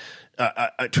not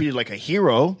treated like a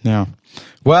hero. Yeah.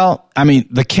 Well, I mean,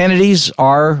 the Kennedys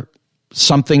are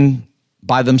something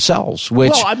by themselves.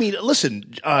 Which, well, I mean,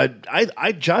 listen,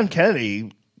 John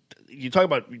Kennedy. You talk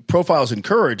about profiles in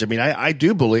courage. I mean, I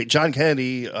do believe John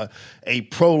Kennedy, a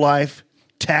pro-life,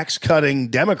 tax-cutting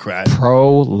Democrat.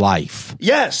 Pro-life.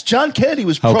 Yes, John Kennedy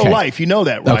was pro-life. You know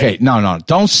that, right? Okay, no.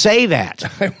 Don't say that.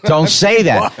 Don't say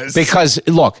that. Because,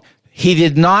 look, he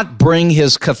did not bring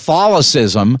his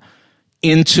Catholicism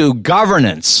into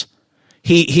governance.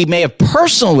 He may have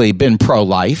personally been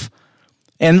pro-life.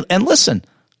 And listen,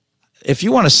 if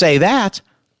you want to say that,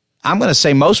 I'm going to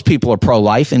say most people are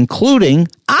pro-life, including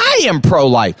I am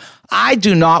pro-life. I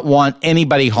do not want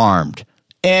anybody harmed.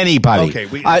 Anybody. Okay,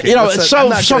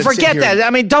 so forget that. I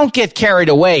mean, don't get carried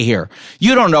away here.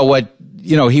 You don't know what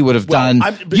he would have done.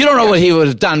 You don't know what he would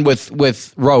have done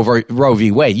with Roe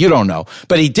v. Wade. You don't know.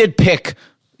 But he did pick,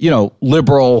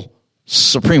 liberal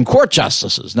Supreme Court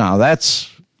justices. Now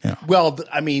that's Well,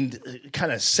 I mean,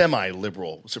 kind of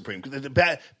semi-liberal Supreme.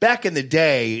 Back in the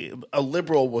day, a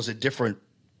liberal was a different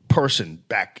person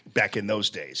back in those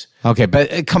days. Okay,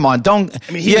 but come on, don't.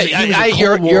 I mean,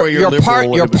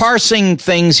 you're parsing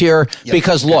things here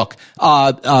because look,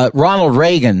 Ronald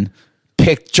Reagan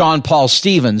picked John Paul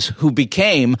Stevens, who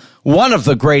became one of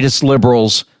the greatest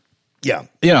liberals. Yeah,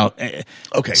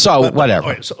 Okay, so whatever.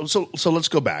 All right, so let's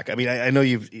go back. I mean, I know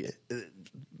you've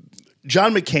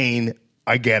John McCain.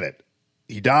 I get it.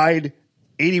 He died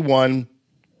 81.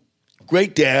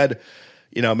 Great dad.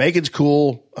 Megan's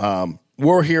cool.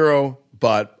 War hero,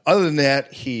 but other than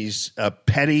that, he's a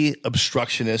petty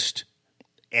obstructionist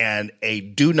and a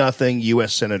do-nothing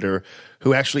U.S. senator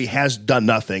who actually has done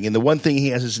nothing. And the one thing he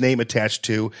has his name attached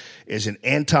to is an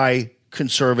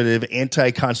anti-conservative,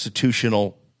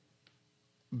 anti-constitutional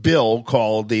bill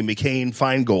called the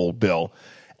McCain-Feingold bill.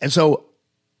 And so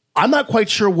I'm not quite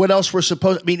sure what else we're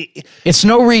supposed. I mean, it's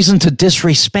no reason to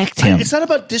disrespect him. It's not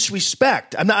about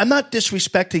disrespect. I'm not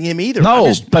disrespecting him either. No,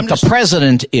 the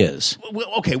president is.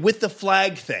 Okay, with the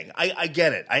flag thing, I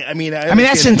get it. I mean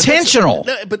that's intentional.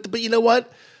 But you know what?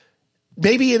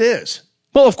 Maybe it is.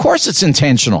 Well, of course it's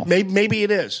intentional. Maybe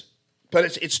it is.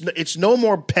 But it's no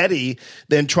more petty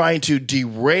than trying to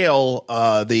derail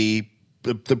the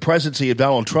presidency of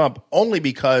Donald Trump only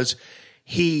because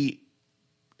he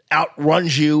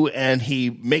outruns you and he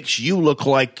makes you look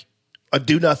like a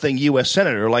do-nothing U.S.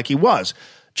 senator like he was.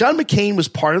 John McCain was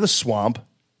part of the swamp.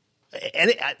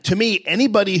 And to me,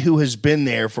 anybody who has been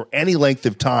there for any length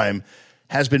of time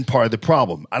has been part of the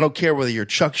problem. I don't care whether you're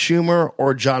Chuck Schumer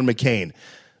or John McCain.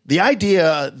 The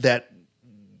idea that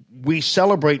we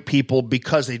celebrate people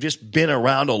because they've just been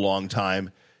around a long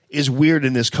time is weird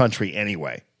in this country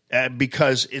anyway.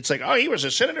 Because it's like, oh, he was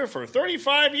a senator for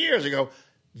 35 years ago.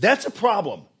 That's a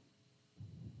problem.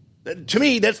 To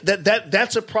me,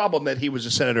 that's a problem that he was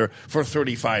a senator for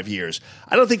 35 years.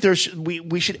 I don't think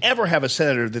we should ever have a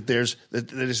senator that is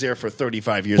there for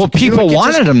 35 years. Well, people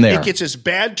wanted him there. It gets his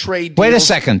bad trade deals. Wait a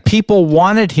second. People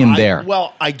wanted him there.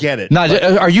 Well, I get it.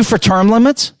 Now, are you for term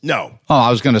limits? No. Oh, I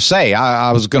was going to say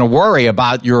I was going to worry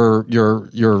about your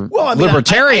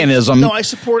libertarianism. I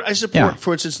support. Yeah.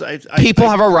 For instance, people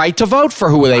have a right to vote for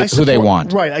who they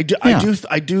want. Right.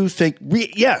 I do think.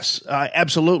 Yes,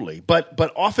 absolutely.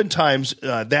 But oftentimes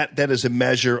that is a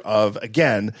measure of,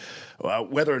 again,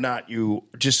 whether or not you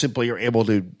just simply are able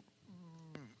to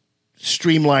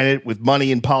streamline it with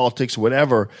money in politics,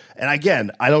 whatever. And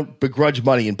again, I don't begrudge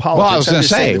money in politics. Well, I was going to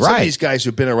say, some of right. these guys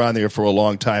who've been around there for a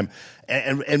long time,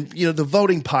 and you know, the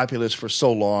voting populace for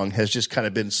so long has just kind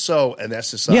of been so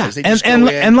anesthetized. Yeah, They just and go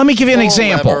in, and let me give you an full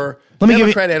example. lever, Let me give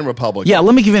you, Democrat and Republican. Yeah,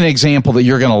 let me give you an example that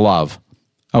you're going to love.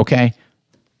 Okay,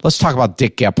 let's talk about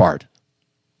Dick Gephardt.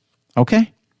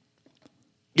 Okay,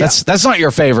 that's not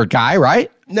your favorite guy,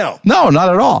 right? No, not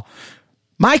at all.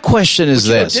 My question is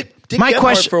But, you know, this. Dick My Gephardt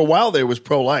question for a while there was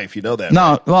pro-life. You know that?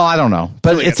 No, right? well, I don't know,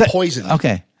 but Really it's got poisoned.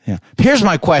 Okay, yeah. Here's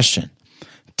my question: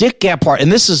 Dick Gephardt,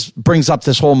 and this brings up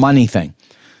this whole money thing.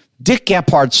 Dick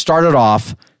Gephardt started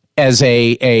off as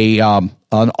an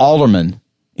alderman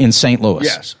in St. Louis.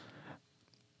 Yes.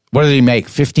 What did he make?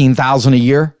 $15,000 a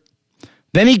year.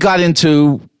 Then he got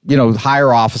into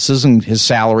higher offices, and his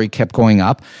salary kept going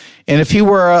up. And if he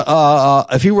were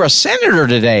a senator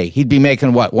today, he'd be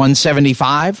making what,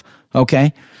 $175?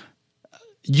 Okay.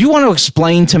 You want to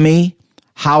explain to me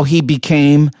how he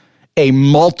became a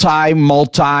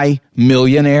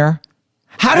multi-millionaire?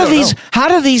 How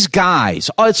do these guys,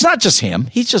 it's not just him,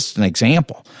 he's just an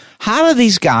example. How do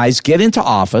these guys get into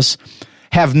office,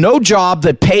 have no job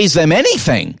that pays them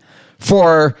anything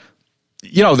for,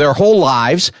 their whole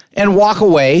lives, and walk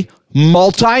away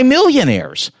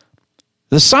multi-millionaires?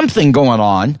 There's something going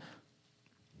on.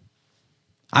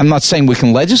 I'm not saying we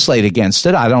can legislate against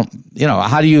it. I don't,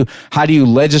 how do you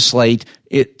legislate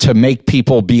it to make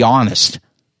people be honest?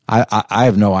 I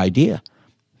have no idea.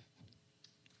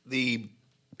 The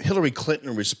Hillary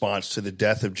Clinton response to the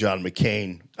death of John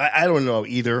McCain, I don't know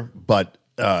either, but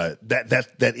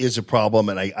that is a problem,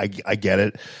 and I get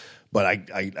it. But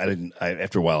I didn't.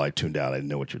 After a while, I tuned out. I didn't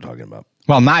know what you're talking about.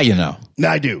 Well, now you know.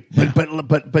 Now I do.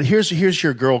 But here's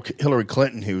your girl Hillary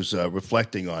Clinton, who's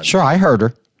reflecting on. Sure, I heard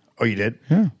her. Oh, you did?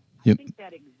 Yeah. I think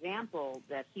that example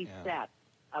that he set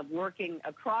of working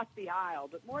across the aisle,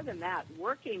 but more than that,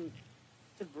 working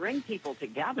to bring people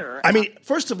together. I mean,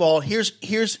 first of all, here's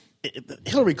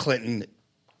Hillary Clinton.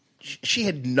 She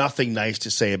had nothing nice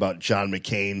to say about John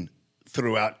McCain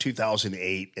throughout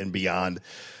 2008 and beyond.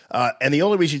 And the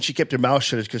only reason she kept her mouth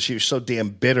shut is because she was so damn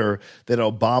bitter that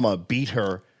Obama beat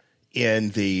her in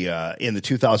the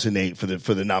 2008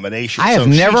 for the nomination. I have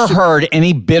never heard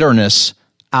any bitterness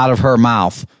out of her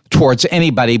mouth towards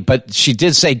anybody, but she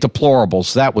did say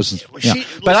deplorables. That was,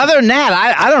 but other than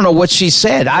that, I don't know what she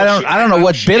said. I don't know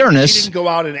what bitterness. She didn't go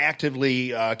out and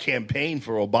actively campaign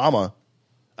for Obama.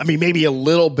 I mean, maybe a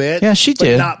little bit. Yeah, she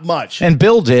did. Not much. And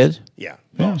Bill did. Yeah.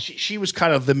 Well, she was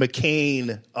kind of the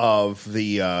McCain of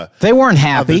the. They weren't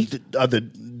happy. Of the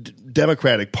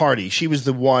Democratic Party. She was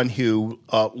the one who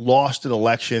lost an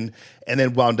election and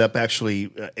then wound up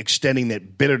actually extending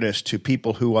that bitterness to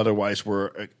people who otherwise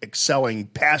were excelling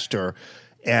past her.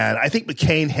 And I think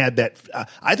McCain had that.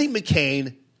 I think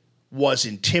McCain was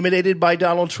intimidated by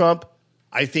Donald Trump.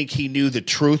 I think he knew the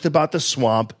truth about the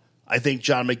swamp. I think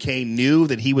John McCain knew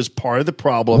that he was part of the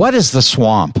problem. What is the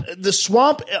swamp? The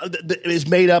swamp is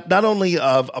made up not only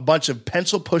of a bunch of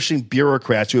pencil-pushing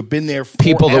bureaucrats who have been there forever.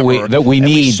 People that we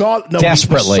need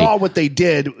desperately. We saw what they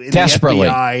did in desperately.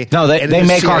 the FBI. No, they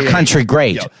make our country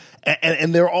great.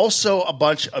 And there are also a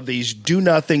bunch of these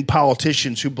do-nothing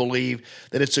politicians who believe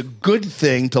that it's a good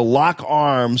thing to lock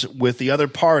arms with the other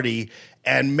party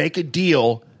and make a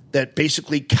deal that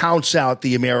basically counts out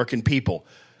the American people.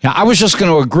 Yeah, I was just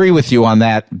going to agree with you on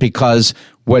that because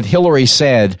what Hillary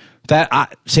said,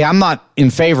 I'm not in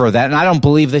favor of that, and I don't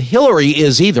believe that Hillary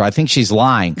is either. I think she's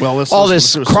lying. Well, let's going. I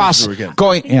think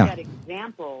that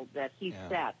example that he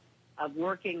set of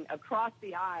working across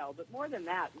the aisle, but more than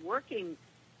that, working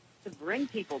to bring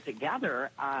people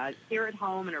together here at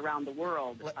home and around the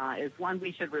world is one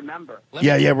we should remember.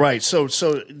 Yeah, right. So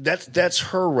that's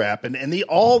her rap, and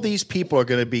all these people are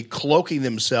going to be cloaking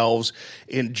themselves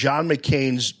in John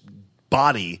McCain's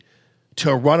body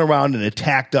to run around and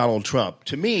attack Donald Trump.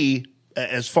 To me,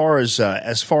 as far as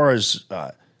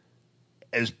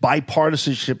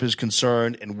bipartisanship is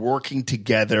concerned, and working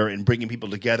together and bringing people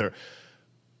together,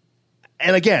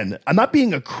 and again, I'm not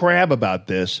being a crab about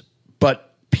this, but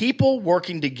people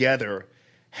working together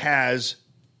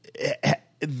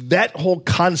that whole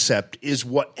concept is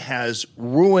what has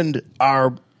ruined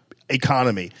our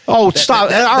economy. Oh, stop.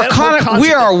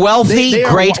 We are a wealthy,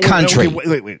 great country.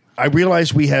 Wait. I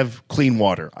realize we have clean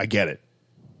water. I get it.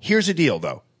 Here's the deal,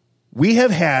 though. We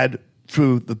have had,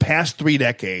 through the past 3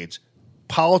 decades,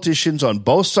 politicians on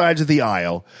both sides of the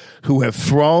aisle who have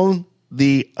thrown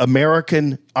the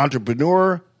American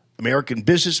entrepreneur, American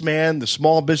businessman, the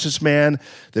small businessman,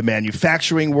 the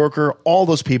manufacturing worker, all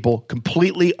those people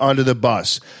completely under the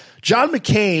bus. John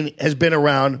McCain has been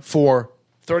around for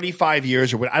 35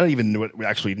 years or what, I don't even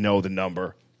actually know the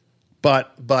number,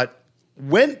 but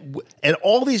when, and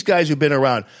all these guys who've been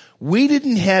around, we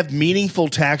didn't have meaningful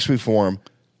tax reform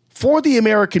for the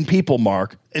American people,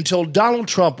 Mark, until Donald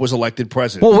Trump was elected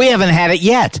president. Well, we haven't had it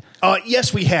yet.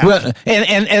 Yes, we have. Well,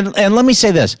 and let me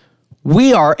say this.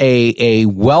 We are a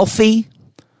wealthy,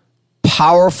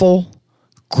 powerful,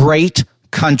 great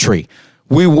country.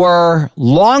 We were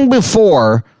long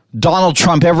before Donald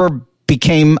Trump ever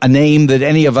became a name that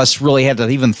any of us really had to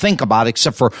even think about,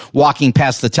 except for walking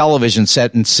past the television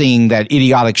set and seeing that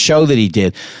idiotic show that he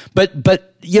did.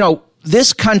 But you know,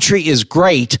 this country is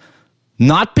great,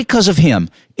 not because of him.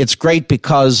 It's great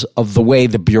because of the way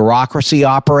the bureaucracy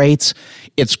operates.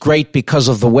 It's great because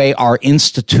of the way our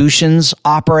institutions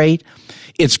operate.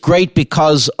 It's great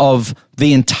because of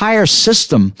the entire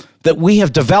system that we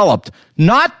have developed,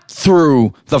 not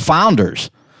through the founders.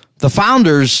 The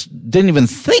founders didn't even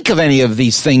think of any of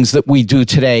these things that we do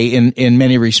today in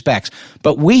many respects.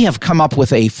 But we have come up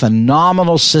with a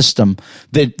phenomenal system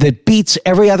that beats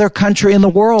every other country in the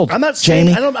world. I'm not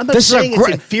saying, Jamie. I'm not saying it's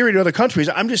inferior to other countries.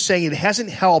 I'm just saying it hasn't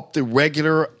helped the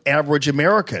regular average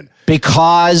American.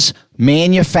 Because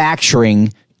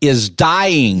manufacturing is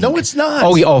dying. No, it's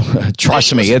not.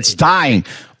 Trust me, it's dying.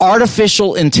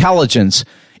 Artificial intelligence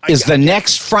is the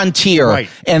next frontier. Right.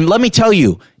 And let me tell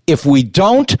you, if we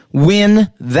don't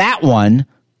win that one,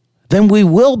 then we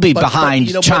will be behind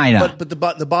China. But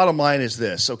the bottom line is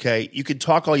this, okay? You can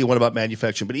talk all you want about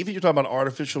manufacturing, but even if you're talking about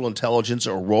artificial intelligence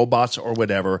or robots or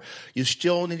whatever, you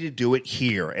still need to do it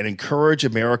here and encourage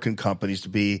American companies to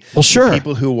be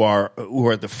people who are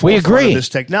at the forefront of this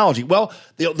technology. Well,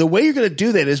 the way you're going to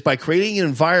do that is by creating an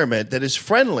environment that is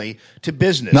friendly to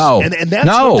business. And that's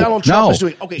what Donald Trump is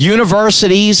doing. Okay.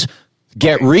 Universities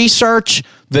get research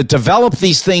that develop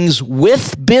these things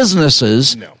with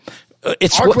businesses. No.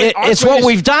 It's what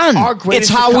we've done. It's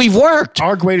how we've worked.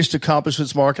 Our greatest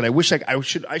accomplishments, Mark, and I wish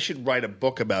I should write a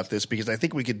book about this because I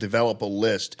think we could develop a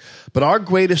list. But our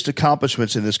greatest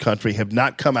accomplishments in this country have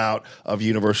not come out of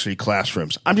university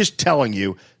classrooms. I'm just telling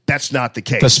you that's not the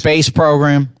case. The space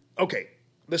program. Okay.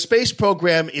 The space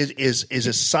program is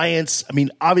a science. I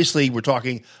mean, obviously, we're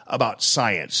talking about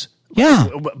science. Yeah,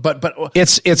 but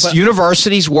it's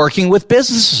universities working with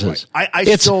businesses. Right.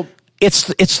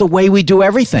 It's the way we do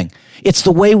everything. It's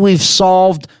the way we've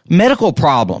solved medical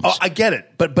problems. I get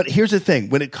it, but here's the thing: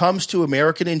 when it comes to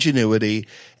American ingenuity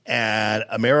and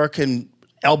American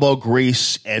elbow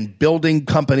grease and building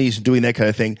companies and doing that kind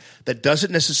of thing, that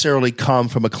doesn't necessarily come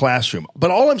from a classroom.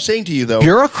 But all I'm saying to you, though,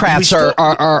 bureaucrats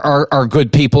are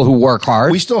good people who work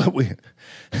hard.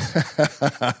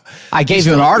 I gave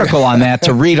you an article on that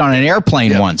to read on an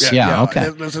airplane once. Yeah, okay.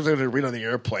 That's what to read on the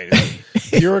airplane.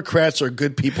 Bureaucrats are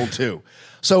good people too.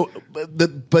 So,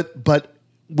 but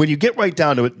when you get right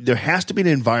down to it, there has to be an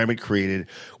environment created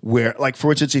where, like,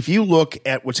 for instance, if you look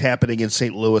at what's happening in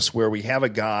St. Louis, where we have a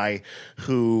guy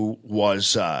who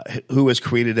has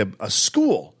created a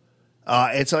school.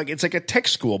 It's like a tech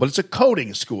school, but it's a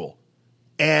coding school.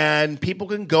 And people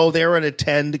can go there and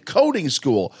attend coding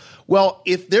school. Well,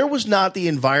 if there was not the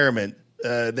environment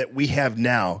that we have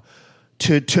now,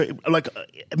 to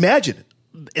imagine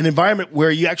an environment where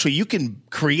you can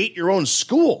create your own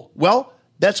school. Well,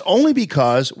 that's only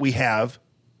because we have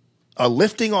a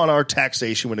lifting on our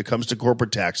taxation when it comes to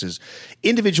corporate taxes,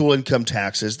 individual income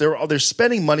taxes. They're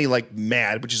spending money like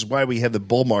mad, which is why we have the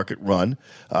bull market run.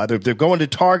 They're going to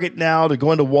Target now. They're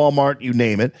going to Walmart. You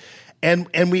name it. And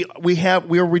we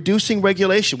are reducing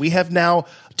regulation. We have now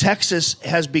Texas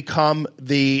has become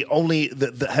the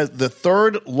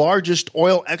third largest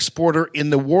oil exporter in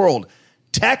the world.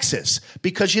 Texas,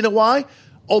 because you know why?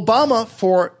 Obama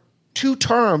for 2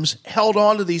 terms held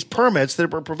on to these permits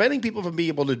that were preventing people from being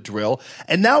able to drill,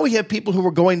 and now we have people who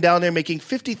are going down there making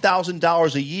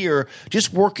 $50,000 a year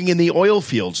just working in the oil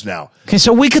fields now. Okay,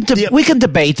 so we could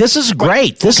debate. This is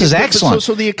great. This is excellent.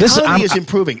 So the economy is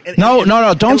improving.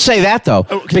 No. Don't say that though,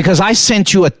 because I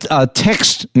sent you a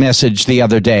text message the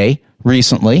other day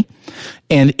recently,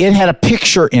 and it had a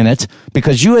picture in it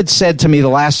because you had said to me the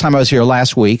last time I was here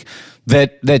last week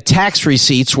that tax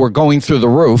receipts were going through the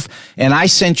roof, and I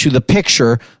sent you the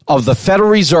picture of the Federal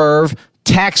Reserve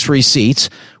tax receipts,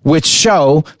 which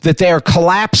show that they are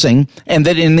collapsing and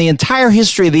that in the entire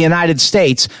history of the United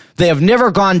States, they have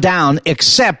never gone down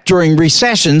except during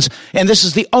recessions, and this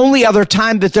is the only other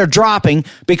time that they're dropping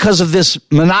because of this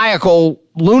maniacal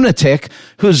lunatic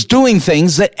who's doing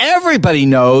things that everybody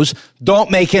knows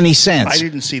don't make any sense. I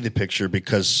didn't see the picture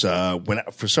because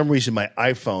for some reason my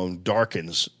iPhone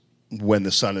darkens when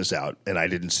the sun is out, and I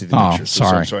didn't see the picture. Sorry.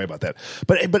 So I'm sorry about that.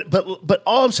 But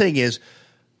all I'm saying is,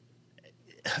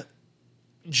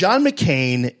 John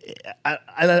McCain,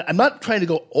 I'm not trying to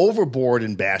go overboard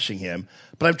in bashing him,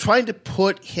 but I'm trying to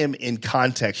put him in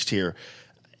context here.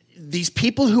 These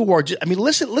people who are,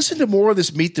 listen to more of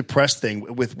this Meet the Press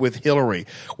thing with Hillary,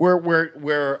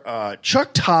 where Chuck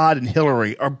Todd and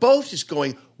Hillary are both just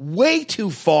going way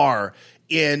too far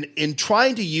in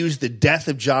trying to use the death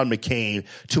of John McCain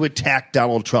to attack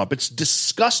Donald Trump. It's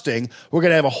disgusting. We're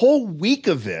going to have a whole week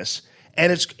of this,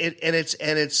 and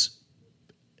it's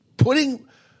putting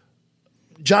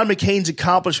John McCain's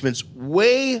accomplishments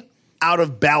way out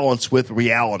of balance with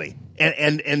reality.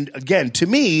 And again, to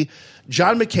me,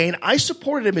 John McCain, I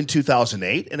supported him in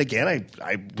 2008, and again,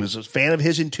 I was a fan of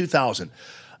his in 2000.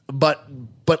 But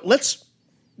let's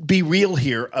be real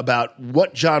here about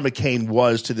what John McCain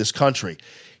was to this country.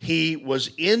 He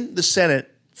was in the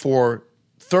Senate for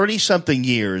 30-something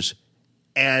years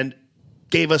and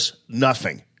gave us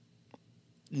nothing.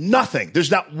 Nothing.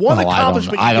 There's not one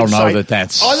accomplishment. I don't know that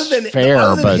that's fair.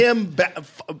 Other than him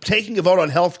taking a vote on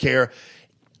health care,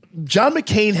 John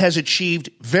McCain has achieved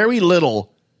very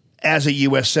little as a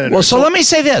U.S. Senator. Well, so let me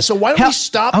say this. So why don't we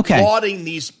stop lauding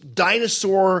these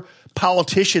dinosaur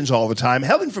politicians all the time?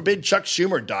 Heaven forbid Chuck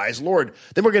Schumer dies. Lord,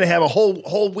 then we're going to have a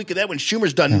whole week of that when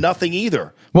Schumer's done nothing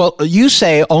either. Well, you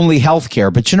say only health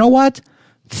care, but you know what?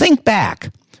 Think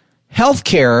back. Health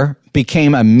care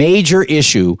became a major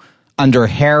issue under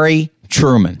Harry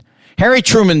Truman. Harry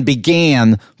Truman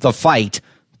began the fight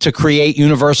to create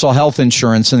universal health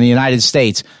insurance in the United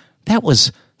States. That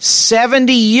was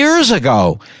 70 years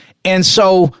ago. And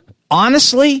so,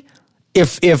 honestly,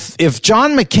 if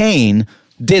John McCain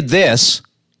did this,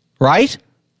 right,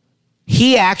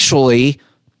 he actually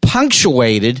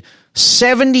punctuated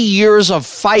 70 years of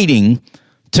fighting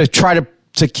to try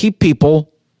to keep people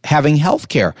having health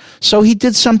care. So he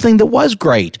did something that was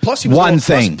great. Plus, he was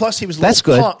Plus, he was a That's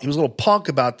little good. Punk. He was a little punk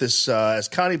about this, as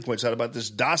Connie points out, about this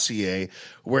dossier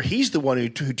where he's the one who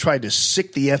tried to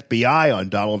sick the FBI on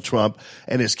Donald Trump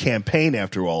and his campaign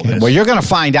after all this. Well, you're going to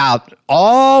find out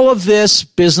all of this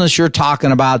business you're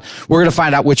talking about. We're going to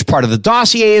find out which part of the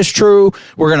dossier is true.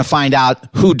 We're going to find out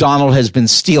who Donald has been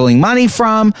stealing money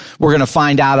from. We're going to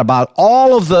find out about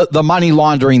all of the money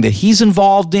laundering that he's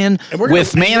involved in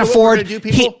with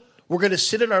Manafort. We're going to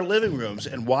sit in our living rooms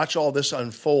and watch all this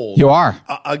unfold. You are.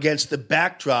 Against the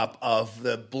backdrop of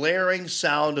the blaring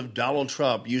sound of Donald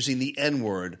Trump using the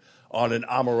N-word on an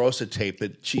Omarosa tape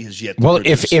that she has yet to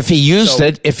produce. if he used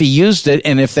it,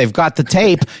 and if they've got the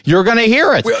tape, you're going to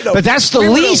hear it. But that's the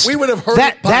least. We would have heard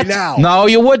it by now. No,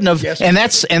 you wouldn't have. Yes, and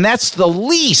that's the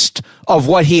least of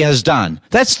what he has done.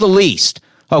 That's the least.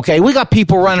 Okay, we got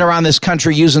people running around this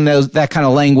country using that kind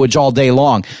of language all day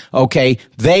long. Okay,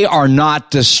 they are not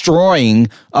destroying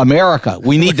America.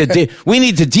 We need to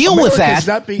deal with that.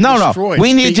 Not being destroyed.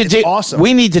 We need to awesome.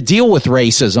 We need to deal with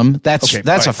racism. That's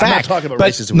a fact. I'm not talking about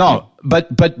racism. No,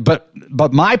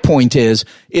 but my point is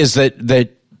that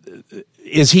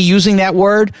is he using that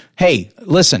word? Hey,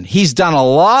 listen, he's done a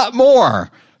lot more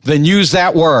than use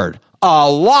that word. A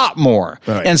lot more.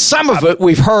 Right. And some of it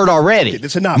we've heard already.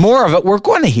 That's enough. More of it we're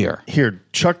going to hear. Here,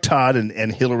 Chuck Todd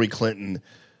and Hillary Clinton,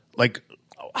 like,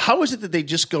 how is it that they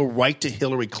just go right to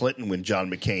Hillary Clinton when John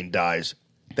McCain dies?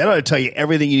 That ought to tell you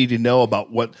everything you need to know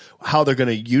about how they're going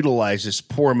to utilize this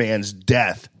poor man's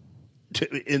death.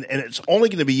 And it's only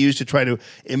going to be used to try to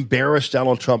embarrass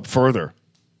Donald Trump further.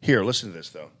 Here, listen to this,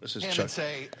 though. This is Chuck.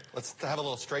 Let's have a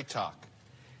little straight talk.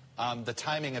 The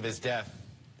timing of his death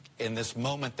in this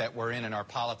moment that we're in our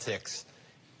politics,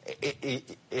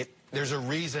 there's a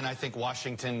reason I think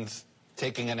Washington's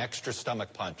taking an extra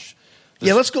stomach punch.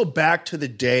 Yeah, let's go back to the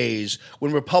days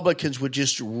when Republicans would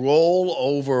just roll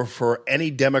over for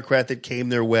any Democrat that came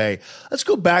their way. Let's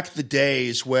go back to the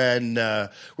days when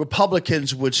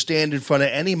Republicans would stand in front of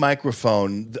any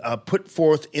microphone, put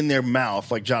forth in their mouth,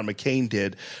 like John McCain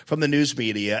did, from the news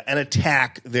media, and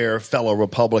attack their fellow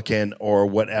Republican or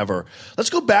whatever. Let's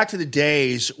go back to the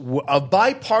days of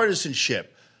bipartisanship.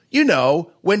 You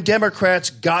know, when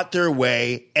Democrats got their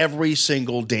way every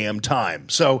single damn time.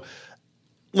 So,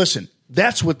 listen.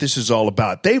 That's what this is all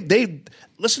about. They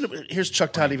listen to. Here's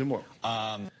Chuck Todd even more.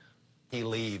 He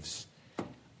leaves.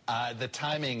 The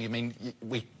timing. I mean,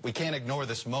 we can't ignore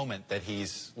this moment that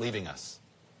he's leaving us.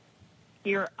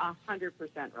 You're 100%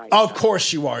 right. Of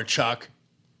course you are, Chuck.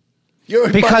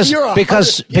 Because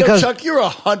Chuck, you're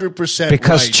 100%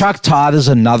 because right. Chuck Todd is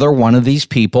another one of these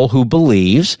people who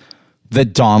believes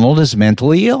that Donald is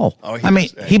mentally ill. Oh,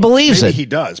 he believes it. He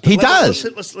does. He does.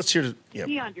 Let's hear. Yeah.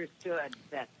 He understood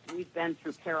that we've been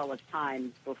through perilous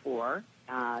times before,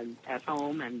 at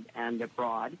home and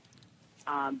abroad.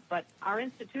 But our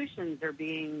institutions are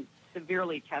being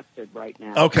severely tested right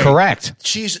now. Okay, correct.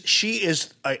 She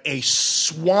is a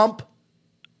swamp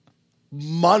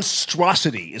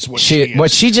monstrosity, is what she is.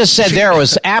 What she just said there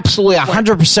was absolutely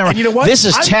 100% right. And you know what? This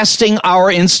is testing our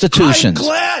institutions. I'm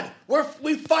glad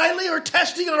we finally are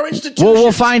testing our institutions. Well,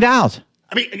 we'll find out.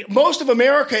 I mean, most of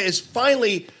America is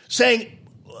finally saying,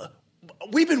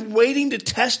 we've been waiting to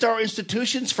test our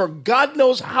institutions for God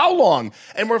knows how long,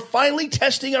 and we're finally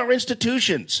testing our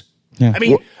institutions. Yeah. I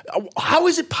mean, how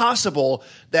is it possible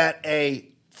that a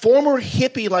former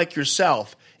hippie like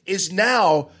yourself is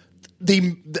now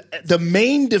the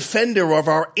main defender of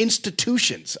our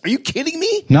institutions? Are you kidding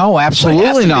me? No,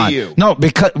 absolutely not. To you? No,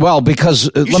 because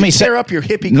let me tear up your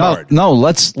hippie card. No,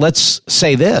 let's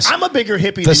say this. I'm a bigger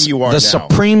hippie than you are now. The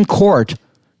Supreme Court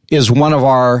is one of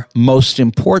our most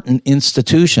important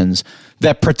institutions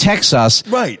that protects us,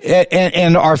 right?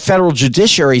 And our federal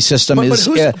judiciary system is.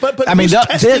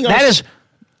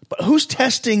 But who's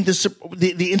testing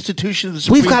the institution of the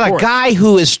Supreme Court? We've got a guy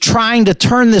who is trying to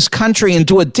turn this country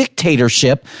into a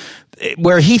dictatorship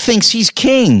where he thinks he's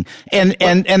king. And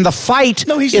the fight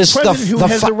he's is the president who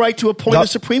has the right to appoint a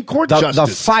Supreme Court justice. The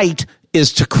fight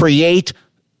is to create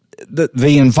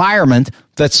the environment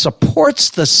that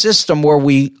supports the system where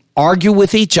we argue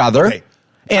with each other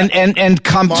and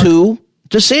come to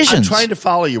decisions. I'm trying to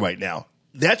follow you right now.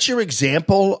 That's your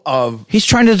example of... He's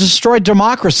trying to destroy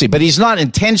democracy, but he's not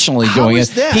intentionally doing it.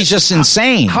 That? He's just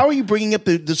insane. How are you bringing up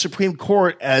the Supreme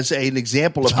Court as an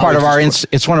example of how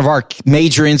it's one of our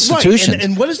major institutions. Right.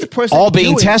 And what is the president all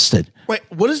being doing? Tested. Right.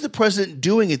 What is the president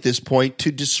doing at this point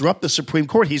to disrupt the Supreme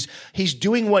Court? He's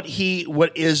doing what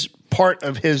is part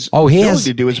of his ability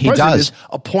to do as president is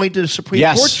appoint a Supreme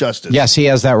Court justice. Yes, he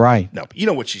has that right. No, you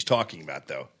know what she's talking about,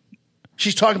 though.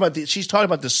 She's talking about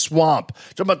the swamp.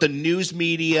 Talking about the news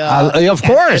media, of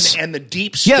course, and the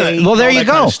deep state. Yeah, well, there you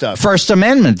go. Kind of stuff. First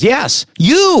Amendment. Yes,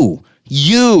 you.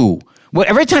 Well,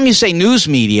 every time you say news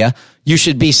media, you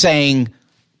should be saying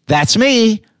that's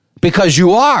me because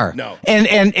you are. No,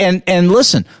 and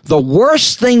listen, the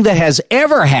worst thing that has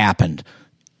ever happened.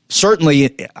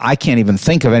 Certainly, I can't even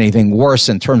think of anything worse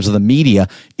in terms of the media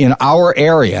in our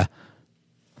area.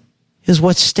 Is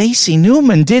what Stacey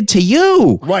Newman did to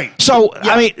you. Right. So,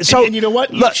 yeah. And you know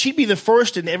what? Look, she'd be the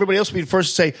first and everybody else would be the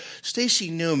first to say, Stacey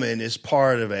Newman is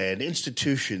part of an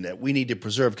institution that we need to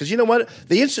preserve. Because you know what?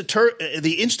 The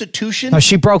institution... No,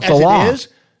 she broke the law. It is,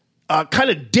 kind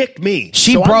of dicked me.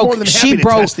 She so broke... I'm more than happy to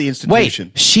test the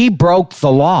institution. Wait, she broke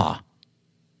the law.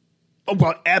 Oh,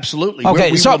 well, absolutely.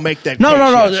 Okay, we will make that case. No,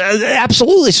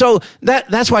 absolutely. So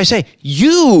that's why I say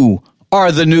you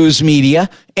are the news media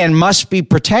and must be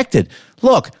protected.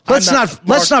 Look, let's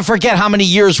not forget how many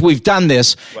years we've done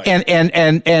this, right.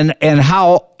 and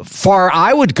how far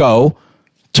I would go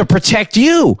to protect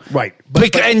you. Right.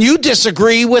 And you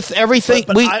disagree with everything.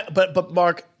 But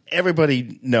Mark,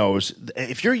 everybody knows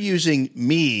if you're using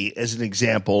me as an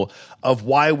example of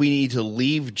why we need to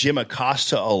leave Jim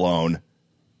Acosta alone,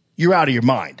 you're out of your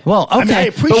mind. Well, okay, I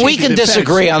appreciate but we can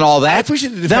disagree on all that. I appreciate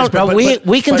the defense.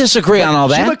 We can disagree on all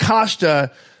that. Jim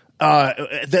Acosta,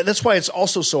 that's why it's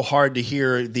also so hard to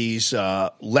hear these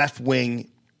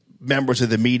left-wing members of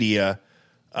the media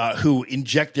who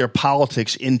inject their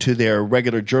politics into their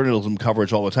regular journalism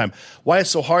coverage all the time. Why it's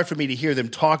so hard for me to hear them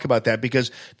talk about that, because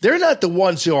they're not the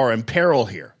ones who are in peril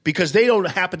here, because they don't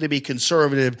happen to be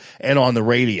conservative and on the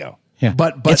radio. Yeah.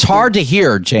 But it's hard to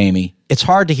hear, Jamie. It's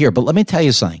hard to hear. But let me tell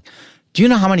you something. Do you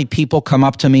know how many people come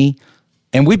up to me?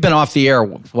 And we've been off the air,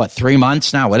 3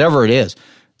 months now, whatever it is,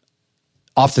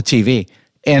 off the TV.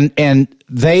 And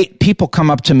people come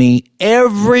up to me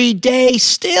every day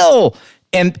still.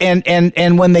 And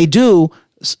when they do,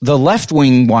 the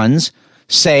left-wing ones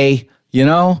say,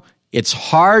 it's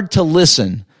hard to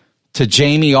listen to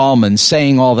Jamie Allman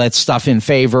saying all that stuff in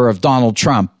favor of Donald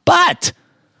Trump. But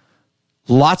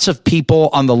lots of people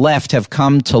on the left have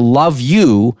come to love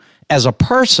you as a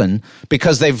person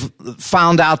because they've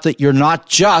found out that you're not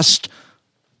just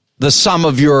the sum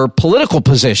of your political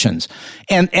positions.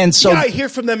 And so I hear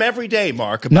from them every day,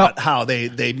 Mark, about how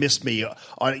they miss me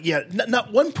on it. Yeah,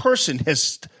 not one person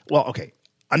has. Well, okay,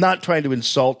 I'm not trying to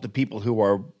insult the people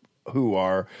who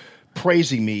are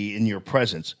praising me in your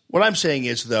presence. What I'm saying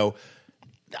is, though,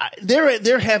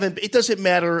 there haven't. It doesn't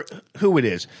matter who it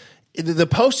is. The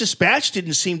Post-Dispatch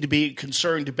didn't seem to be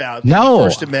concerned about the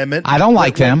First Amendment. I don't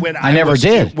like them. I never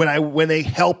did. When they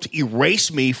helped erase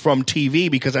me from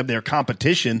TV because I'm their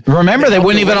competition. Remember, they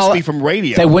wouldn't even allow me from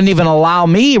radio. They wouldn't even allow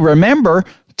me. Remember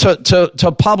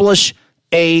to publish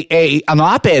an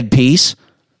op-ed piece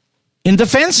in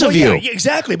defense of you. Yeah,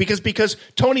 exactly, because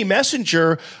Tony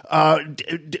Messenger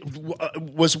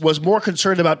was more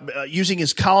concerned about using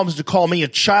his columns to call me a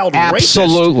child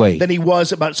Absolutely. racist than he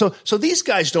was about. So these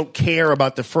guys don't care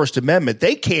about the First Amendment.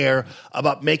 They care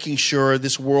about making sure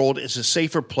this world is a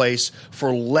safer place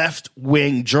for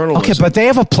left-wing journalism. Okay, but they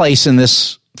have a place in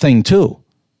this thing too.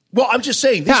 Well, I'm just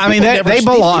saying. Yeah, I mean, they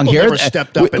belong here. Never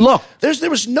stepped up. And look, there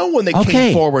was no one that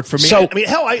came forward for me. So, I mean,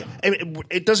 hell,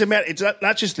 it doesn't matter. It's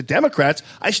not just the Democrats.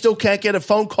 I still can't get a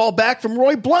phone call back from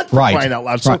Roy Blunt for crying out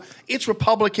loud. So it's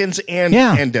Republicans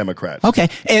and Democrats. Okay,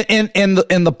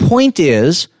 and the point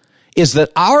is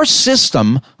that our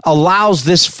system allows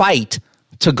this fight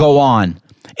to go on.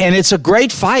 And it's a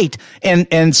great fight,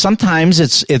 and sometimes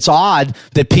it's odd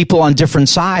that people on different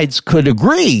sides could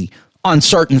agree on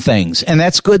certain things, and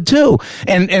that's good too.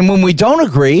 And when we don't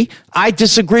agree, I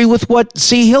disagree with what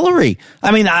Hillary.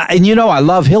 I mean, I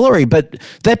love Hillary, but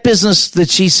that business that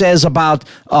she says about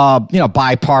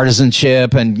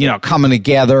bipartisanship and coming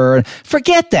together,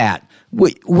 forget that.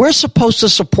 We're supposed to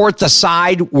support the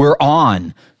side we're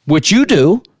on, which you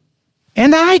do,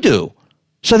 and I do.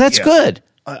 So that's good.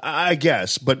 I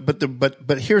guess,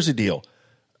 but here's the deal.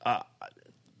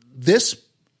 This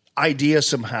idea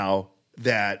somehow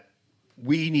that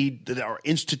that our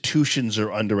institutions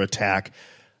are under attack.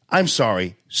 I'm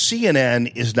sorry,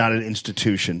 CNN is not an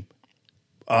institution.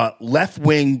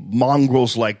 Left-wing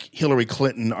mongrels like Hillary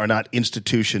Clinton are not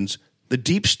institutions. The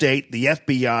deep state, the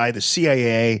FBI, the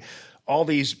CIA, all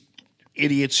these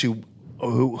idiots who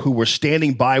were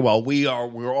standing by while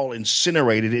we're all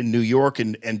incinerated in New York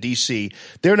and D.C.,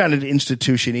 they're not an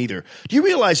institution either. Do you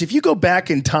realize if you go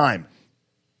back in time,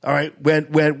 all right, when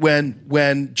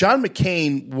John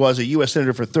McCain was a U.S.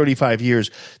 Senator for 35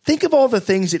 years, think of all the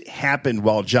things that happened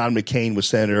while John McCain was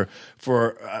Senator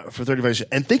for 35 years,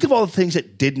 and think of all the things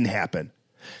that didn't happen.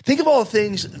 Think of all the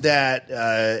things that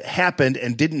happened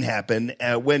and didn't happen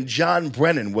when John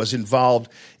Brennan was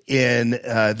involved in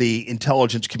the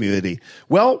intelligence community.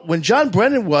 Well, when John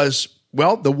Brennan was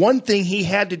the one thing he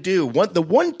had to do, the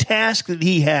one task that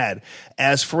he had,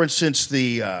 as for instance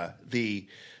the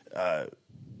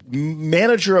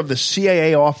manager of the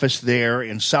CIA office there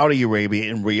in Saudi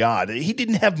Arabia in Riyadh, he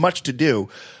didn't have much to do,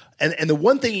 and the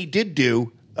one thing he did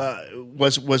do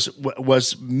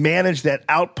was manage that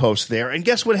outpost there. And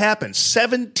guess what happened?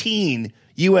 17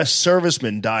 U.S.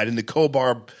 servicemen died in the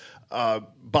Khobar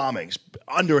bombings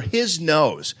under his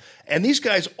nose, and these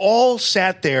guys all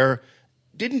sat there,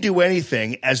 didn't do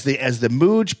anything as the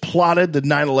Mooj plotted the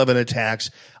 9/11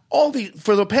 attacks.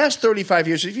 For the past 35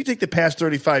 years, if you take the past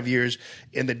 35 years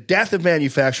in the death of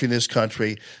manufacturing in this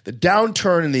country, the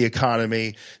downturn in the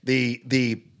economy,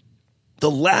 the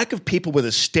lack of people with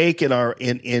a stake in our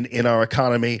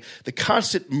economy, the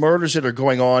constant murders that are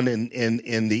going on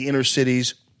in the inner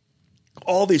cities,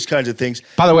 all these kinds of things.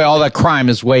 By the way, all that crime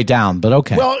is way down, but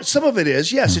okay. Well, some of it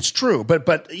is, yes, it's true. But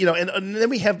and then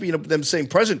we have them saying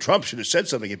President Trump should have said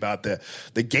something about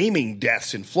the gaming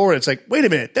deaths in Florida. It's like, wait a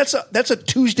minute, that's a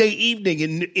Tuesday evening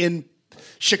in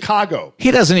Chicago. He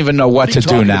doesn't even know what to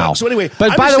do now. About. So anyway,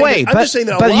 but by the way, but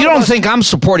you don't think I'm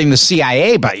supporting the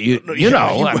CIA, but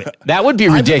that would be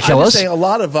ridiculous. I'm just saying a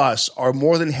lot of us are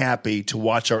more than happy to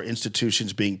watch our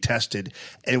institutions being tested,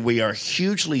 and we are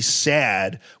hugely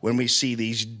sad when we see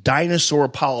these dinosaur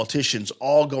politicians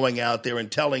all going out there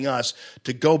and telling us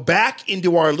to go back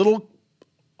into our little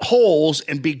holes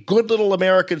and be good little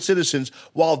American citizens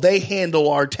while they handle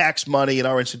our tax money and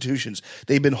our institutions.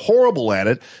 They've been horrible at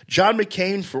it. John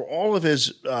McCain, for all of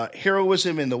his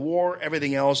heroism in the war,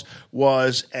 everything else,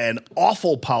 was an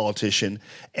awful politician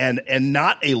and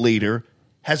not a leader,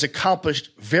 has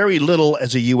accomplished very little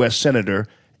as a U.S. Senator.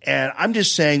 And I'm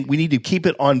just saying we need to keep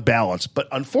it on balance. But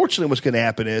unfortunately, what's going to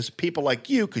happen is people like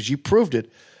you, because you proved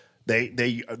it,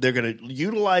 they're going to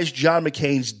utilize John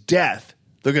McCain's death.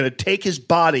 They're going to take his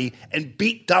body and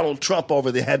beat Donald Trump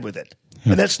over the head with it,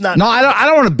 and that's not. No, I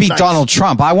don't want to beat Donald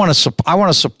Trump. I want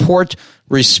to support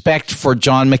respect for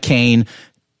John McCain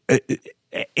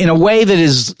in a way that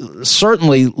is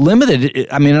certainly limited.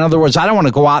 I mean, in other words, I don't want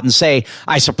to go out and say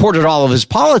I supported all of his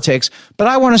politics, but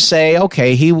I want to say,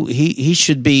 okay, he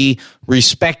should be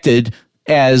respected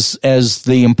as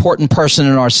the important person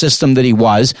in our system that he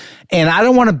was. And I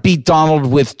don't want to beat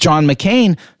Donald with John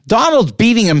McCain. Donald's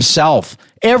beating himself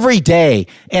every day.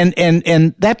 And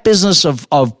that business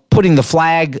of putting the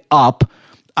flag up,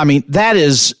 I mean, that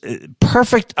is a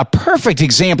perfect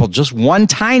example, just one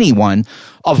tiny one,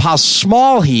 of how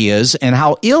small he is and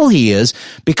how ill he is,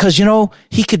 because,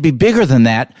 he could be bigger than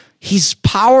that. He's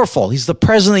powerful. He's the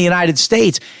president of the United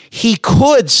States. He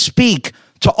could speak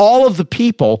to all of the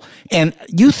people, and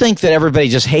you think that everybody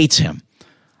just hates him.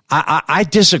 I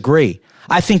disagree.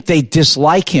 I think they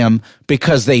dislike him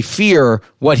because they fear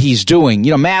what he's doing.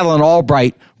 You know, Madeleine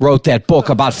Albright wrote that book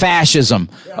about fascism.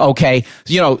 Okay.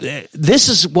 You know, this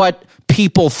is what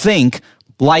people think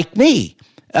like me.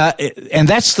 And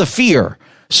that's the fear.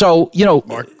 So, you know.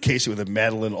 Mark Casey with a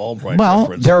Madeleine Albright well,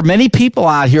 reference. There are many people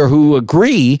out here who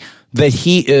agree that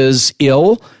he is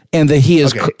ill and that he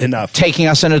is taking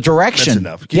us in a direction.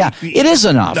 That's enough. Yeah, it is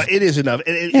enough. No, it is enough.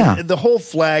 And the whole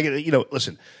flag, you know,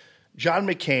 listen, John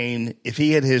McCain, if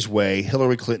he had his way,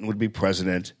 Hillary Clinton would be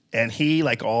president. And he,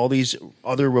 like all these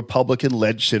other Republican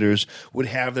legislators, would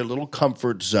have their little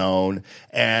comfort zone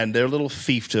and their little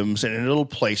fiefdoms and their little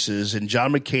places. And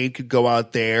John McCain could go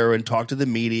out there and talk to the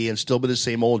media and still be the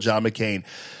same old John McCain.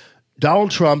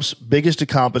 Donald Trump's biggest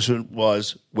accomplishment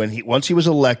was once he was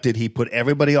elected, he put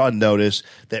everybody on notice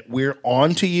that we're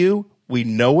on to you. We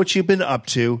know what you've been up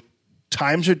to.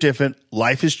 Times are different.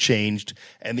 Life has changed.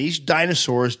 And these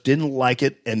dinosaurs didn't like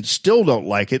it and still don't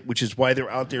like it, which is why they're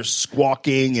out there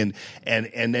squawking and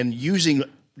then using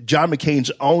John McCain's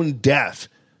own death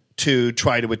to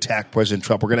try to attack President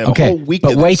Trump. We're going to have a whole week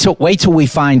but of this. wait till we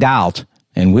find out,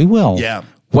 and we will. Yeah.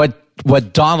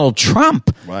 What Donald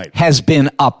Trump has been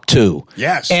up to.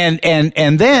 Yes. And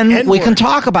then we can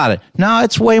talk about it. No,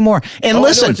 it's way more. And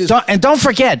listen, don't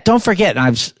forget, and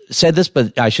I've said this,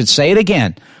 but I should say it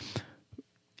again.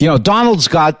 You know, Donald's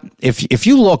got, if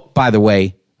you look, by the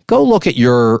way, go look at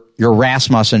your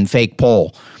Rasmussen fake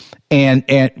poll,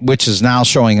 and which is now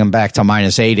showing him back to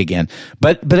 -8 again.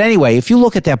 But anyway, if you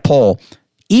look at that poll,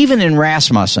 even in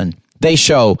Rasmussen, they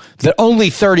show that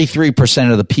only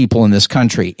 33% of the people in this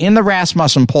country, in the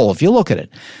Rasmussen poll, if you look at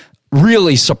it,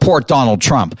 really support Donald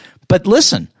Trump. But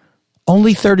listen,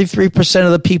 only 33%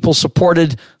 of the people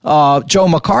supported Joe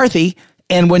McCarthy.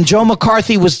 And when Joe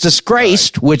McCarthy was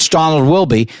disgraced, which Donald will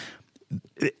be,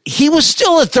 he was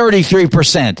still at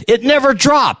 33%. It never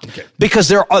dropped because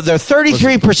there are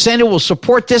 33% who will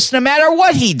support this no matter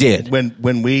what he did.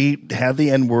 When we have the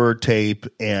N-word tape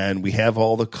and we have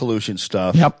all the collusion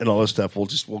stuff and all this stuff,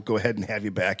 we'll go ahead and have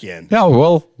you back in.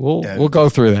 No, we'll go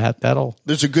through that.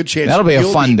 There's a good chance that'll be a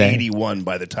fun day. 81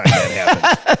 by the time that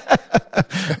happens.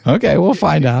 Okay, we'll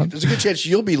find out. There's a good chance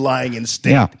you'll be lying in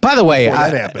state. Yeah. By the way,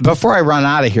 before I run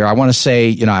out of here, I want to say,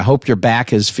 you know, I hope your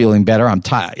back is feeling better. I'm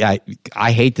tired.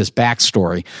 I hate this back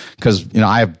story because, you know,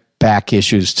 I have back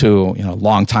issues too. You know,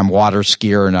 long-time water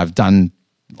skier, and I've done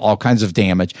all kinds of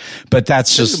damage. But that's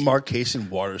this just is Mark Kaysen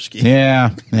water skiing. Yeah.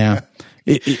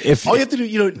 If all you have to do,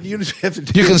 you just have to.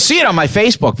 You can see it on my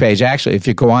Facebook page. Actually, if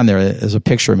you go on there, there's a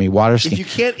picture of me water skiing.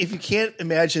 If you can't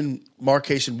imagine Mark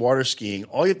Kaysen water skiing,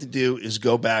 all you have to do is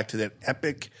go back to that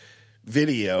epic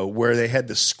video where they had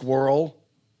the squirrel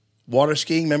water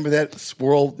skiing. Remember that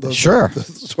squirrel? Sure.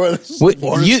 Water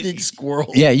skiing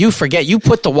squirrel. Yeah, you forget. You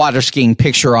put the water skiing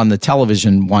picture on the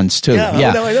television once, too. Yeah,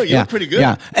 I know. You look pretty good.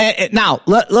 Yeah. Now,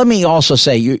 let me also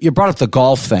say, you brought up the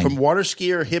golf thing. From water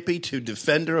skier, hippie to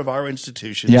defender of our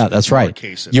institutions. Yeah, that's right.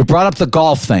 Kaysen. You brought up the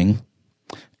golf thing,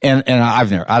 and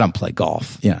I don't play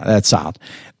golf. Yeah, that's out.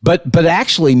 But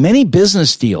actually, many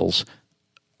business deals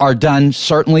are done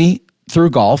certainly through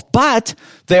golf, but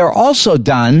they are also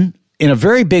done in a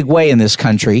very big way in this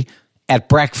country at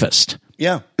breakfast.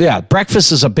 Yeah. Yeah,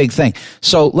 breakfast is a big thing.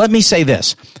 So let me say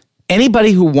this.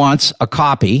 Anybody who wants a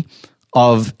copy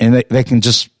of, and they can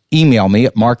just email me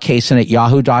at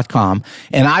markkaysen@yahoo.com,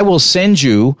 and I will send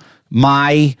you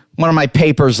one of my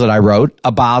papers that I wrote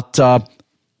about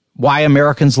why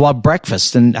Americans love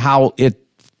breakfast and how it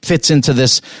fits into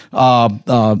this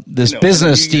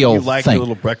business deal you like thing. The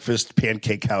little breakfast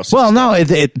pancake house. Well, no,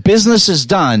 business is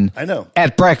done. I know.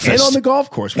 At breakfast and on the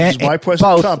golf course, which is why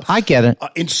President Trump I get it.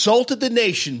 Insulted the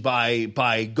nation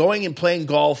by going and playing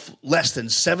golf less than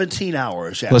 17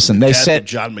 hours. After Listen, the they death said of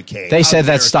John McCain. They said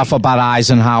that stuff about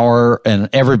Eisenhower and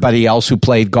everybody else who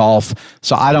played golf.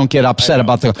 So I don't get upset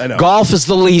about the golf is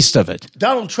the least of it.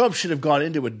 Donald Trump should have gone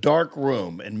into a dark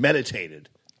room and meditated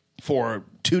for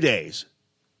 2 days.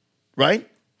 Right?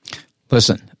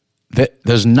 Listen,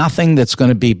 there's nothing that's going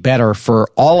to be better for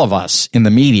all of us in the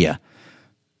media,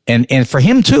 and for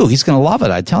him too. He's going to love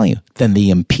it, I tell you, than the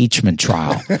impeachment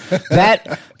trial.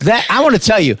 that I want to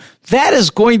tell you, that is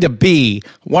going to be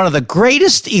one of the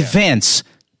greatest events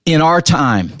in our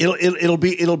time. It'll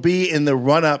be in the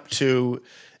run up to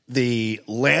the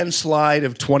landslide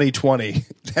of 2020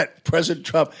 that President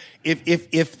Trump,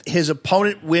 if his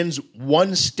opponent wins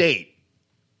one state.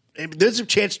 There's a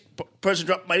chance President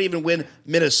Trump might even win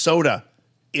Minnesota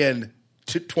in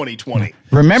 2020.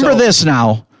 Remember this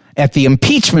now, at the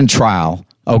impeachment trial,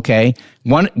 okay,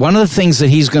 one of the things that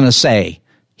he's going to say,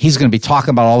 he's going to be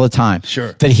talking about all the time.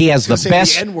 Sure. That he has He's the gonna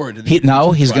best. say the N-word in the he's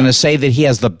trial. going to say that he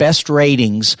has the best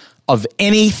ratings of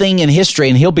anything in history,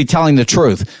 and he'll be telling the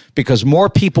truth because more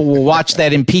people will watch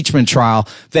that impeachment trial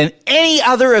than any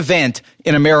other event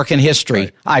in American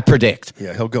history, I predict.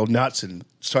 Yeah, he'll go nuts and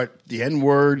start the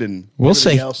N-word and We'll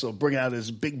everything see. else. He'll bring out his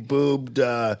big-boobed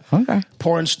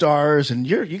porn stars, and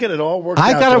you get it all worked out.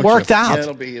 I got it don't worked you? out. Yeah,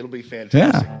 it'll be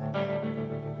fantastic. Yeah.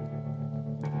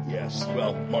 Yes.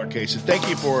 Well, Mark Casey, thank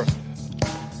you for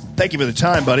the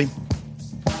time, buddy.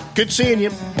 Good seeing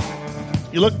you.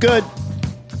 You look good.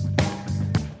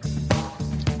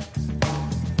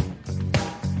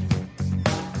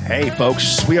 Hey,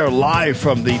 folks, we are live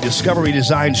from the Discovery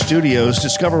Design Studios,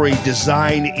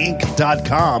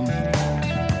 discoverydesigninc.com.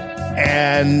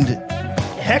 And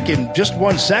heck, in just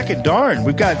 1 second, darn,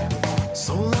 we've got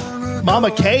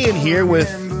Mama Kay in here with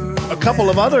a couple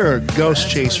of other ghost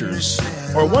chasers.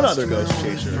 Or one other ghost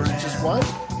chaser. Just one?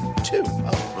 Two.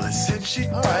 Oh.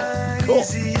 All right, cool.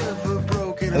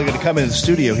 They're going to come in the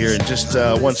studio here in just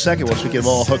 1 second once we get them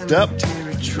all hooked up.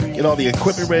 Get all the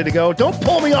equipment ready to go. Don't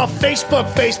pull me off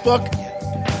Facebook.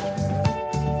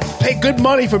 Pay good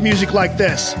money for music like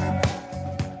this.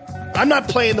 I'm not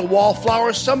playing the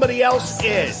Wallflowers. Somebody else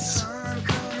is.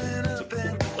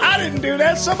 I didn't do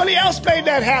that. Somebody else made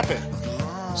that happen.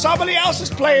 Somebody else is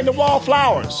playing the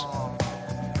Wallflowers.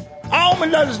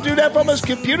 Alman doesn't do that from his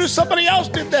computer. Somebody else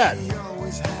did that.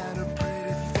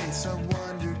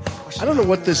 I don't know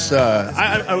what this...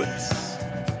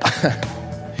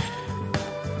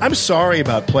 I'm sorry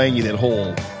about playing you that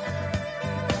whole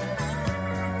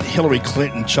Hillary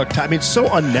Clinton, Chuck Todd. I mean, it's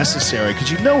so unnecessary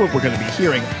because you know what we're going to be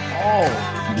hearing all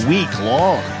week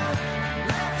long.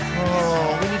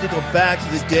 Oh, we need to go back to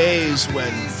the days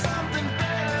when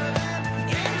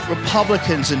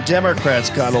Republicans and Democrats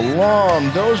got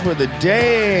along. Those were the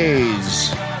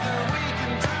days.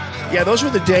 Yeah, those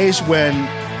were the days when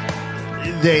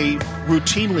they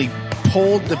routinely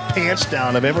pulled the pants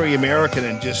down of every American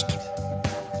and just...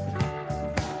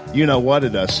 You know what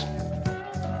it does.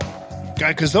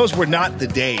 Because those were not the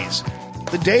days.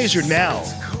 The days are now.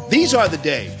 These are the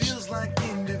days.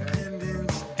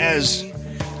 As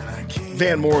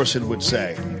Van Morrison would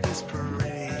say.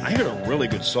 I heard a really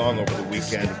good song over the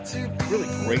weekend. Really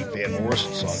great Van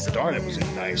Morrison song. Darn, it was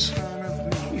nice.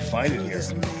 Let me find it here.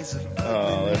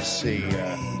 Let's see.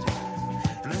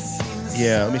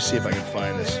 Yeah, let me see if I can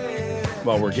find this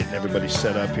while we're getting everybody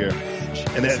set up here.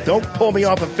 And then don't pull me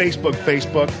off of Facebook.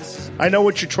 I know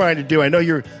what you're trying to do. I know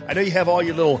you have all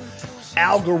your little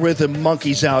algorithm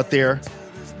monkeys out there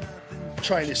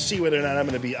trying to see whether or not I'm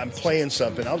playing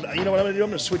something. You know what I'm going to do? I'm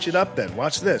going to switch it up then.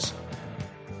 Watch this.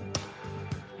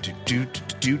 Do.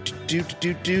 You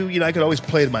know, I could always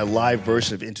play my live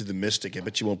version of Into the Mystic. I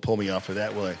bet you won't pull me off of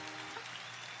that, will I?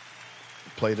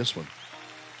 Play this one.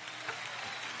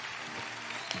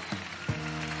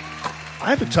 I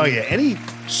have to tell you, any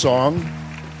song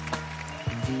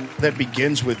that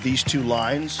begins with these two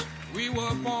lines We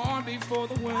were born before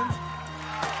the wind.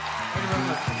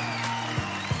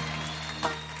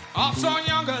 Also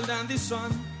younger than the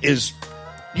sun. is,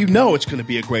 you know it's going to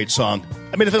be a great song.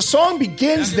 I mean, if a song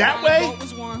begins that way,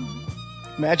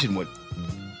 imagine what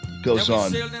goes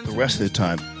on the rest of the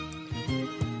time.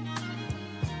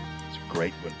 It's a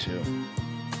great one, too.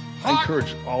 I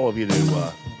encourage all of you to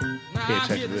pay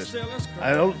attention to this.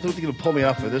 I don't think they're going to pull me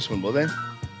off of this one, will they?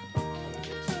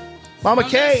 Mama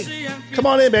Kay, come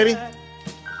on in, baby. Let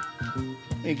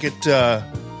me get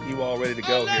you all ready to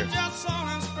go here.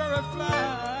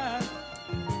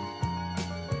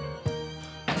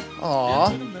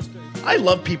 Aw, I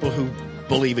love people who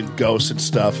believe in ghosts and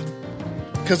stuff.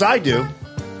 Because I do.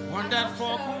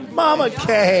 Mama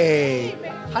Kay.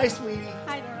 Hi, sweetie.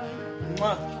 Hi, darling.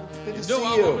 Mwah. Good to see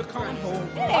you.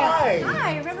 Hi.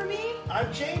 Hi, remember me?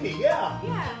 I'm Jamie, yeah.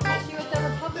 Yeah, met you at the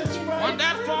Republican. Yeah,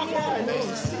 nice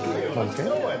to see you. How's it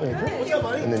going? What's up,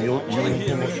 buddy? And then you'll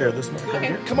share this one.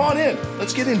 Okay. Come on in.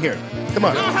 Let's get in here. Come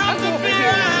on.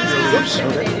 Oops.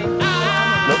 Okay.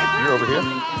 Nope, you're over here.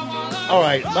 All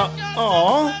right.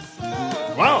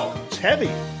 Aw. Wow, it's heavy.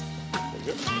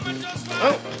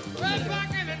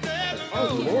 Oh,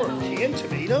 Lord. Canned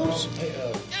tomatoes?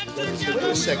 Wait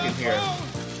a second here.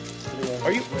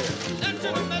 Are you...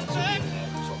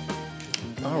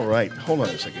 All right. Hold on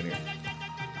a second here.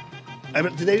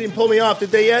 They didn't pull me off,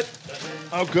 did they yet?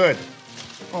 Oh, good.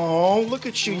 Oh, look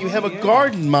at you. You have a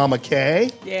garden, Mama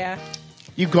Kay. Yeah.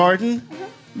 You garden?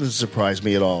 Doesn't surprise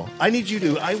me at all. I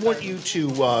want you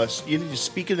to, you need to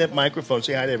speak in that microphone.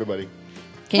 Say hi to everybody.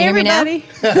 Can you hear me now?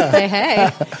 Hey, hey.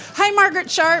 Hi,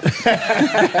 Margaret Sharp.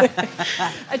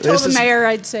 I told the mayor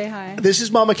I'd say hi. This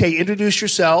is Mama K. Introduce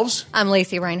yourselves. I'm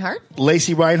Lacey Reinhart.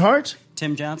 Lacey Reinhart.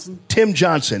 Tim Johnson. Tim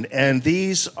Johnson. And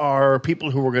these are people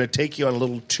who are going to take you on a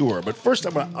little tour. But first,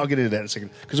 I'll get into that in a second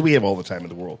because we have all the time in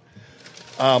the world.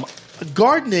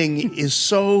 Gardening is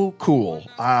so cool.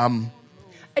 I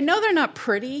know they're not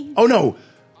pretty. Oh, no.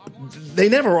 They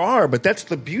never are, but that's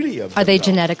the beauty of them. Are they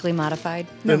genetically modified?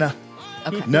 They're not.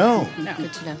 Okay. No. No.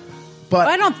 Good to know. But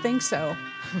I don't think so.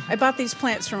 I bought these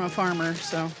plants from a farmer,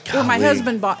 so. Well, my Golly.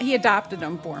 husband he adopted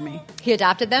them for me. He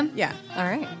adopted them? Yeah. All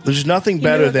right. There's nothing He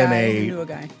better knew a than guy who knew a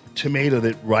guy. tomato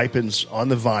that ripens on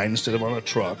the vine instead of on a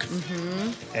truck.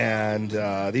 Mm-hmm.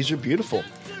 And these are beautiful.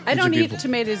 I These are don't eat beautiful.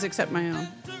 tomatoes except my own.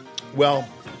 Well,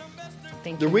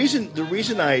 Thank the reason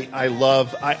I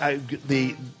love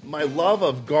my love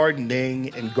of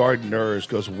gardening and gardeners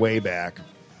goes way back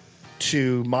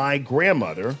to my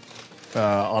grandmother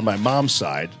on my mom's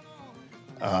side,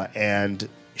 and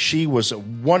she was a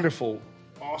wonderful,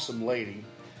 awesome lady.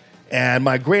 And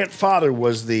my grandfather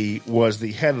was the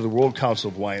head of the World Council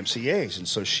of YMCA's, and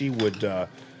so she would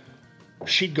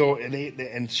she'd go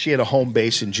and she had a home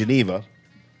base in Geneva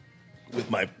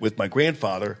with my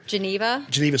grandfather. Geneva,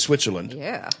 Switzerland.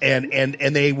 Yeah.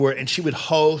 And they were, and she would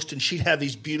host, and she'd have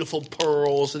these beautiful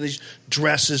pearls and these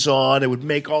dresses on, and would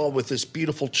make all with this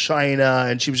beautiful china,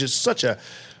 and she was just such a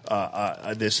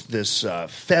this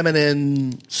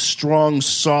feminine, strong,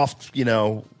 soft,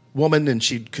 woman, and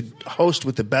she could host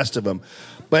with the best of them.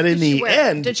 But in the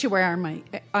end, did she wear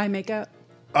eye makeup?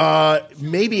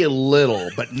 maybe a little,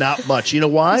 but not much. You know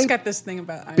why? He's got this thing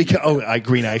about eye Because makeup.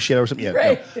 green eyeshadow or something. Yeah,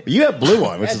 Right. no. But you have blue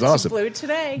on, which Had is some awesome. blue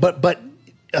today.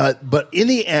 But in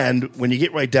the end, when you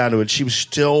get right down to it, she was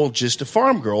still just a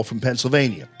farm girl from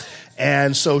Pennsylvania,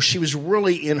 and so she was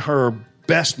really in her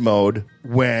best mode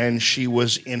when she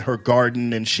was in her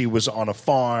garden and she was on a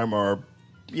farm or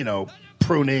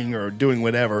pruning or doing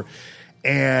whatever.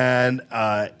 And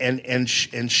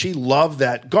she loved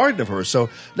that garden of hers. So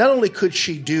not only could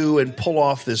she do and pull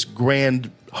off this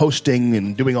grand hosting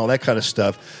and doing all that kind of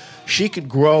stuff, she could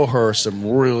grow her some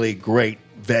really great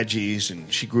veggies,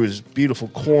 and she grew this beautiful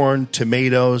corn,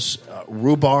 tomatoes,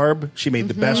 rhubarb. She made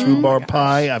the best rhubarb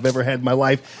pie I've ever had in my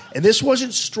life. And this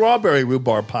wasn't strawberry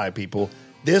rhubarb pie, people.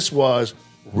 This was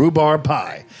rhubarb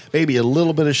pie. Maybe a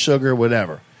little bit of sugar,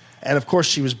 whatever. And, of course,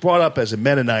 she was brought up as a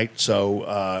Mennonite,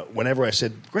 so whenever I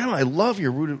said, Grandma, I love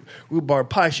your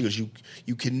rhubarb pie, she goes,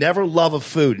 you can never love a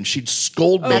food. And she'd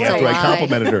scold me That's after a I lie.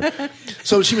 complimented her.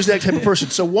 So she was that type of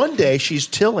person. So one day she's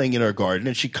tilling in her garden,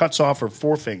 and she cuts off her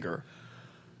forefinger.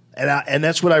 And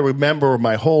that's what I remember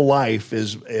my whole life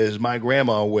is my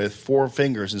grandma with 4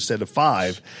 fingers instead of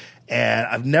 5. And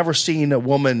I've never seen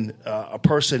a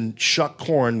person shuck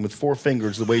corn with 4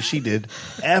 fingers the way she did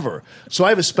ever. So I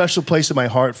have a special place in my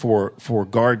heart for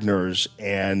gardeners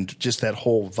and just that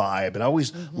whole vibe. And I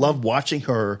always loved watching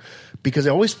her because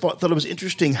I always thought it was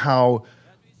interesting how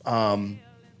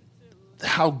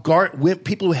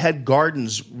people who had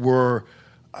gardens were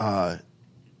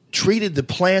treated the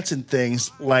plants and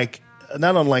things like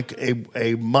not unlike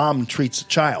a mom treats a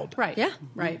child. Right. Yeah.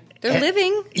 Right. They're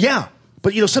living. Yeah.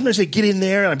 But, sometimes they get in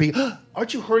there and I'd be,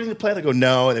 aren't you hurting the plant? I go,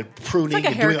 no. And they're pruning. It's like a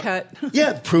and doing haircut.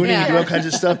 Pruning and Yeah. doing all kinds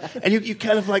of stuff. And you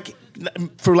kind of like,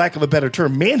 for lack of a better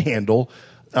term, manhandle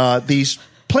these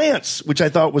plants, which I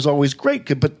thought was always great.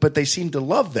 But they seem to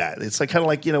love that. It's like kind of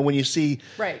like, when you see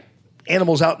Right.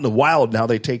 animals out in the wild and how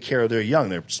they take care of their young.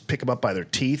 They pick them up by their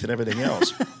teeth and everything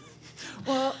else.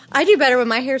 Well, I do better when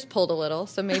my hair's pulled a little,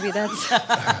 so maybe that's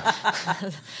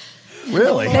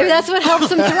Really? maybe that's what helps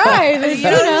them thrive. Is,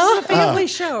 This is a family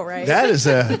show, right? That is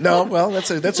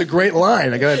that's a great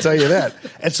line. I got to tell you that.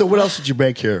 And so, what else did you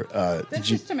make here? That's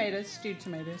just tomatoes, stewed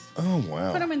tomatoes. Oh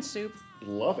wow! Put them in soup.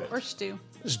 Love it. Or stew.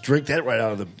 Just drink that right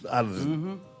out of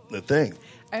the thing.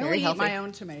 I Very only eat healthy. my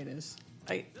own tomatoes.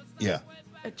 Yeah.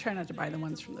 I try not to buy the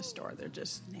ones from the store. They're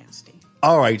just nasty.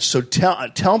 All right. So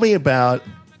tell me about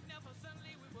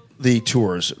the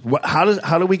tours.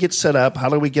 How do we get set up? How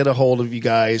do we get a hold of you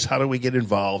guys? How do we get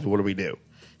involved? What do we do?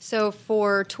 So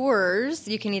for tours,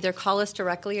 you can either call us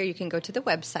directly or you can go to the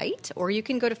website or you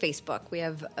can go to Facebook. We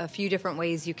have a few different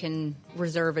ways you can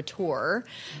reserve a tour.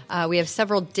 We have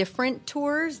several different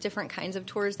tours, different kinds of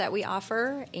tours that we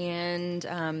offer, and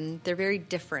they're very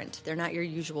different. They're not your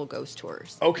usual ghost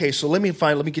tours. Okay, so let me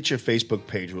get your Facebook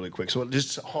page really quick. So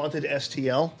just Haunted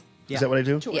STL? Yeah. Is that what I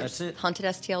do? Yes, That's it. Haunted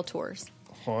STL Tours.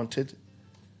 Haunted.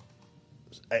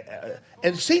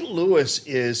 And St. Louis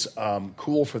is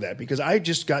cool for that because I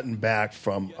just gotten back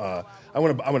from. I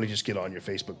want to just get on your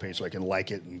Facebook page so I can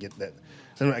like it and get that.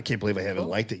 I can't believe I haven't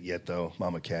liked it yet, though,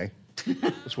 Mama K.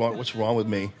 What's wrong with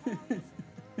me?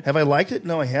 Have I liked it?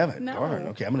 No, I haven't. No. Darn.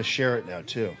 Okay, I'm going to share it now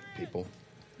too, people.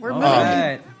 We're All moving.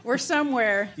 right. We're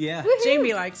somewhere. Yeah.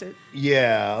 Jamie likes it.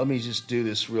 Yeah, let me just do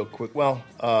this real quick. Well,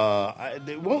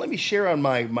 they won't let me share on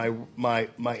my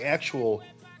actual.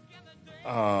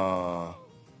 On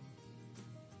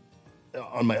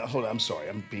my hold on, I'm sorry,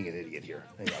 I'm being an idiot here.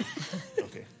 Hang on.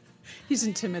 Okay. He's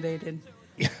intimidated.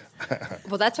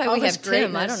 Well, that's why All we this have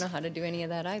Tim. I greatness. don't know how to do any of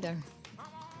that either.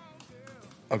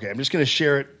 Okay, I'm just going to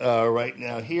share it right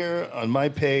now here on my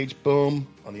page. Boom,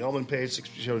 on the Allman page.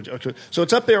 So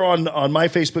it's up there on my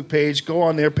Facebook page. Go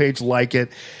on their page, like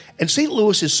it. And St.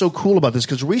 Louis is so cool about this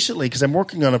because recently, because I'm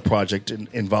working on a project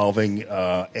involving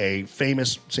a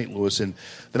famous St. Louisan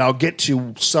that I'll get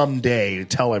to someday to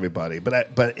tell everybody.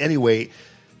 But anyway,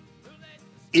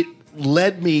 it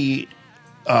led me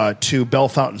to Bell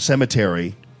Fountain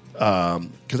Cemetery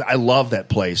because I love that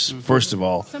place, first of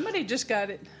all. Somebody just got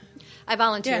it. I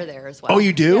volunteer there as well. Oh,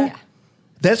 you do? Yeah.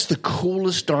 That's the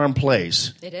coolest darn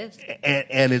place. It is.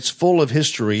 And it's full of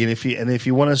history. And if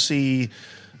you want to see,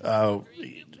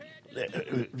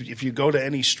 if you go to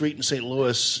any street in St.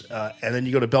 Louis and then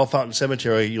you go to Bell Fountain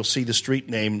Cemetery, you'll see the street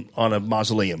name on a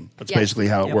mausoleum. That's Yes. basically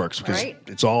how it works because Right.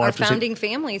 it's all Our after founding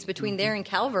families between there and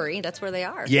Calvary. That's where they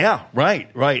are. Yeah, right.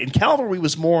 And Calvary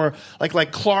was more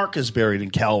like Clark is buried in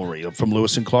Calvary from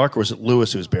Lewis and Clark, or is it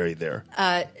Lewis who's buried there?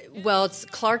 Well, it's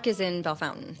Clark is in Bell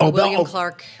Fountain. Oh, The William Bell-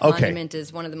 Clark okay. Monument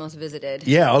is one of the most visited.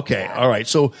 Yeah. Okay. All right.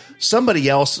 So somebody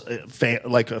else,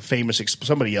 like a famous,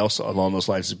 somebody else along those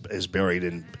lines is buried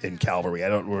in Calvary.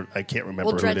 I can't remember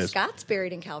Well, who Dred it is. Scott's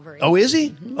buried in Calvary. Oh, is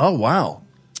he? Oh, wow.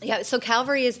 Yeah, so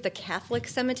Calvary is the Catholic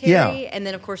cemetery, Yeah. and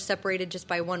then, of course, separated just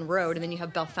by one road, and then you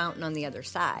have Bell Fountain on the other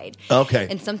side. Okay.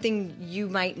 And something you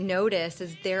might notice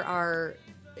is there are,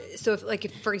 so if,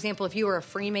 for example, if you were a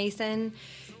Freemason,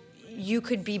 you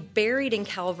could be buried in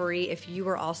Calvary if you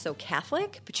were also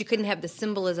Catholic, but you couldn't have the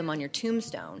symbolism on your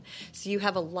tombstone. So you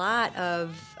have a lot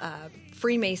of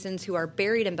Freemasons who are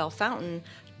buried in Bell Fountain,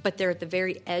 but they're at the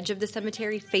very edge of the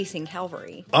cemetery facing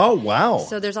Calvary. Oh, wow.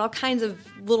 So there's all kinds of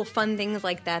little fun things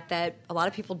like that a lot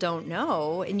of people don't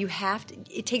know, and you have to.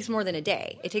 It takes more than a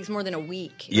day. It takes more than a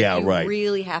week. Yeah, you right.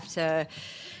 really have to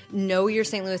know your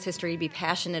St. Louis history, be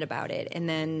passionate about it, and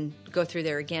then go through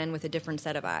there again with a different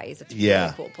set of eyes. It's a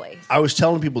really cool place. I was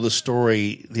telling people the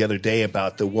story the other day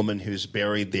about the woman who's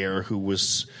buried there who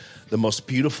was the most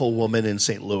beautiful woman in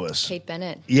St. Louis. Kate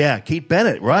Bennett. Yeah, Kate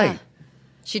Bennett, right. Yeah.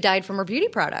 She died from her beauty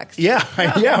products. Yeah,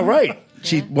 yeah, right.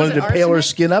 She wanted to pale her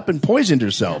skin up and poisoned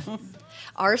herself.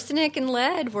 Arsenic and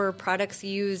lead were products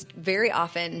used very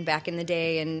often back in the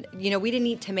day. And, we didn't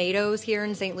eat tomatoes here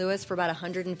in St. Louis for about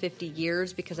 150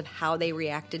 years because of how they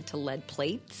reacted to lead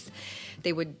plates.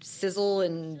 They would sizzle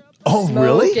and smoke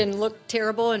really? and look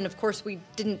terrible. And, of course, we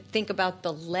didn't think about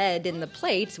the lead in the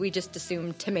plates. We just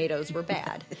assumed tomatoes were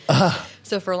bad.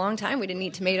 So for a long time, we didn't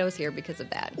eat tomatoes here because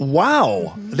of that.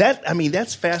 Wow.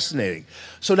 That's fascinating.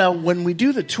 So now when we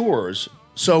do the tours,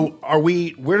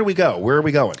 where do we go? Where are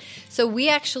we going? So we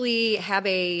actually have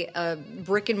a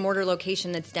brick and mortar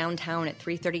location that's downtown at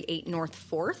 338 North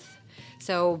 4th.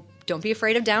 So don't be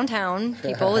afraid of downtown,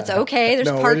 people. It's okay. There's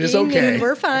No, it parking is okay. and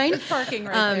we're fine. Good parking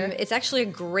right there. It's actually a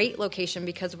great location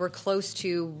because we're close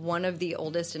to one of the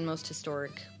oldest and most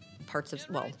historic parts of,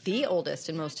 the oldest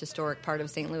and most historic part of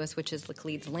St. Louis, which is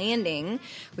Laclede's Landing,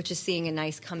 which is seeing a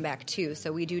nice comeback too.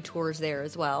 So we do tours there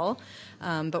as well.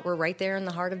 But we're right there in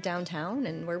the heart of downtown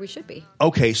and where we should be.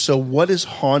 Okay, so what is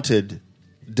haunted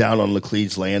down on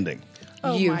Laclede's Landing?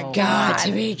 Oh you my got God.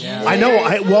 to be kidding. I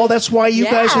know. That's why you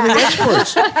guys are the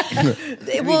experts.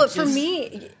 Well, for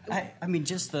me, I mean,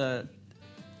 just the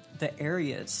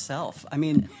area itself. I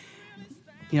mean,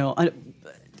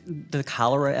 the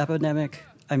cholera epidemic.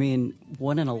 I mean,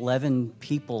 1 in 11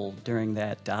 people during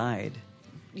that died.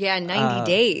 Yeah, 90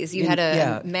 days. You had a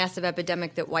yeah. massive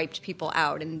epidemic that wiped people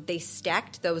out, and they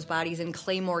stacked those bodies in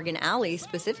Clay Morgan Alley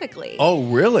specifically. Oh,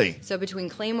 really? So between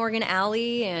Clay Morgan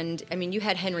Alley and, you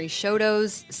had Henry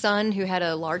Shoto's son who had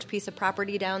a large piece of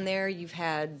property down there. You've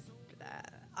had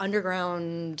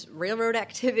underground railroad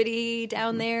activity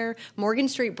down there. Morgan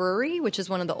Street Brewery, which is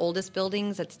one of the oldest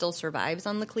buildings that still survives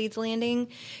on Laclede's Landing,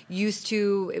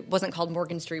 it wasn't called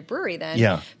Morgan Street Brewery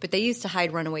then, but they used to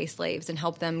hide runaway slaves and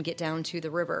help them get down to the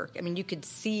river. I mean, you could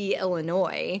see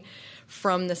Illinois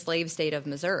from the slave state of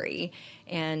Missouri,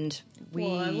 and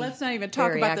let's not even talk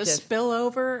very about active. the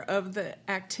spillover of the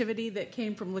activity that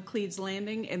came from Laclede's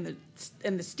Landing and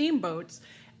the steamboats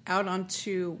out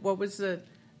onto what was the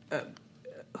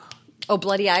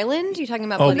Bloody Island? You talking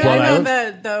about Oh, Bloody Blood Island?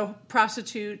 Island? the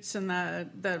prostitutes and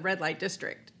the red light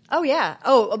district. Oh, yeah.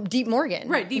 Oh, Deep Morgan.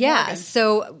 Right, Deep yeah. Morgan.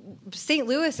 So St.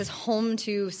 Louis is home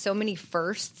to so many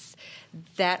firsts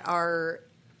that are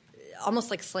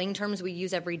almost like slang terms we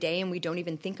use every day and we don't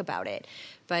even think about it.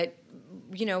 But,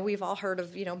 we've all heard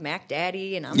of, Mac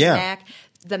Daddy and I'm Mac.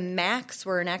 The Macs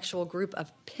were an actual group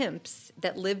of pimps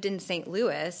that lived in St.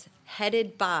 Louis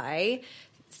headed by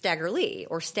Stagger Lee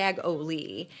or Stag-O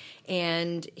Lee.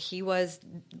 And he was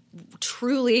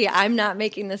truly, I'm not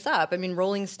making this up. I mean,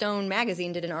 Rolling Stone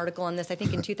magazine did an article on this, I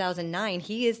think in 2009.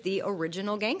 He is the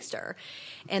original gangster.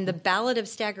 And the Ballad of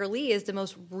Stagger Lee is the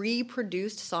most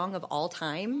reproduced song of all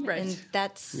time. Right. And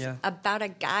that's about a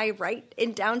guy right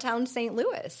in downtown St.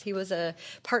 Louis. He was a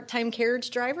part-time carriage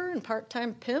driver and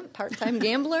part-time pimp, part-time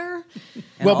gambler.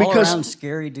 And all-around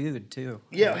scary dude, too.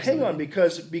 Yeah, hang on,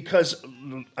 because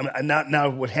now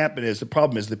what happened is, the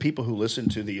problem is the people who listen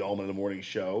to the Allman in the Morning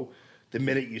show, the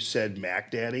minute you said Mac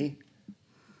Daddy,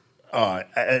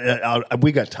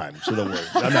 we got time, so don't worry.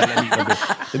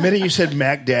 The minute you said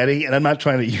Mac Daddy, and I'm not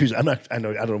trying to use, I don't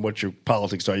know what your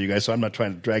politics are, you guys, so I'm not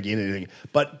trying to drag you into anything,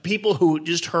 but people who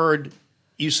just heard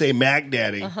you say Mac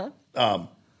Daddy,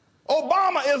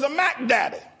 Obama is a Mac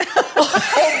Daddy.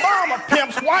 Obama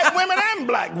pimps white women and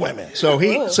black women. So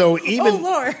I'm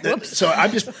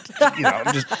just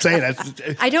saying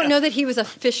that. I don't know that he was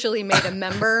officially made a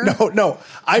member. No. What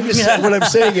I'm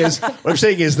saying is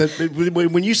that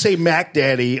when you say Mac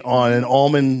Daddy on an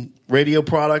Allman radio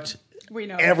product, we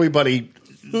know everybody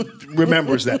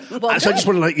remembers that. Well, so I just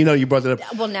want to let you know you brought that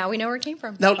up. Well, now we know where it came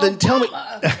from. Now then, tell me.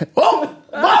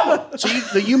 Obama.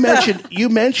 So you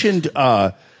mentioned.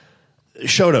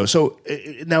 Shoto. So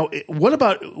now,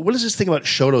 what is this thing about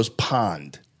Shoto's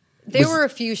Pond? There were a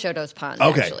few Shoto's ponds,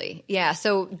 Okay. actually. Yeah,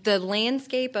 so the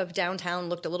landscape of downtown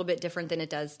looked a little bit different than it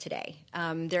does today.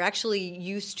 There actually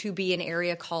used to be an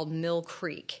area called Mill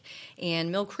Creek,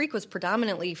 and Mill Creek was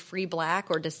predominantly free black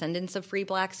or descendants of free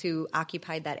blacks who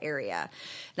occupied that area.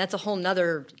 That's a whole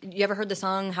nother. You ever heard the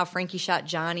song "How Frankie Shot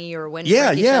Johnny" or "When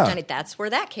Frankie Shot Johnny"? That's where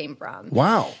that came from.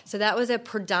 Wow. So that was a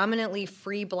predominantly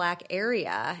free black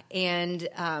area, and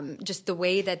just the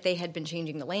way that they had been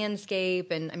changing the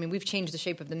landscape, and I mean, we've changed the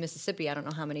shape of the Mississippi I don't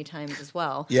know how many times as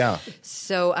well. Yeah.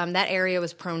 So that area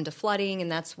was prone to flooding,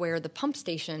 and that's where the pump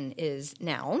station is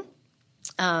now.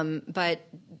 But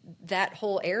that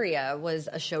whole area was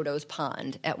a Shoto's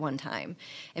Pond at one time.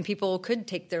 And people could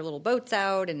take their little boats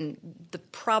out, and the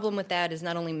problem with that is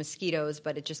not only mosquitoes,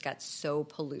 but it just got so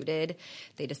polluted,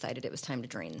 they decided it was time to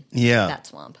drain that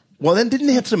swamp. Well, then didn't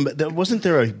they have wasn't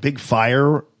there a big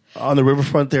fire on the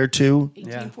riverfront there, too?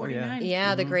 1849.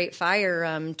 Yeah, the Great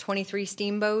Fire. 23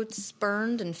 steamboats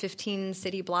burned and 15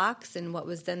 city blocks in what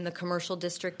was then the commercial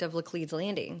district of Laclede's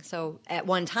Landing. So at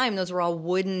one time, those were all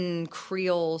wooden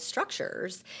Creole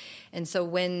structures. And so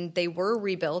when they were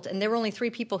rebuilt, and there were only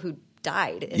 3 people who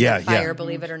died in that fire,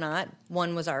 believe it or not.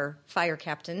 One was our fire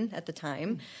captain at the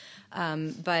time.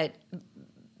 But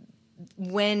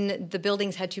when the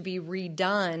buildings had to be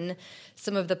redone,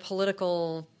 some of the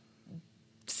political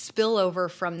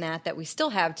spillover from that we still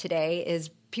have today is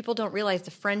people don't realize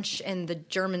the French and the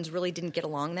Germans really didn't get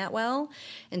along that well.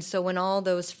 And so when all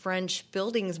those French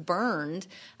buildings burned,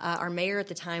 our mayor at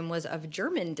the time was of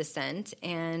German descent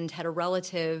and had a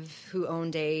relative who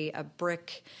owned a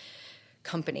brick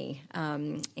company.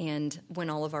 And when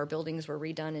all of our buildings were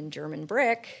redone in German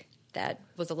brick, that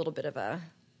was a little bit of a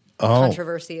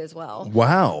controversy as well.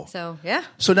 Wow. So, yeah.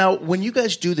 So now, when you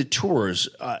guys do the tours,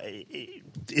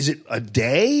 is it a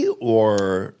day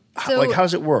or how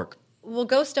does it work? Well,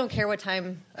 ghosts don't care what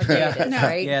time of day it is,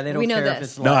 right? Yeah, they don't we know care if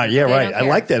this. it's light. Yeah, They right. don't I care.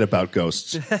 like that about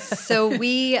ghosts. So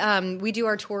we do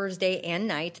our tours day and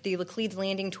night. The Laclede's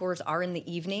Landing tours are in the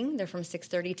evening. They're from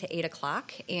 6:30 to 8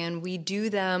 o'clock, and we do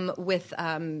them with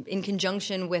in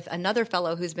conjunction with another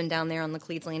fellow who's been down there on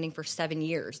Laclede's Landing for 7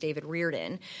 years, David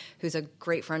Reardon, who's a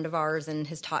great friend of ours and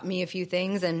has taught me a few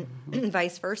things, and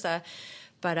vice versa.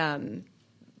 But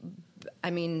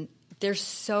I mean, there's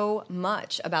so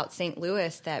much about St.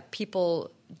 Louis that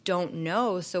people don't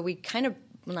know. So we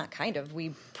we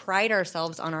pride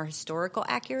ourselves on our historical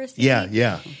accuracy.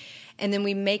 Yeah. And then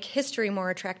we make history more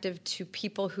attractive to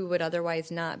people who would otherwise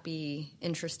not be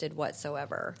interested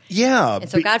whatsoever. Yeah. And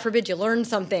so God forbid you learn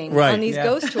something Right. on these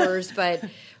ghost tours, but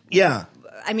Yeah.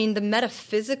 I mean, the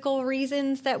metaphysical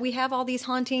reasons that we have all these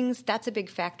hauntings, that's a big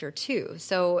factor too.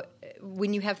 So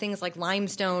when you have things like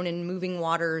limestone and moving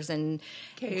waters and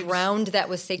Caves. ground that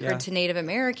was sacred Yeah. to Native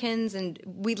Americans, and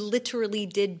we literally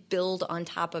did build on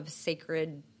top of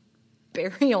sacred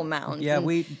burial mounds. Yeah, And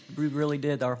we really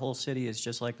did. Our whole city is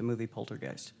just like the movie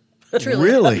Poltergeist. truly.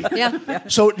 Really? Yeah.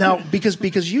 So now,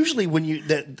 because usually when you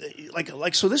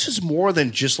so this is more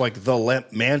than just like the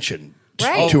Lemp Mansion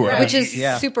Right, tour, which is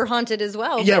super haunted as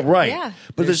well. Yeah, right. Yeah.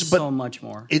 But there's so much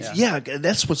more. It's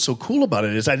that's what's so cool about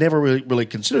it is I never really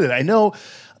considered it. I know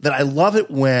that I love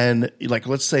it when, like,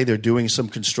 let's say they're doing some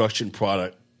construction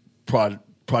project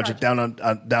down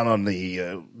on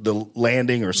the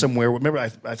landing or somewhere.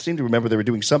 Remember, I seem to remember they were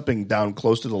doing something down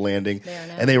close to the landing,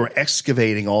 and they were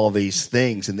excavating all these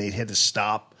things, and they had to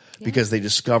stop because they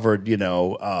discovered,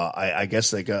 I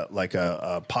guess like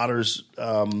a potter's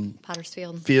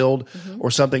field or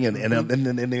something, and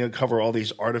then they uncover all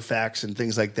these artifacts and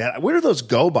things like that. Where do those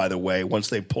go, by the way, once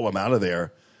they pull them out of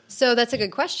there? So that's a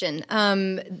good question.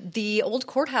 The old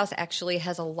courthouse actually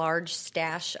has a large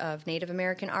stash of Native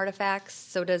American artifacts.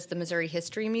 So does the Missouri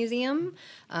History Museum.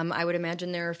 I would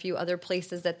imagine there are a few other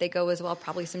places that they go as well,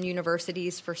 probably some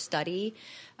universities for study.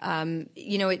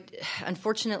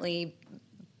 Unfortunately,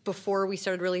 before we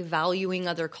started really valuing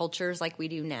other cultures like we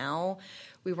do now,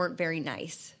 we weren't very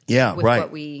nice with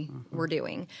what we were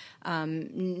doing.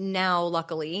 Now,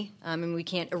 luckily, we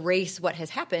can't erase what has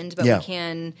happened, but we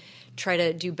can try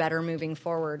to do better moving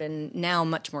forward, and now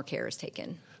much more care is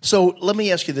taken. So let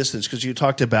me ask you this, because you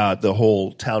talked about the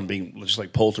whole town being just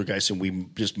like Poltergeist, and we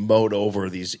just mowed over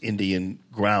these Indian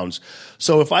grounds.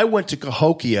 So if I went to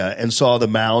Cahokia and saw the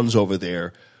mounds over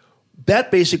there, that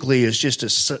basically is just a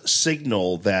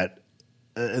signal that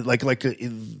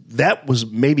that was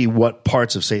maybe what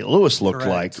parts of St. Louis looked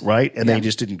like, right? And they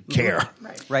just didn't care.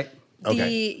 Right.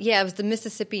 Okay. It was the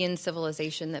Mississippian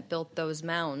civilization that built those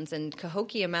mounds, and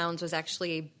Cahokia Mounds was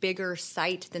actually a bigger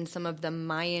site than some of the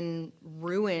Mayan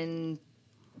ruin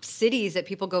cities that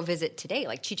people go visit today,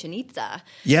 like Chichen Itza.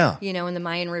 Yeah. In the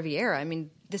Mayan Riviera. I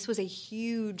mean, this was a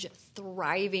huge,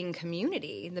 thriving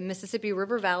community. The Mississippi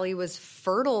River Valley was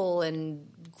fertile and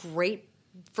great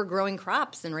for growing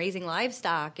crops and raising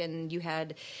livestock, and you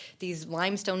had these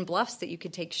limestone bluffs that you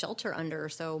could take shelter under,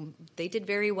 so they did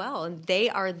very well. And they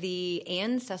are the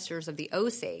ancestors of the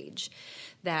Osage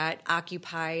that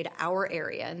occupied our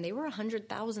area, and they were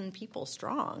 100,000 people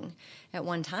strong at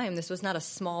one time. This was not a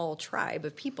small tribe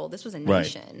of people. This was a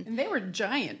nation. And they were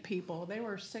giant people. They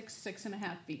were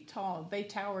 6.5 feet tall. They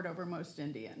towered over most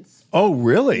Indians. Oh,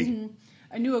 really? Mm-hmm.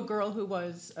 I knew a girl who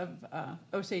was of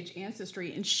Osage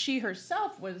ancestry, and she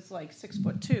herself was like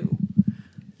 6'2".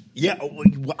 Yeah.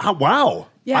 Wow.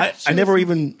 Yeah. I never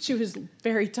even. She was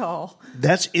very tall.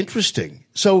 That's interesting.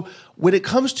 So when it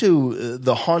comes to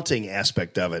the haunting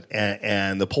aspect of it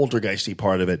and the poltergeisty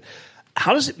part of it,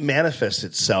 how does it manifest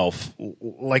itself?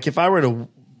 Like if I were to.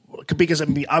 Because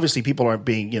obviously people aren't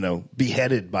being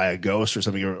beheaded by a ghost or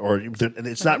something, or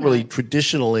it's not really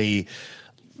traditionally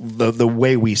the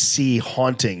way we see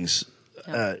hauntings,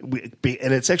 and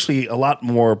it's actually a lot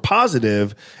more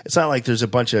positive. It's not like there's a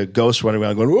bunch of ghosts running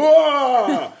around going,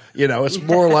 whoa! It's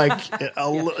more like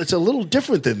it's a little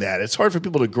different than that. It's hard for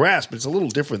people to grasp, but it's a little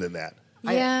different than that.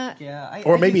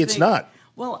 Or maybe it's not.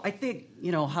 Well, I think,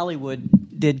 Hollywood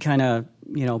did kind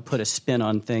of, put a spin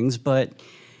on things, but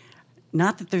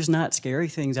not that there's not scary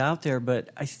things out there, but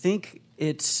I think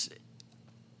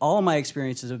all of my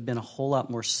experiences have been a whole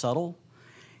lot more subtle.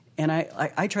 And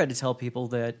I tried to tell people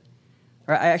that,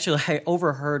 or I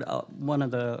overheard one of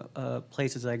the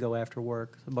places I go after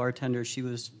work, the bartender, she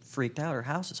was freaked out. Her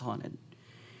house is haunted.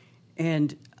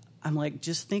 And I'm like,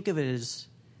 just think of it as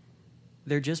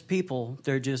they're just people.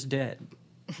 They're just dead.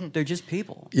 They're just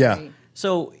people. Yeah. Right.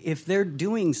 So if they're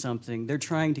doing something, they're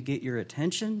trying to get your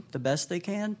attention the best they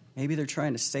can. Maybe they're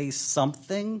trying to say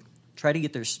something, try to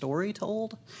get their story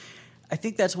told. I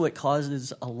think that's what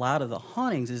causes a lot of the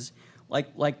hauntings is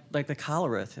like the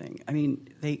cholera thing. I mean,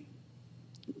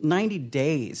 90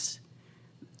 days,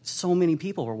 so many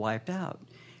people were wiped out.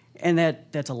 And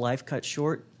that's a life cut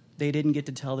short. They didn't get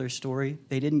to tell their story.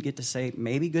 They didn't get to say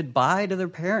maybe goodbye to their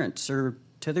parents or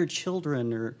to their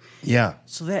children.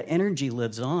 So that energy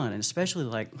lives on, and especially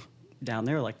like down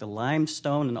there, like the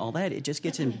limestone and all that, it just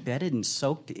gets embedded and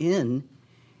soaked in,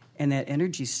 and that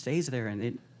energy stays there, and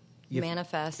it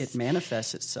manifests. It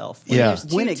manifests itself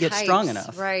when it gets strong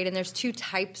enough. Right, and there's two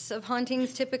types of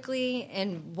hauntings typically,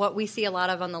 and what we see a lot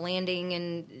of on the landing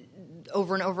and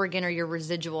over again are your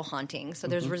residual hauntings. So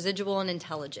there's residual and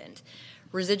intelligent.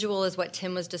 Residual is what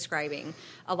Tim was describing.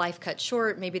 A life cut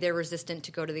short, maybe they're resistant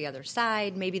to go to the other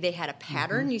side. Maybe they had a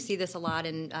pattern. You see this a lot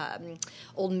in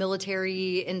old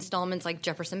military installments like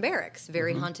Jefferson Barracks,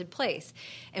 very haunted place.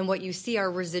 And what you see are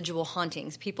residual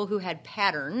hauntings, people who had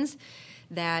patterns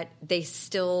that they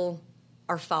still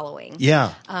are following.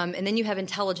 Yeah. And then you have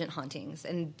intelligent hauntings,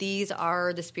 and these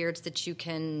are the spirits that you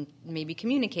can maybe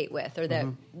communicate with, or that,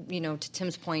 to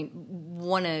Tim's point,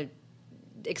 want to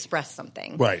express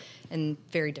something. Right. And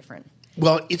very different.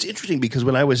 Well, it's interesting because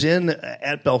when I was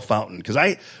at Bell Fountain,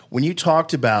 because when you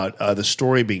talked about the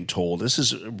story being told, this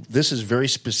is very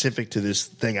specific to this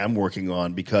thing I'm working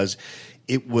on because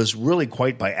it was really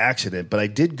quite by accident. But I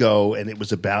did go, and it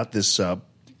was about this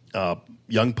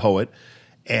young poet,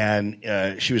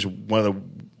 and she was one of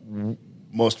the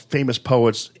most famous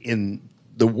poets in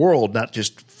the world, not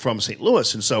just from St.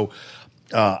 Louis, and so.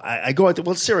 I go out there.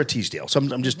 Well, it's Sarah Teasdale. So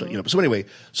I'm just, So anyway,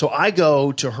 so I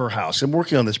go to her house. I'm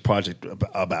working on this project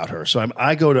about her. So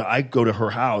I go to her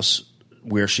house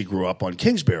where she grew up on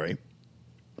Kingsbury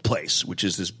Place, which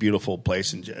is this beautiful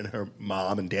place, and her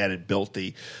mom and dad had built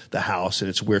the house, and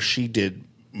it's where she did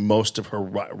most of her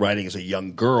writing as a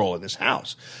young girl in this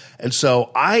house. And so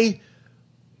I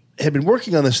had been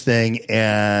working on this thing,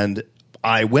 and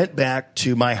I went back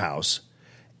to my house,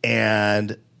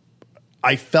 and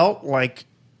I felt like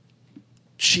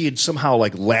she had somehow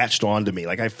like latched onto me.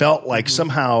 Like I felt like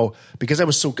somehow because I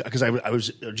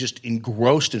was just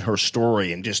engrossed in her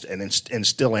story and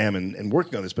still am and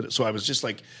working on this. But so I was just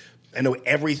like, I know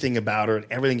everything about her and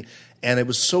everything, and it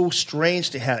was so strange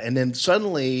to have. And then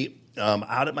suddenly,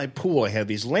 out at my pool, I have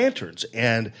these lanterns,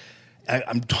 and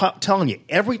I'm telling you,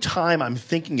 every time I'm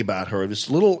thinking about her, this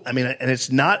little, and it's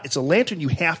a lantern you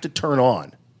have to turn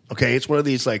on. Okay, it's one of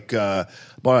these like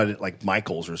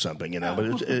Michaels or something,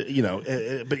 But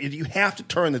but you have to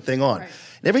turn the thing on. Right.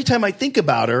 And every time I think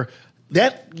about her,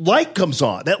 that light comes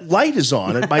on. That light is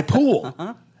on at my pool,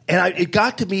 and it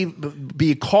got to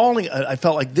be calling. I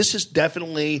felt like this is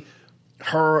definitely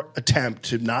her attempt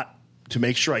to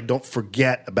make sure I don't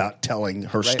forget about telling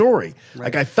her story. Right.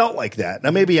 Like I felt like that.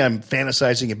 Now maybe I'm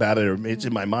fantasizing about it or it's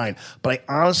in my mind, but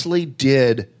I honestly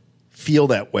did feel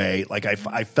that way. Like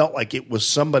I felt like it was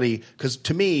somebody, because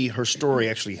to me her story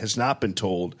actually has not been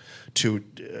told to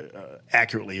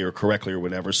accurately or correctly or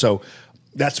whatever. So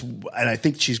and I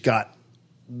think she's got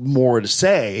more to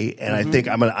say, and I think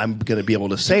I'm gonna be able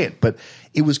to say it. But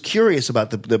it was curious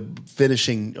about the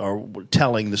finishing or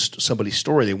telling somebody's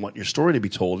story. They want your story to be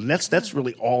told, and that's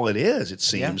really all it is. It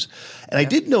seems. Yeah. And I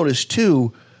did notice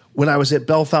too when I was at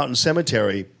Bell Fountain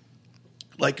Cemetery.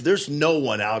 Like there's no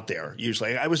one out there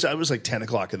usually. I was like 10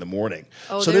 o'clock in the morning.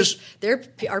 Oh, so there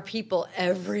are people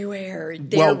everywhere.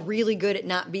 They're really good at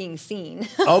not being seen.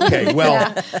 Okay,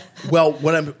 well,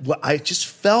 I just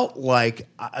felt like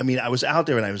I was out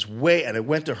there and I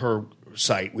went to her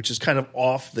site, which is kind of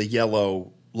off the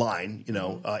yellow line,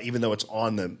 even though it's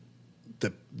on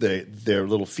their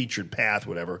little featured path,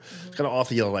 whatever. It's kind of off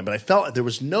the yellow line, but I felt like there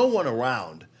was no one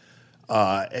around.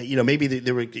 Maybe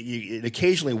there were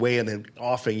occasionally way in the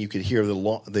offing you could hear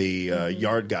the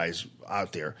yard guys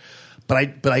out there, but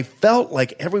I felt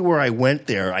like everywhere I went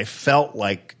there, I felt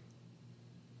like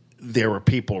there were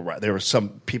people around. There were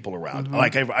some people around.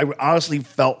 Like I honestly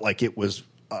felt like it was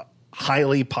a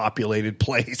highly populated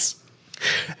place.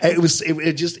 It was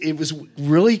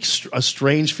really a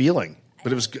strange feeling,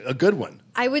 but it was a good one.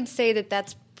 I would say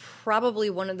that's probably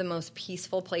one of the most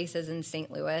peaceful places in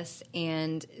St. Louis,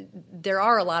 and there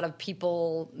are a lot of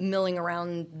people milling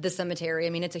around the cemetery.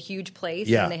 I mean, it's a huge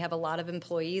place, and they have a lot of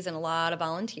employees and a lot of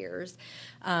volunteers.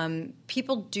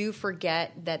 People do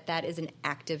forget that is an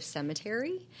active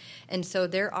cemetery, and so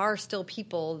there are still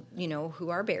people, who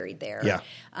are buried there. Yeah.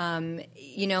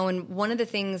 And one of the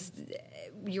things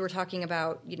you were talking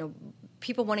about,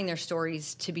 people wanting their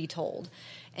stories to be told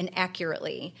and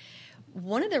accurately.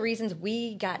 One of the reasons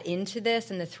we got into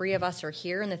this and the three of us are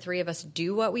here and the three of us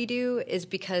do what we do is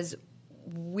because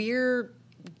we're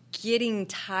getting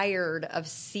tired of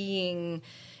seeing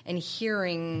and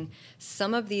hearing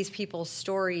some of these people's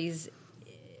stories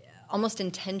almost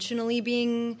intentionally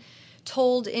being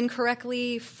told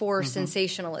incorrectly for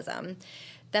sensationalism.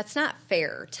 That's not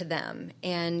fair to them.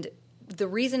 And the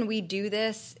reason we do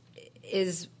this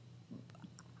is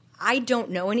I don't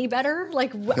know any better.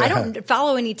 Like, I don't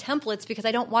follow any templates because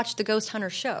I don't watch the Ghost Hunter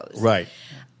shows. Right.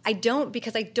 I don't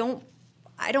because I don't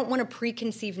want a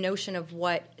preconceived notion of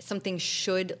what something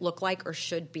should look like or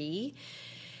should be.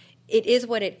 It is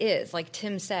what it is. Like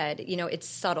Tim said, it's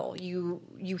subtle. You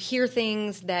hear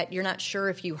things that you're not sure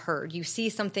if you heard. You see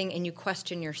something and you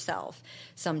question yourself.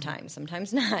 Sometimes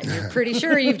not. You're pretty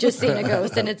sure you've just seen a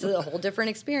ghost and it's a whole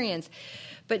different experience.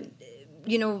 But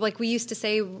like we used to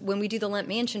say when we do the Lemp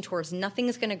Mansion tours, nothing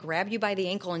is going to grab you by the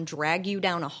ankle and drag you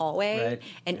down a hallway. Right.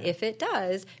 And if it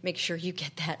does, make sure you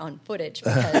get that on footage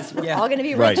because we're all going to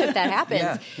be rich if that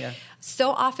happens. Yeah. So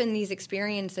often these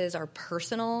experiences are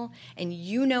personal and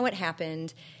it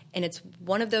happened, and it's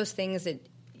one of those things that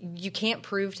you can't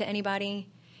prove to anybody.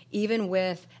 Even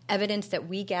with evidence that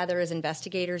we gather as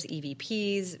investigators,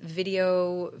 EVPs,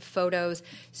 video, photos,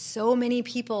 so many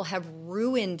people have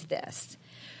ruined this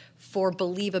for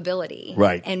believability.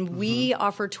 Right. And we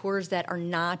offer tours that are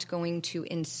not going to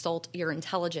insult your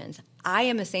intelligence. I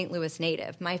am a St. Louis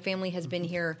native. My family has been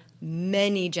here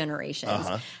many generations.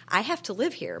 I have to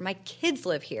live here. My kids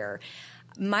live here.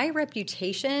 My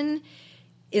reputation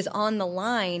is on the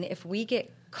line if we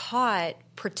get caught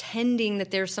pretending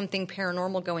that there's something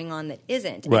paranormal going on that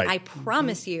isn't. Right. And I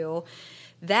promise you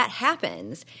that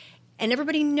happens. And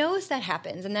everybody knows that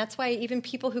happens. And that's why even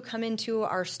people who come into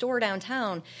our store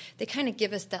downtown, they kind of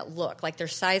give us that look, like they're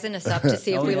sizing us up to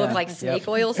see if we look like snake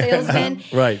oil salesmen.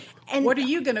 Right. And what are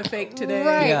you going to fake today?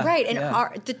 Right, right.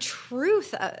 And the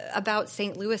truth about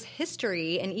St. Louis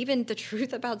history and even the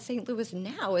truth about St. Louis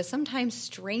now is sometimes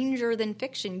stranger than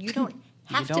fiction. You don't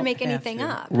have to make anything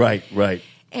up. Right, right.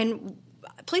 And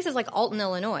places like Alton,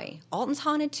 Illinois, Alton's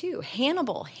haunted too.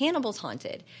 Hannibal's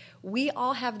haunted. We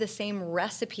all have the same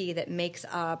recipe that makes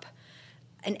up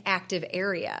an active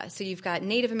area. So you've got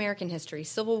Native American history,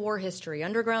 Civil War history,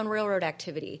 Underground Railroad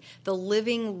activity, the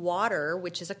living water,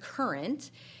 which is a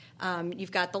current.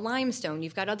 You've got the limestone.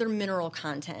 You've got other mineral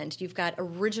content. You've got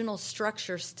original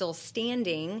structure still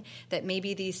standing that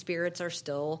maybe these spirits are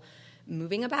still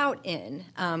moving about in.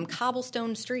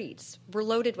 Cobblestone streets, we're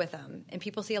loaded with them. And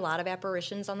people see a lot of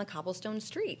apparitions on the cobblestone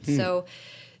streets. So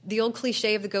the old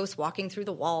cliche of the ghost walking through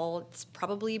the wall, it's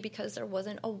probably because there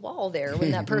wasn't a wall there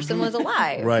when that person was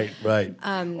alive. Right, right.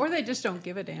 Or they just don't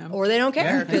give a damn. Or they don't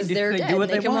care because they're dead.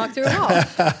 They can walk through a wall.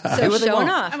 So Show showing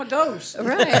off. I'm a ghost.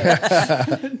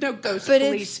 Right. No ghost But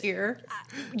police here.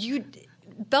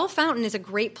 Bell Fountain is a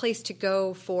great place to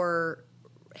go for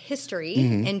history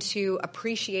and to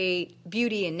appreciate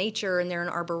beauty and nature, and they're an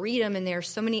arboretum, and there are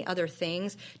so many other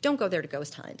things. Don't go there to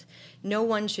ghost hunt. No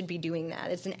one should be doing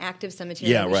that. It's an active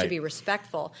cemetery, and we should be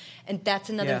respectful. And that's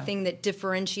another thing that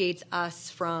differentiates us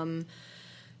from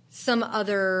some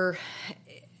other...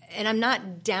 And I'm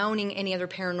not downing any other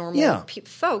paranormal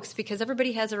folks, because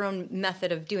everybody has their own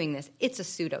method of doing this. It's a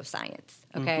pseudoscience,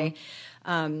 okay?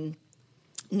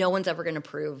 No one's ever going to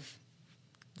prove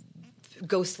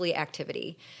ghostly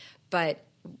activity, but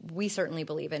we certainly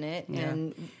believe in it,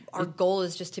 and our goal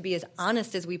is just to be as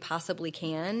honest as we possibly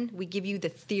can. We give you the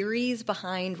theories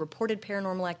behind reported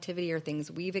paranormal activity or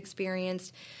things we've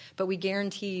experienced, but we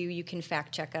guarantee you can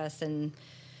fact check us, and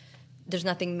there's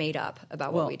nothing made up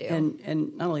about what we do.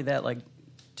 And not only that, like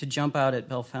to jump out at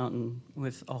Bell Fountain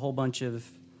with a whole bunch of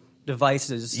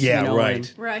devices,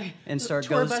 and start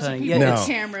ghost hunting. With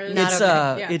cameras.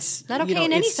 It's not okay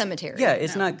in any cemetery. Yeah,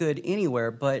 it's not good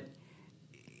anywhere. But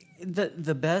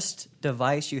the best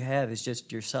device you have is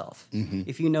just yourself.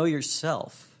 If you know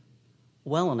yourself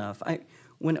well enough,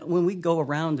 when we go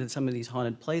around to some of these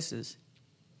haunted places,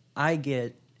 I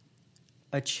get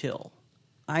a chill.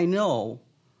 I know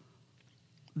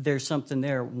there's something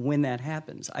there when that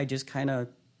happens. I just kind of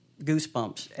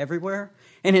goosebumps everywhere.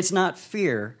 And it's not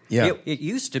fear. Yeah. It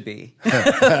used to be.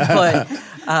 but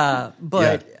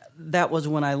that was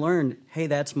when I learned, hey,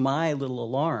 that's my little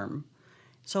alarm.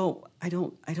 So I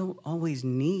don't always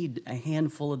need a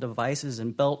handful of devices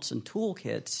and belts and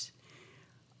toolkits.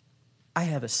 I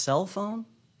have a cell phone.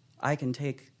 I can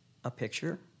take a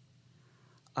picture.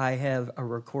 I have a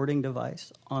recording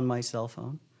device on my cell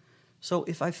phone. So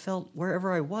if I felt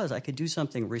wherever I was, I could do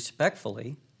something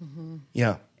respectfully.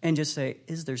 And just say,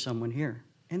 is there someone here?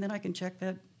 And then I can check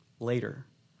that later.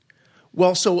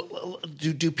 Well, so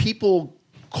do people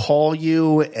call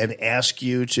you and ask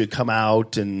you to come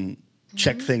out and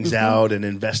check things out and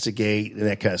investigate and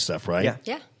that kind of stuff, right?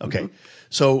 Yeah. Okay.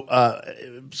 So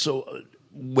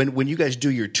when you guys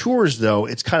do your tours, though,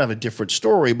 it's kind of a different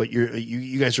story. But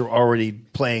you guys are already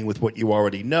playing with what you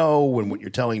already know and what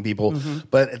you're telling people.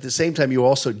 But at the same time, you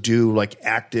also do like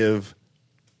active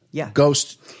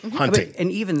ghost hunting.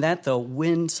 And even that, though,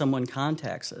 when someone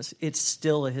contacts us, it's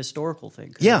still a historical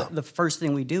thing. Yeah. The first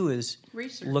thing we do is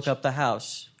research. Look up the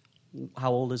house.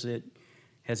 How old is it?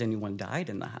 Has anyone died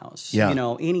in the house? Yeah. You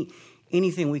know,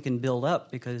 anything we can build up,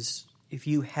 because if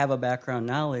you have a background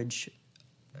knowledge,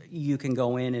 you can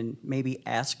go in and maybe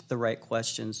ask the right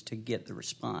questions to get the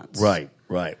response. Right.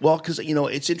 Well, because,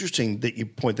 it's interesting that you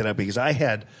point that out, because I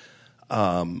had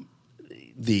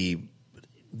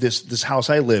this house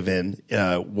I live in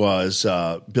was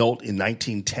built in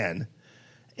 1910,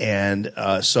 and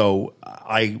so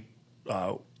I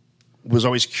was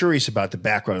always curious about the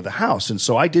background of the house, and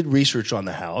so I did research on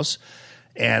the house,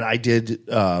 and I did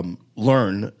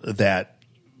learn that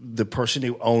the person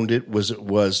who owned it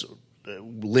was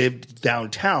lived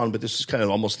downtown, but this is kind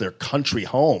of almost their country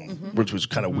home, which was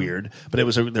kind of weird, but it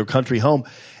was their country home.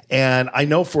 And I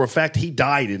know for a fact he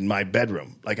died in my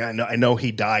bedroom. Like I know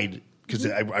he died because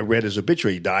I read his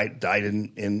obituary. He died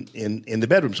in the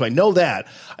bedroom. So I know that.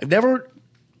 I've never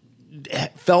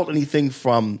felt anything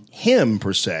from him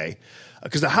per se,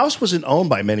 because the house wasn't owned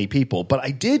by many people. But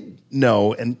I did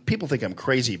know, and people think I'm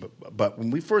crazy, but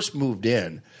when we first moved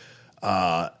in,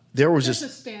 there was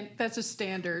That's a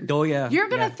standard. Oh, yeah. You're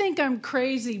going to think I'm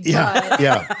crazy, but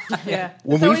yeah. yeah.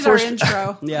 When It's always our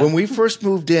intro. When we first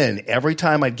moved in, every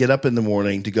time I'd get up in the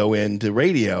morning to go into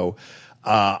radio,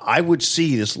 I would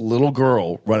see this little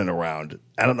girl running around.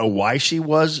 I don't know why she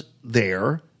was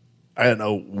there. I don't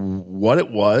know what it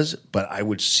was, but I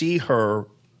would see her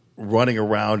running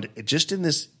around just in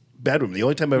this bedroom. The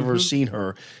only time I've ever seen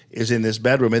her is in this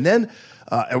bedroom. And then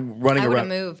running I would around. have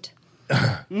moved.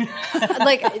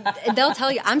 Like, they'll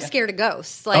tell you, I'm scared of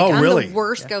ghosts. Like, Oh, I'm really? the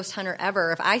worst ghost hunter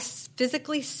ever. If I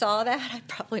physically saw that, I'd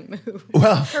probably move.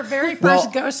 Well, Her very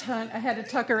first ghost hunt, I had to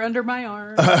tuck her under my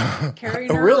arm, carrying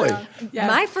her Really? around. Yeah.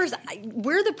 My first,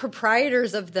 we're the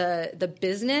proprietors of the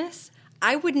business.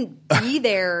 I wouldn't be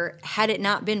there had it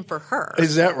not been for her.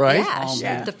 Is that right? Yeah. Oh,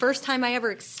 man. The first time I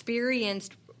ever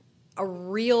experienced a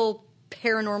real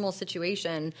paranormal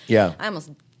situation, Yeah. I almost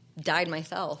died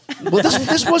myself. Well,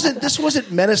 this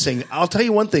wasn't menacing. I'll tell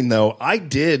you one thing though.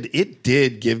 It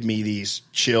did give me these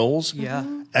chills. Yeah.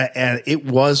 And it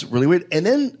was really weird. And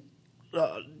then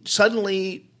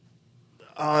suddenly,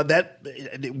 that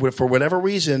for whatever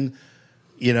reason,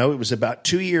 it was about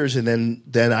 2 years, and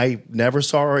then I never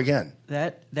saw her again.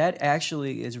 That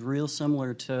actually is real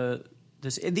similar to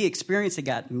this. The experience that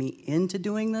got me into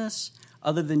doing this,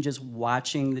 other than just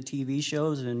watching the TV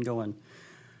shows and going,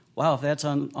 wow, if that's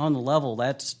on the level,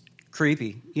 that's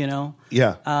creepy, Yeah.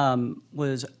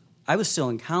 was I was still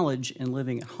in college and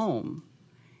living at home,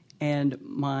 and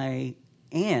my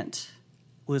aunt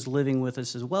was living with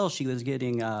us as well. She was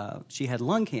she had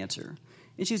lung cancer,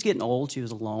 and she was getting old. She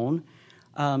was alone.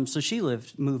 So she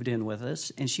moved in with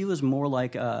us, and she was more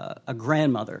like a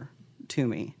grandmother to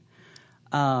me.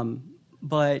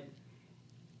 But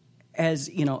as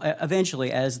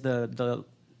eventually, as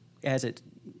it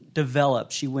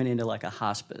developed, she went into like a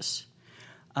hospice,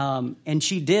 and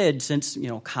she did since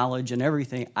college and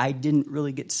everything. I didn't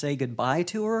really get to say goodbye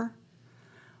to her,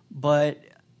 but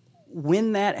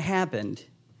when that happened,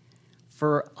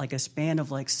 for like a span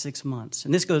of like 6 months,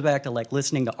 and this goes back to like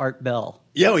listening to Art Bell.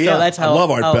 Yeah, yeah, so that's I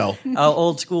love Art Bell. How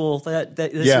old school that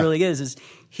this really is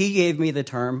he gave me the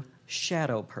term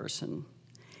shadow person,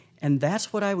 and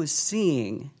that's what I was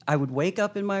seeing. I would wake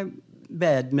up in my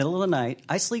bed, middle of the night.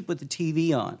 I sleep with the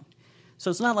TV on, so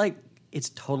it's not like it's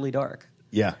totally dark.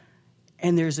 Yeah.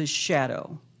 And there's a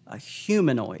shadow, a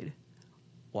humanoid,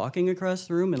 walking across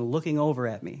the room and looking over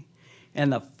at me.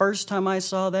 And the first time I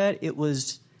saw that, it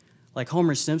was like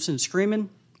Homer Simpson screaming,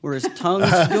 where his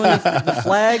tongue's doing the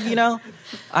flag,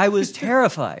 I was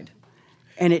terrified.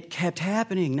 And it kept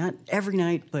happening, not every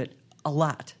night, but a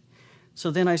lot.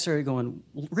 So then I started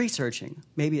researching.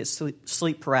 Maybe it's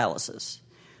sleep paralysis.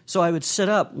 So I would sit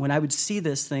up. When I would see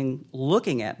this thing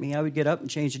looking at me, I would get up and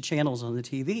change the channels on the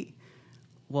TV.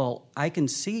 Well, I can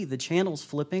see the channels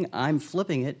flipping. I'm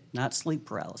flipping it, not sleep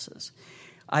paralysis.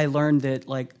 I learned that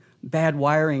like bad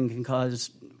wiring can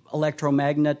cause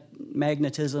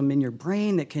electromagnetism in your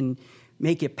brain that can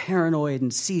make you paranoid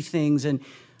and see things, and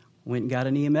went and got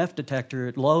an EMF detector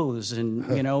at Lowe's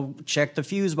and checked the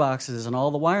fuse boxes and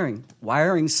all the wiring.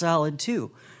 Wiring's solid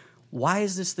too. Why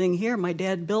is this thing here? My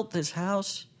dad built this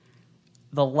house.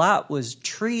 The lot was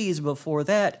trees before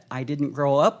that. I didn't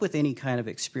grow up with any kind of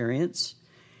experience.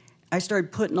 I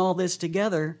started putting all this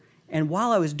together. And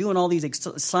while I was doing all these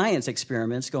science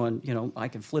experiments, going, I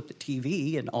can flip the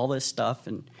TV and all this stuff,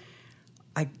 and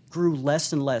I grew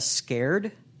less and less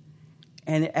scared.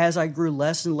 And as I grew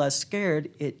less and less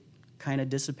scared, it kind of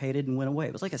dissipated and went away.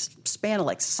 It was like a span of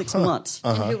like 6 months.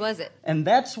 And who was it? And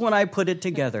that's when I put it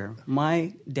together.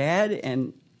 My dad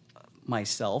and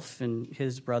myself and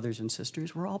his brothers and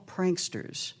sisters were all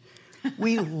pranksters.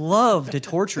 We loved to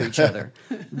torture each other.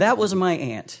 That was my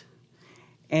aunt.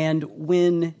 And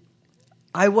when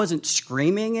I wasn't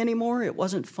screaming anymore, it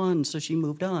wasn't fun, so she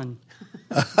moved on.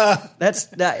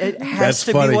 It has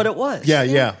to be what it was. Yeah,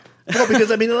 yeah. Well, because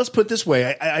let's put it this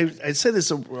way. I said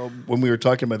this when we were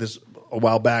talking about this a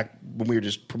while back when we were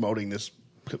just promoting this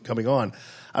coming on.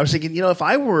 I was thinking, if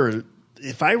I were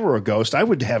a ghost, I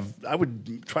would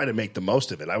try to make the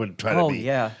most of it. I would try to be.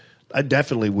 Yeah. I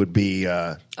definitely would be.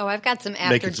 I've got some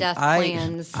after death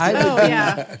plans.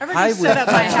 Everybody set up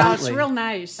my house real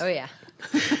nice. Oh yeah.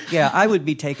 Yeah, I would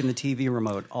be taking the TV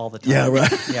remote all the time. Yeah,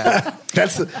 right. Yeah.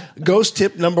 That's the ghost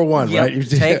tip number one, Yep. right? You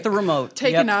Take the remote.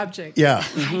 Take Yep. an object. Yeah.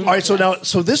 All right. So now,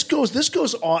 so this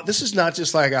goes on. This is not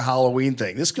just like a Halloween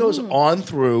thing. This goes on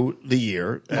through the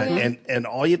year, and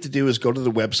all you have to do is go to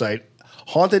the website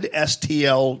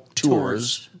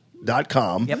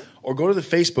hauntedstltours.com, or go to the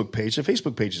Facebook page. The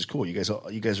Facebook page is cool. You guys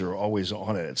are always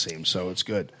on it. It seems so. It's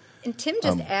good. And Tim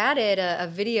just added a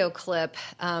video clip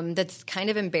that's kind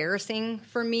of embarrassing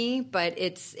for me, but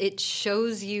it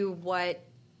shows you what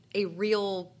a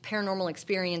real paranormal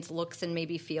experience looks and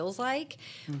maybe feels like.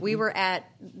 Mm-hmm. We were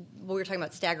talking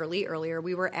about Stagger Lee earlier.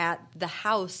 We were at the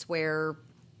house where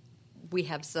we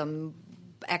have some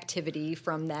activity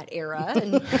from that era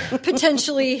and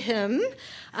potentially him,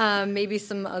 maybe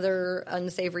some other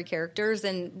unsavory characters,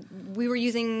 and we were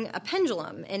using a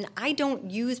pendulum, and I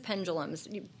don't use pendulums.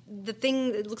 The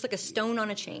thing, it looks like a stone on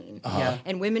a chain,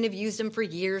 and women have used them for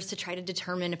years to try to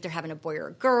determine if they're having a boy or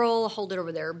a girl, hold it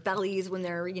over their bellies when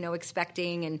they're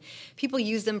expecting, and people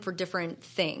use them for different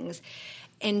things.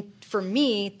 And for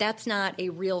me, that's not a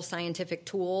real scientific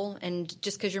tool. And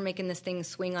just because you're making this thing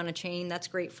swing on a chain, that's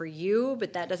great for you,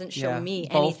 but that doesn't show me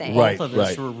anything. Both of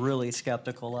us were really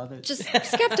skeptical of it. Just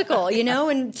skeptical,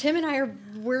 And Tim and I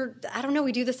I don't know,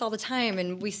 we do this all the time.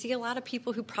 And we see a lot of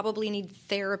people who probably need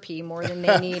therapy more than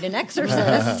they need an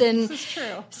exorcist. And this is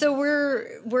true. So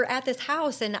we're at this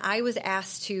house, and I was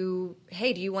asked to,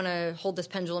 hey, do you want to hold this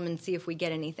pendulum and see if we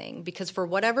get anything? Because for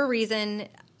whatever reason,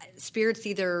 spirits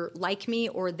either like me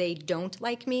or they don't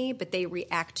like me, but they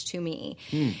react to me.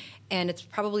 And it's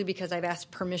probably because I've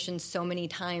asked permission so many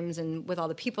times, and with all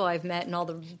the people I've met and all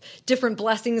the different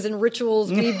blessings and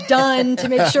rituals we've done to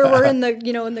make sure we're in the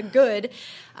in the good.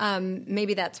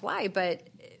 Maybe that's why. But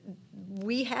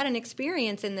we had an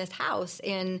experience in this house,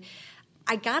 and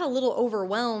I got a little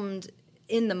overwhelmed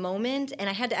in the moment, and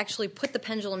I had to actually put the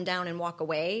pendulum down and walk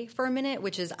away for a minute,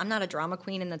 which is, I'm not a drama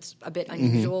queen, and that's a bit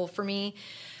unusual for me.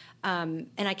 And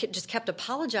I just kept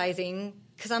apologizing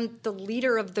because I'm the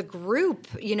leader of the group,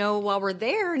 while we're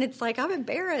there, and it's like, I'm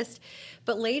embarrassed.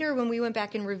 But later, when we went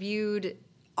back and reviewed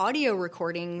audio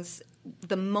recordings,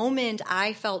 the moment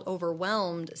I felt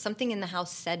overwhelmed, something in the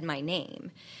house said my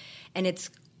name. And it's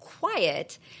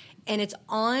quiet, and it's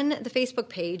on the Facebook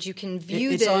page. You can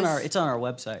view it's this. It's on our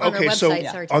website. Okay, so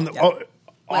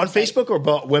on Facebook or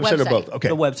website or both? Okay,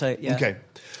 the website. Yeah. Okay.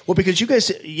 Well, because you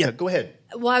guys, go ahead.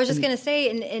 Well, I was just going to say,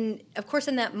 and of course,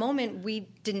 in that moment, we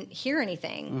didn't hear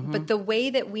anything. But the way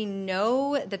that we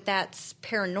know that that's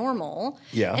paranormal,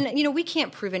 and we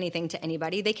can't prove anything to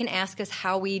anybody. They can ask us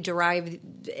how we derive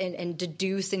and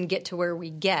deduce and get to where we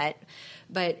get.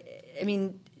 But I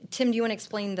mean, Tim, do you want to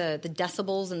explain the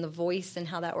decibels and the voice and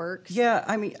how that works? Yeah,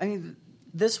 I mean,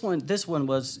 this one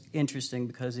was interesting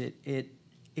because it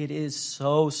is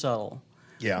so subtle.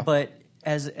 Yeah, but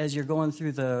as you're going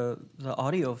through the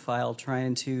audio file,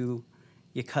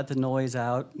 you cut the noise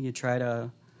out, you try to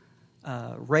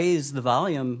raise the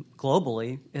volume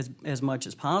globally as much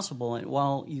as possible, and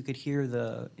while you could hear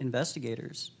the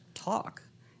investigators talk,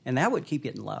 and that would keep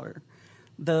getting louder.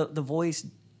 The voice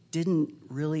didn't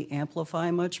really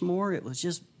amplify much more. It was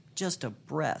just a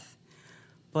breath.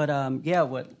 But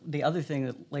what the other thing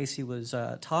that Lacey was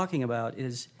talking about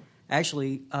is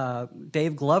actually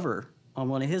Dave Glover on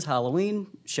one of his Halloween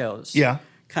shows. Yeah.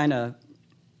 Kind of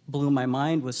blew my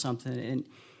mind with something, and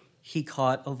he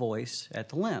caught a voice at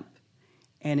the Limp.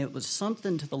 And it was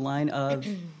something to the line of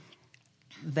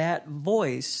that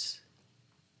voice,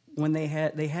 when they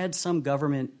had some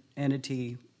government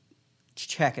entity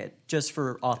check it just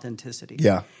for authenticity.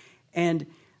 Yeah. And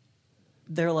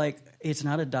they're like, it's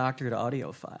not a doctored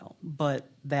audio file, but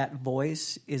that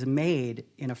voice is made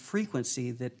in a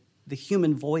frequency that the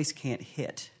human voice can't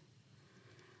hit.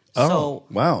 Oh, so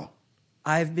wow.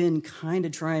 I've been kind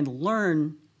of trying to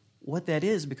learn what that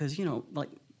is because,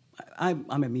 I'm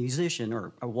a musician,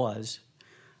 or I was,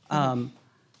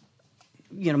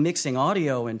 mixing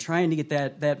audio and trying to get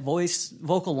that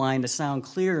vocal line to sound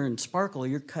clear and sparkle.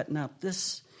 You're cutting out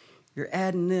this, you're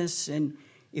adding this, and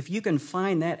if you can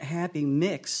find that happy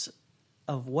mix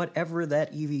of whatever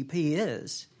that EVP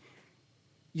is,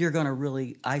 you're going to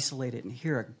really isolate it and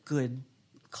hear a good,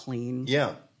 clean,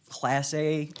 Class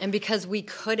A. And because we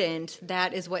couldn't,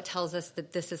 that is what tells us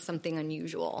that this is something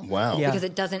unusual. Wow. Yeah. Because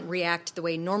it doesn't react the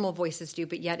way normal voices do,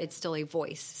 but yet it's still a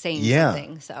voice saying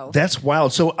something. So that's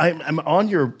wild. So I'm on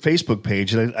your Facebook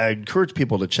page, and I encourage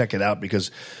people to check it out because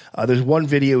there's one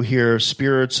video here,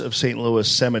 Spirits of St. Louis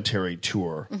Cemetery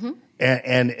Tour.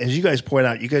 And as you guys point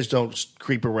out, you guys don't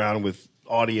creep around with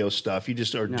audio stuff. You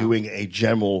just are doing a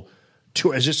general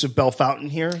tour? Is this a Bell Fountain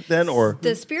here then, or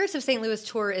The Spirits of St. Louis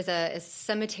tour is a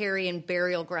cemetery and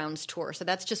burial grounds tour. So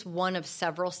that's just one of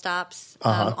several stops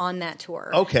on that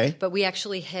tour. Okay. But we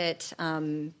actually hit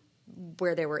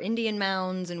where there were Indian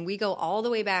mounds, and we go all the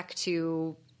way back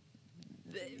to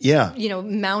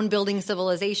mound building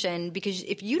civilization, because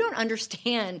if you don't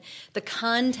understand the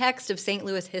context of St.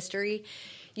 Louis history,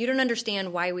 you don't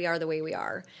understand why we are the way we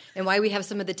are and why we have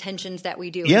some of the tensions that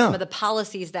we do and some of the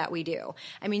policies that we do.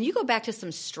 I mean, you go back to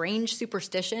some strange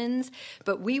superstitions,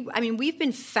 but we've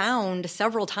been found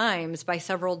several times by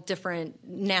several different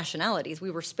nationalities. We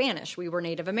were Spanish, we were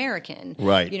Native American,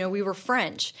 right? We were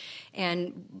French.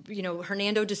 And,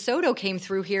 Hernando de Soto came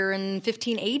through here in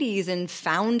 1580s and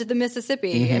found the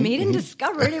Mississippi. Mm-hmm, I mean, he didn't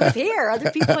discover it. It was here. Other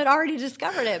people had already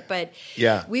discovered it. But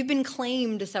we've been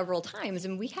claimed several times.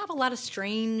 And we have a lot of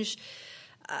strange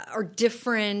or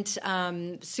different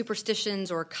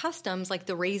superstitions or customs, like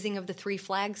the raising of the 3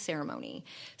 flags ceremony.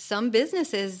 Some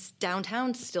businesses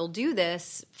downtown still do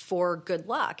this for good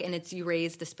luck, and it's you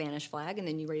raise the Spanish flag, and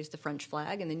then you raise the French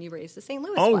flag, and then you raise the St.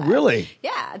 Louis flag. Oh, really?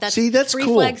 Yeah. That's 3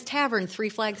 cool. Flags Tavern, 3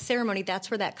 Flags ceremony. That's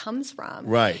where that comes from.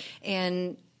 Right.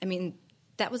 And, I mean,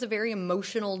 that was a very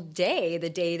emotional day, the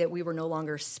day that we were no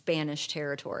longer Spanish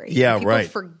territory. Yeah, People right.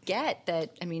 forget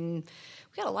that, I mean,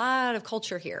 we got a lot of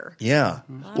culture here. Yeah.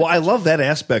 Well, I love that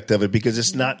aspect of it, because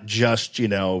it's not just,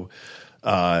 hearing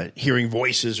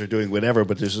voices or doing whatever,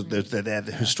 but there's that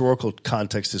historical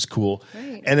context is cool.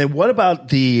 Right. And then what about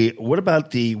the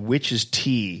witch's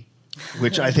tea,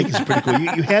 which I think is pretty cool.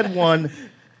 You had one.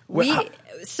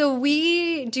 So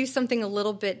we do something a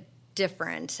little bit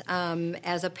different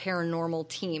as a paranormal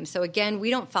team. So again, we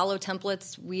don't follow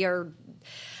templates.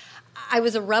 I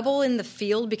was a rebel in the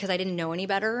field because I didn't know any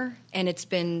better, and it's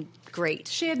been great.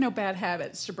 She had no bad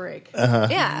habits to break.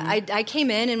 Yeah, I came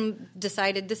in and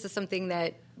decided this is something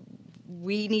that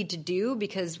we need to do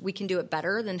because we can do it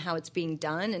better than how it's being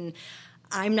done. And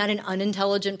I'm not an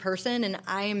unintelligent person, and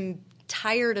I'm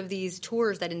tired of these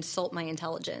tours that insult my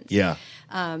intelligence. Yeah.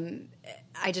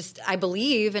 I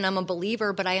believe, and I'm a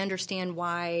believer, but I understand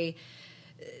why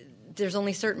there's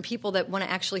only certain people that want to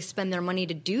actually spend their money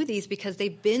to do these because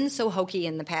they've been so hokey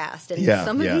in the past. And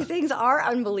some of these things are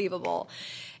unbelievable.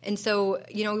 And so,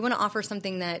 we want to offer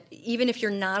something that even if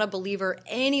you're not a believer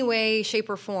any way, shape,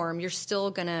 or form, you're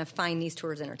still going to find these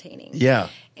tours entertaining. Yeah.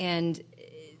 And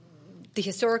the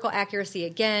historical accuracy,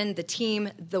 again, the team,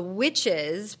 the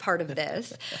witches part of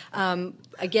this,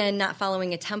 again, not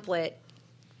following a template.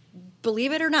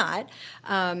 Believe it or not,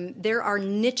 there are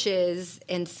niches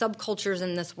and subcultures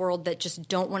in this world that just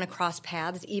don't want to cross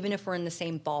paths, even if we're in the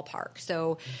same ballpark.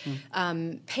 So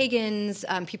pagans,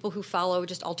 people who follow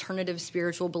just alternative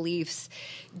spiritual beliefs,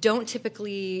 don't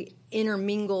typically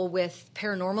intermingle with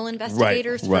paranormal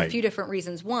investigators for a few different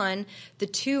reasons. One, the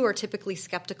two are typically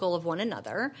skeptical of one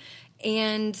another.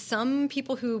 And some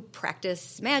people who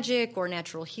practice magic or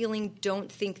natural healing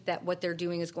don't think that what they're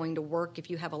doing is going to work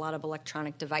if you have a lot of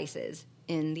electronic devices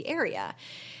in the area.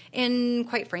 And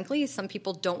quite frankly, some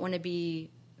people don't want to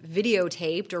be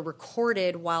videotaped or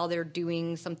recorded while they're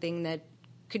doing something that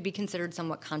could be considered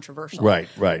somewhat controversial. Right.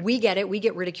 We get it. We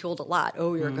get ridiculed a lot.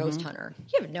 Oh, you're a ghost hunter.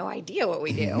 You have no idea what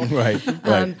we do. Right.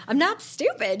 I'm not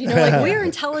stupid. We're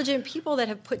intelligent people that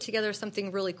have put together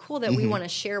something really cool that we want to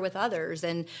share with others.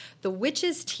 And the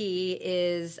Witch's Tea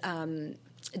is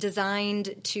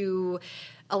designed to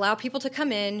allow people to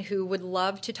come in who would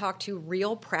love to talk to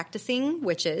real practicing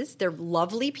witches. They're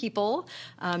lovely people.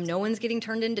 No one's getting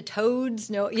turned into toads.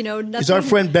 Nothing. Is our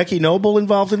friend Becky Noble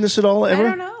involved in this at all? Ever? I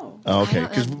don't know. Oh, okay,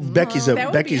 because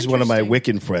Becky's one of my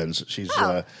Wiccan friends. She's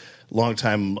a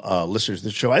longtime listener to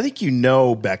the show. I think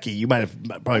Becky. You might have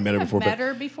probably met her before. I've met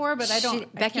her before, but I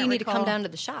don't. Becky, you need to come down to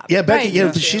the shop. Yeah, Becky.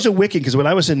 Right. She's a Wiccan because when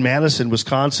I was in Madison,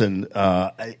 Wisconsin,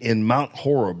 in Mount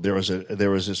Horeb, there was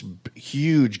this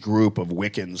huge group of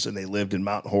Wiccans, and they lived in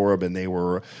Mount Horeb, and they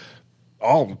were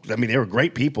they were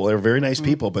great people. They were very nice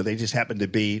people, but they just happened to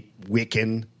be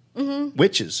Wiccan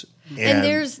witches. And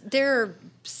there are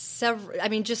several. I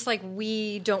mean, just like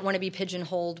we don't want to be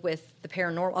pigeonholed with the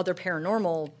other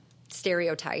paranormal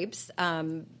stereotypes.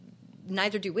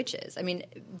 Neither do witches. I mean,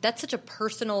 that's such a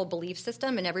personal belief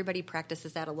system, and everybody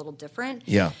practices that a little different.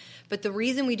 Yeah. But the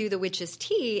reason we do the Witch's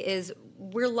Tea is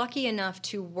we're lucky enough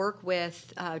to work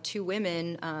with 2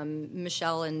 women,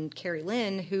 Michelle and Carrie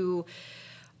Lynn, who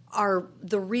are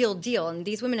the real deal. And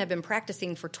these women have been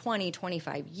practicing for 20,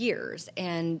 25 years,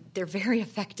 and they're very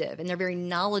effective, and they're very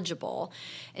knowledgeable.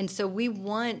 And so we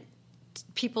want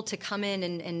people to come in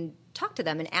and talk to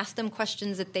them and ask them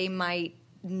questions that they might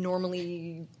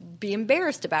normally be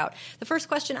embarrassed about. The first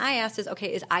question I asked is,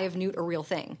 okay, is Eye of Newt a real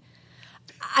thing?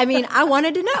 I mean, I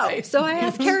wanted to know. So I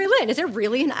asked Carrie Lynn, is there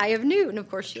really an Eye of Newt? And of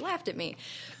course she laughed at me.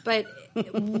 But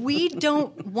we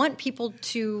don't want people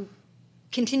to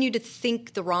continue to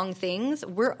think the wrong things.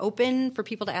 We're open for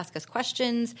people to ask us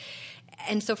questions.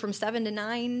 And so from 7 to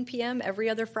 9 p.m. every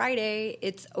other Friday,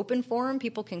 it's open forum.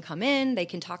 People can come in. They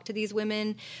can talk to these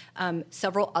women.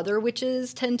 Several other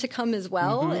witches tend to come as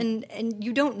well. Mm-hmm. And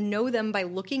you don't know them by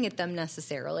looking at them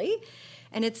necessarily.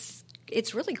 And it's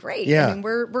really great. Yeah. I mean,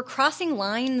 we're crossing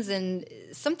lines, and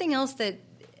something else that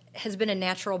has been a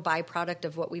natural byproduct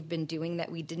of what we've been doing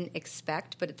that we didn't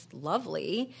expect, but it's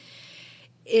lovely,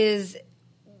 is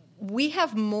we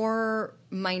have more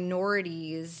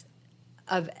minorities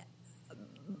of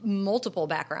multiple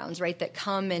backgrounds, right, that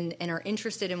come and are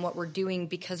interested in what we're doing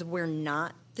because we're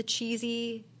not the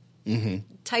cheesy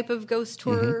type of ghost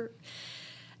tour.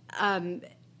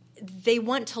 They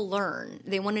want to learn.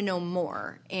 They want to know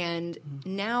more. And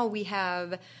now we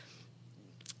have,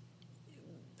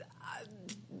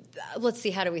 let's see,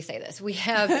 how do we say this? We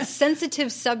have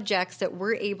sensitive subjects that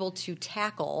we're able to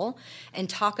tackle and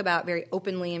talk about very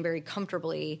openly and very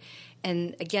comfortably.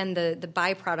 And again, the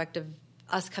byproduct of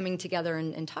us coming together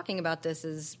and talking about this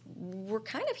is we're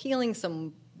kind of healing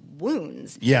some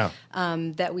wounds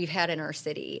that we've had in our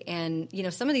city. And, you know,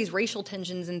 some of these racial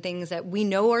tensions and things that we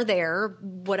know are there,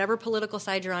 whatever political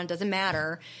side you're on, doesn't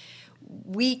matter.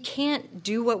 We can't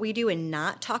do what we do and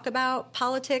not talk about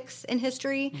politics and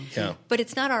history. Yeah. But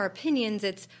it's not our opinions.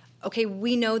 It's, okay,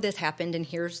 we know this happened, and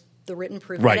here's the written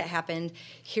proof that it happened.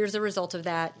 Here's the result of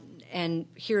that, and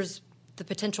here's the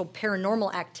potential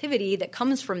paranormal activity that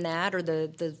comes from that, or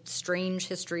the strange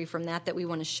history from that we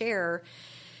want to share.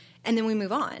 And then we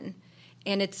move on.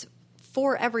 And it's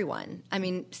for everyone. I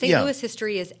mean, St. Louis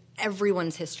history is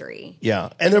everyone's history. Yeah.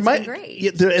 And there might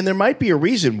great. there might be a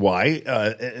reason why,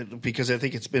 because I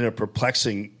think it's been a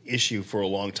perplexing issue for a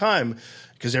long time,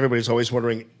 because everybody's always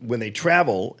wondering when they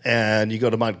travel and you go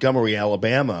to Montgomery,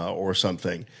 Alabama or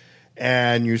something,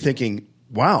 and you're thinking,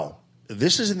 wow,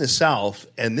 this is in the South,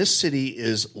 and this city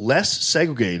is less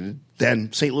segregated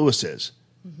than St. Louis is.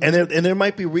 And there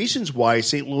might be reasons why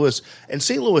St. Louis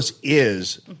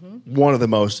is one of the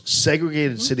most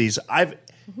segregated cities I've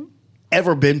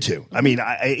ever been to. I mean,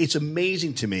 it's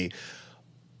amazing to me.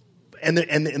 And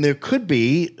there could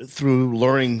be, through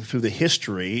learning through the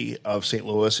history of St.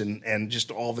 Louis and just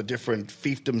all the different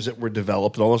fiefdoms that were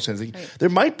developed and all those kinds of things, there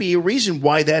might be a reason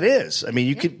why that is. I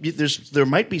mean, there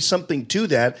might be something to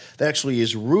that actually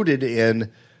is rooted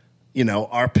in, you know,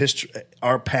 our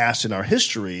past and our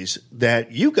histories,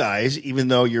 that you guys, even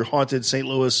though you're haunted St.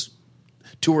 Louis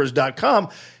tours.com,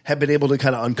 have been able to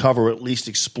kind of uncover, or at least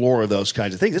explore those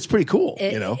kinds of things. It's pretty cool,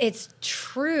 you know. It's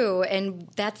true, and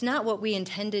that's not what we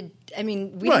intended. I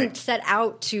mean, we didn't set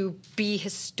out to be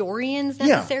historians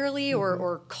necessarily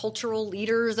or cultural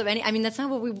leaders of any. I mean, that's not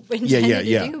what we intended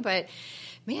to do, but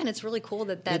man, it's really cool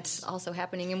that that's also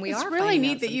happening, and it's really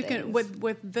neat that you can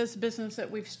with this business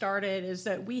that we've started, is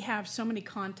that we have so many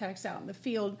contacts out in the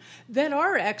field that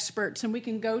are experts, and we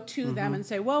can go to them and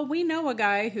say, well, we know a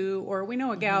guy who, or we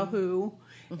know a gal who,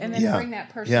 and then bring that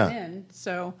person in.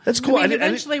 So that's cool. I mean,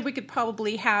 eventually we could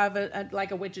probably have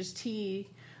like a witch's tea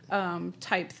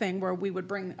type thing where we would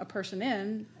bring a person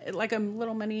in, like a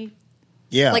little mini.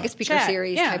 Yeah. Like a speaker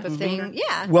series type of thing.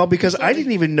 Yeah. Well, because I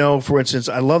didn't even know, for instance,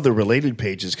 I love the related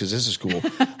pages because this is cool.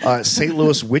 St.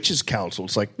 Louis Witches Council.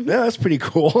 It's like, yeah, that's pretty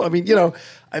cool. I mean, you know,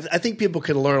 I think people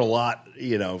can learn a lot,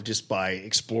 you know, just by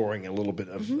exploring a little bit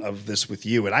of this with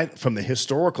you. And from the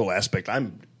historical aspect,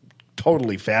 I'm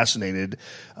totally fascinated.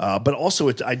 But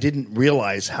also, I didn't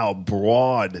realize how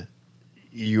broad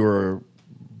your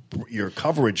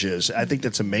coverage is. I think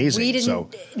that's amazing. We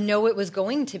didn't know it was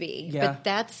going to be, but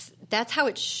that's how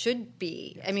it should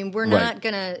be. I mean, we're not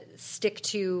going to stick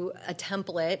to a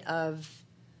template of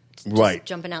just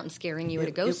jumping out and scaring you at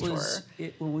a ghost tour.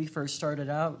 When we first started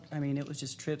out, I mean, it was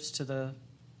just trips to the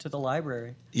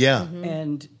library. Yeah.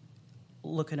 And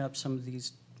looking up some of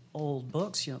these old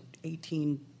books, you know,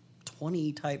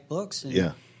 1820 type books,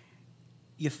 and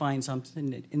you find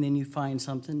something, and then you find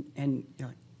something, and you're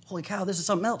like, holy cow, this is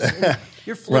something else. And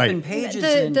you're flipping pages.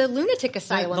 The lunatic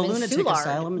asylum in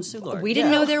Soulard. We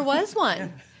didn't know there was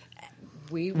one.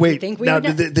 We think we now,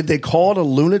 did they call it a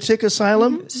lunatic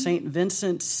asylum? St.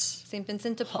 Vincent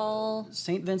de Paul.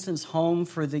 St. Vincent's Home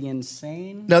for the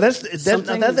Insane. No, that's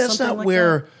not like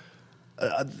where.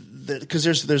 Because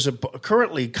there's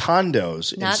currently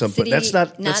condos in some place.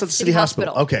 That's not the city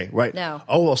hospital. Okay, right. No.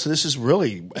 Oh, well, so this is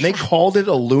really, and they called it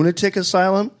a lunatic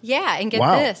asylum? Yeah, and get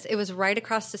this, it was right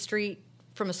across the street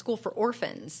from a school for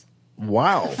orphans.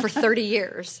 Wow. For 30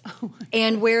 years.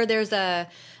 And where there's and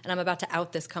I'm about to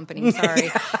out this company, sorry.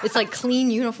 It's like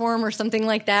Clean Uniform or something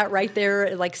like that right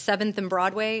there, like 7th and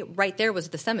Broadway. Right there was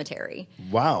the cemetery.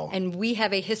 Wow. And we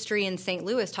have a history in St.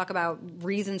 Louis, talk about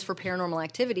reasons for paranormal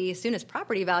activity. As soon as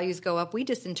property values go up, we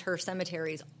disinter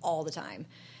cemeteries all the time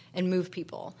and move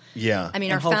people. Yeah. I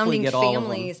mean, And our hopefully founding get all of them.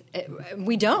 families,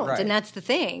 we don't. Right. And that's the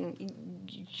thing.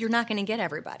 You're not going to get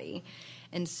everybody.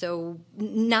 And so,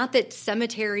 not that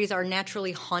cemeteries are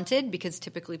naturally haunted, because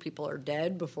typically people are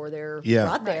dead before they're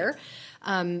brought there.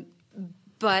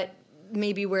 But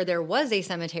maybe where there was a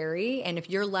cemetery, and if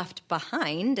you're left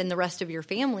behind and the rest of your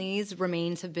family's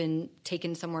remains have been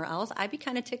taken somewhere else, I'd be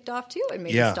kind of ticked off too and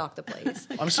maybe stalk the place.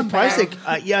 I'm surprised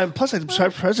and plus I'm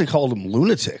surprised they called them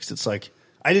lunatics. It's like,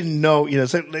 I didn't know,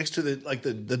 it's like next to the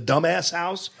dumbass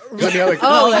house. I mean, like,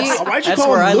 why'd you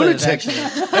call them lunatics?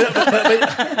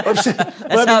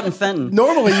 That's out in Fenton.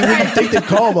 Normally, you wouldn't think they'd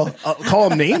call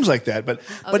them names like that. But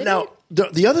now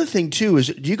the other thing too is,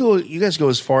 you guys go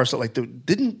as far as like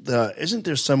isn't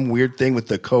there some weird thing with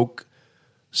the Koch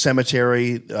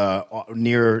Cemetery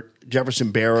near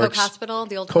Jefferson Barracks? Koch Hospital,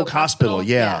 the old Koch Hospital,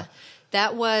 yeah.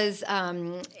 That was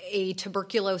a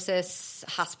tuberculosis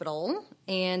hospital,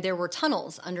 and there were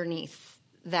tunnels underneath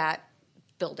that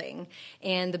building.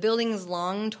 And the building's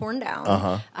long torn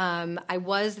down. I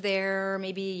was there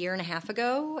maybe a year and a half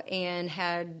ago and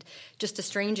had just a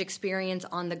strange experience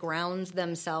on the grounds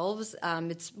themselves.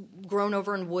 It's grown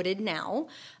over and wooded now,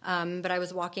 but I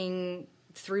was walking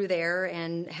through there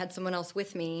and had someone else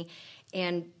with me,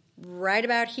 and right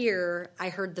about here, I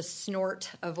heard the snort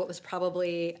of what was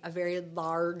probably a very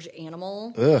large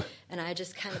animal. Ugh. And I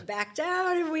just kind of backed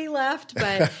out and we left.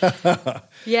 But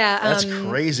yeah. That's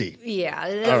crazy. Yeah.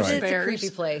 Right. It's a creepy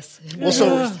place. Well,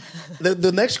 so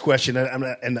the next question,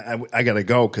 I got to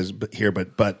go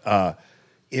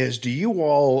is do you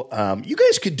all, you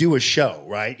guys could do a show,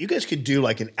 right? You guys could do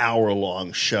like an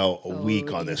hour-long show a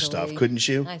week on this stuff, couldn't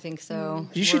you? I think so.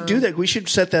 You should do that. We should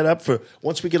set that up for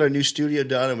once we get our new studio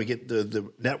done and we get the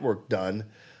network done.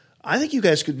 I think you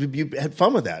guys could have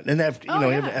fun with that, and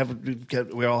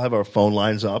we all have our phone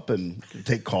lines up and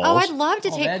take calls. Oh, I'd love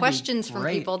to take questions from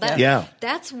people.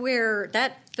 That's where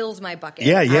that fills my bucket.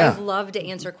 Yeah. I'd love to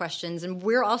answer questions, and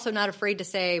we're also not afraid to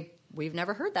say, we've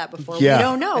never heard that before. Yeah. We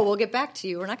don't know. We'll get back to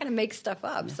you. We're not going to make stuff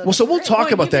up. So we'll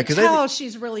talk about that, because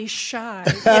she's really shy.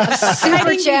 Super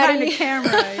Hiding behind chatty. the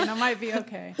camera, might be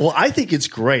okay. Well, I think it's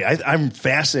great. I'm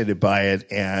fascinated by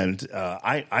it, and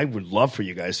I would love for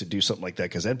you guys to do something like that,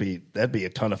 because that'd be a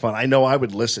ton of fun. I know I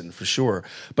would listen for sure,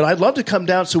 but I'd love to come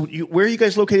down. So, where are you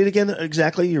guys located again?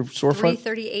 Exactly, your storefront?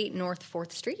 338 North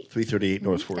 4th Street. 338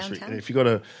 North 4th downtown. Street. And if you go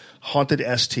to Haunted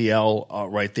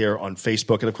STL right there on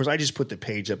Facebook, and of course, I just put the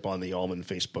page up on the Allman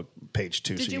Facebook page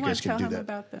too, Did so you you want guys to can tell do him that.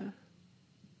 about the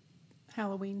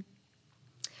Halloween?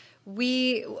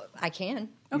 I can.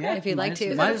 Okay. If you'd like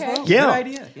to. Might as well. Yeah. Good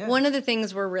idea. Yeah. One of the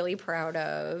things we're really proud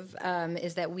of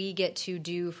is that we get to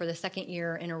do, for the second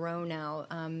year in a row now,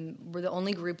 we're the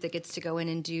only group that gets to go in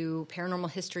and do paranormal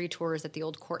history tours at the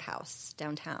old courthouse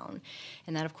downtown.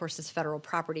 And that, of course, is federal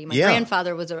property. My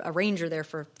grandfather was a ranger there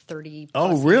for 30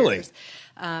 plus years.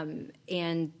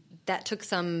 And that took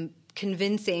some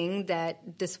convincing that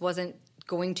this wasn't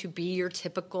going to be your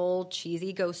typical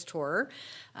cheesy ghost tour.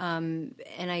 And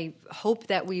I hope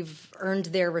that we've earned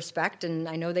their respect, and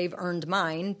I know they've earned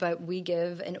mine, but we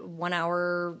give a 1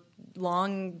 hour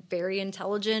long, very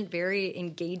intelligent, very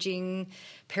engaging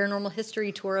paranormal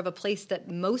history tour of a place that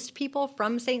most people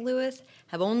from St. Louis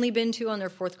have only been to on their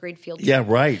 4th grade field trip. Yeah,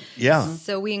 right. Yeah.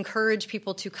 So we encourage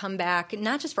people to come back,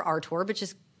 not just for our tour, but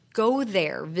just go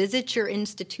there, visit your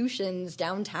institutions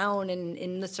downtown and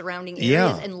in the surrounding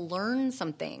areas, and learn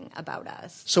something about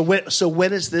us. So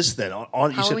when is this then?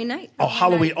 On Halloween night. Oh,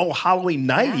 Halloween! Oh, Halloween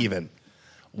night even.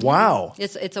 Wow.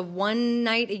 It's a one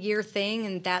night a year thing,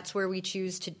 and that's where we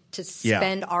choose to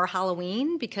spend our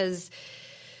Halloween, because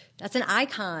that's an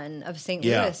icon of St.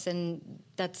 Louis, and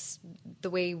that's the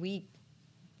way we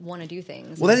want to do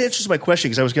things. Well, that answers my question,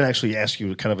 because I was going to actually ask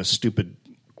you kind of a stupid,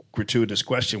 gratuitous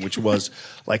question, which was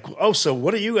like, oh, so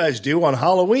what do you guys do on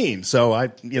Halloween? So I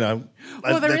there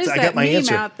is I that got my meme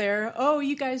answer. out there. Oh,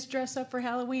 you guys dress up for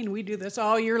Halloween. We do this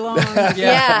all year long.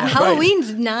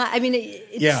 Halloween's not. I mean,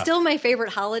 it's still my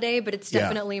favorite holiday, but it's Yeah.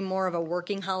 definitely more of a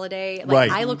working holiday. Like,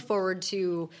 Right. I look forward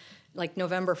to like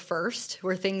November 1st,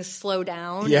 where things slow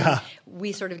down. Yeah. And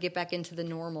we sort of get back into the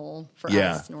normal for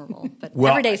Yeah. us. Normal, but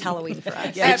Well- every day's Halloween for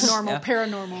us. Abnormal,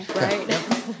 paranormal. Right.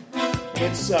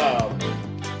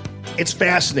 It's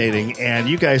fascinating, and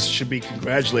you guys should be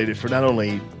congratulated for not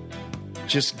only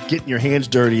just getting your hands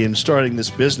dirty and starting this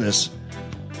business,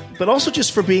 but also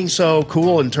just for being so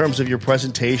cool in terms of your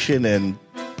presentation and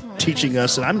teaching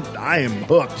us. And I am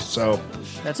hooked. So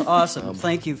That's awesome.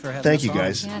 Thank you for having thank us you on.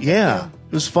 guys. Yeah,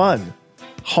 it was fun.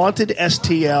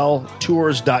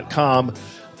 HauntedSTLtours.com.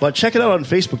 But check it out on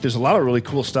Facebook. There's a lot of really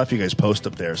cool stuff you guys post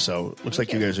up there. So it looks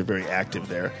like you guys are very active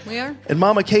there. We are. And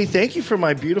Mama Kay, thank you for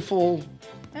my beautiful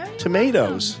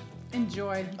tomatoes.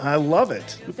 Enjoy. I love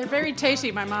it. They're very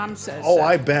tasty, my mom says. Oh,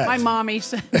 I bet. My mommy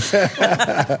says.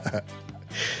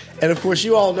 And of course,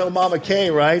 you all know Mama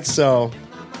Kay, right? So,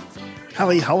 how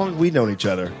long have we known each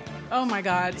other? Oh, my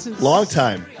God. Since, Long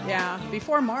time. Yeah,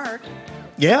 before Mark.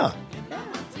 Yeah.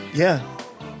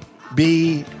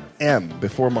 BM,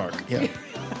 before Mark. Yeah.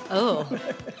 Oh.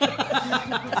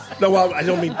 No, well, I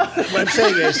don't mean. What I'm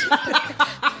saying is,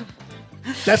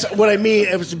 that's what I mean.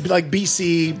 It was like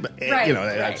BC. Right, you know,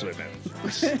 that's what I meant.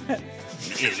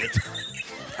 Idiot.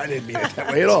 I didn't mean it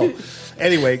that way at all.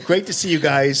 Anyway, great to see you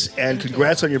guys, and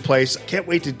congrats on your place. Can't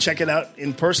wait to check it out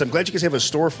in person. I'm glad you guys have a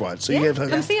storefront, so you have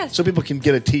come see us. so people can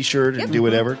get a T-shirt and do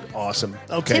whatever. Awesome.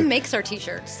 Okay. Tim makes our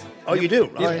T-shirts. Oh, you do?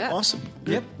 All right. Yeah. Awesome.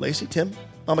 Yep. Lacey, Tim,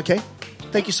 Mama Kay,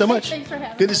 thank you so much. Thanks for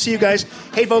having Good to see you guys.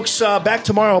 Hey, folks, back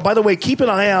tomorrow. By the way, keep an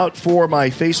eye out for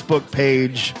my Facebook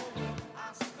page.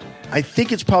 I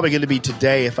think it's probably going to be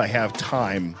today if I have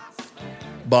time.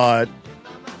 But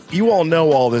you all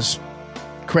know all this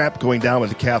crap going down with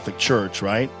the Catholic Church,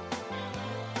 right?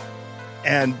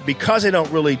 And because I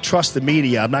don't really trust the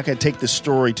media, I'm not going to take this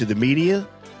story to the media.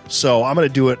 So I'm going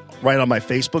to do it right on my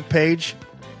Facebook page.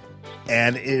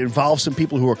 And it involves some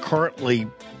people who are currently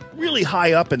really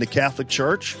high up in the Catholic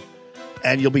Church.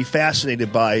 And you'll be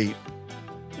fascinated by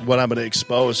what I'm going to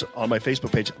expose on my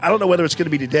Facebook page. I don't know whether it's going to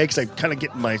be today because I'm kind of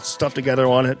getting my stuff together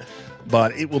on it.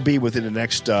 But it will be within the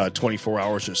next 24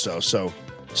 hours or so. So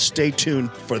stay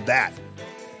tuned for that.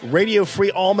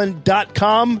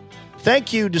 RadioFreeAllman.com.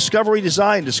 Thank you, Discovery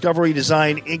Design,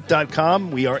 DiscoveryDesignInc.com.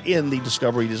 We are in the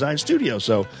Discovery Design studio.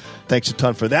 So thanks a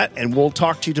ton for that. And we'll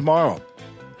talk to you tomorrow.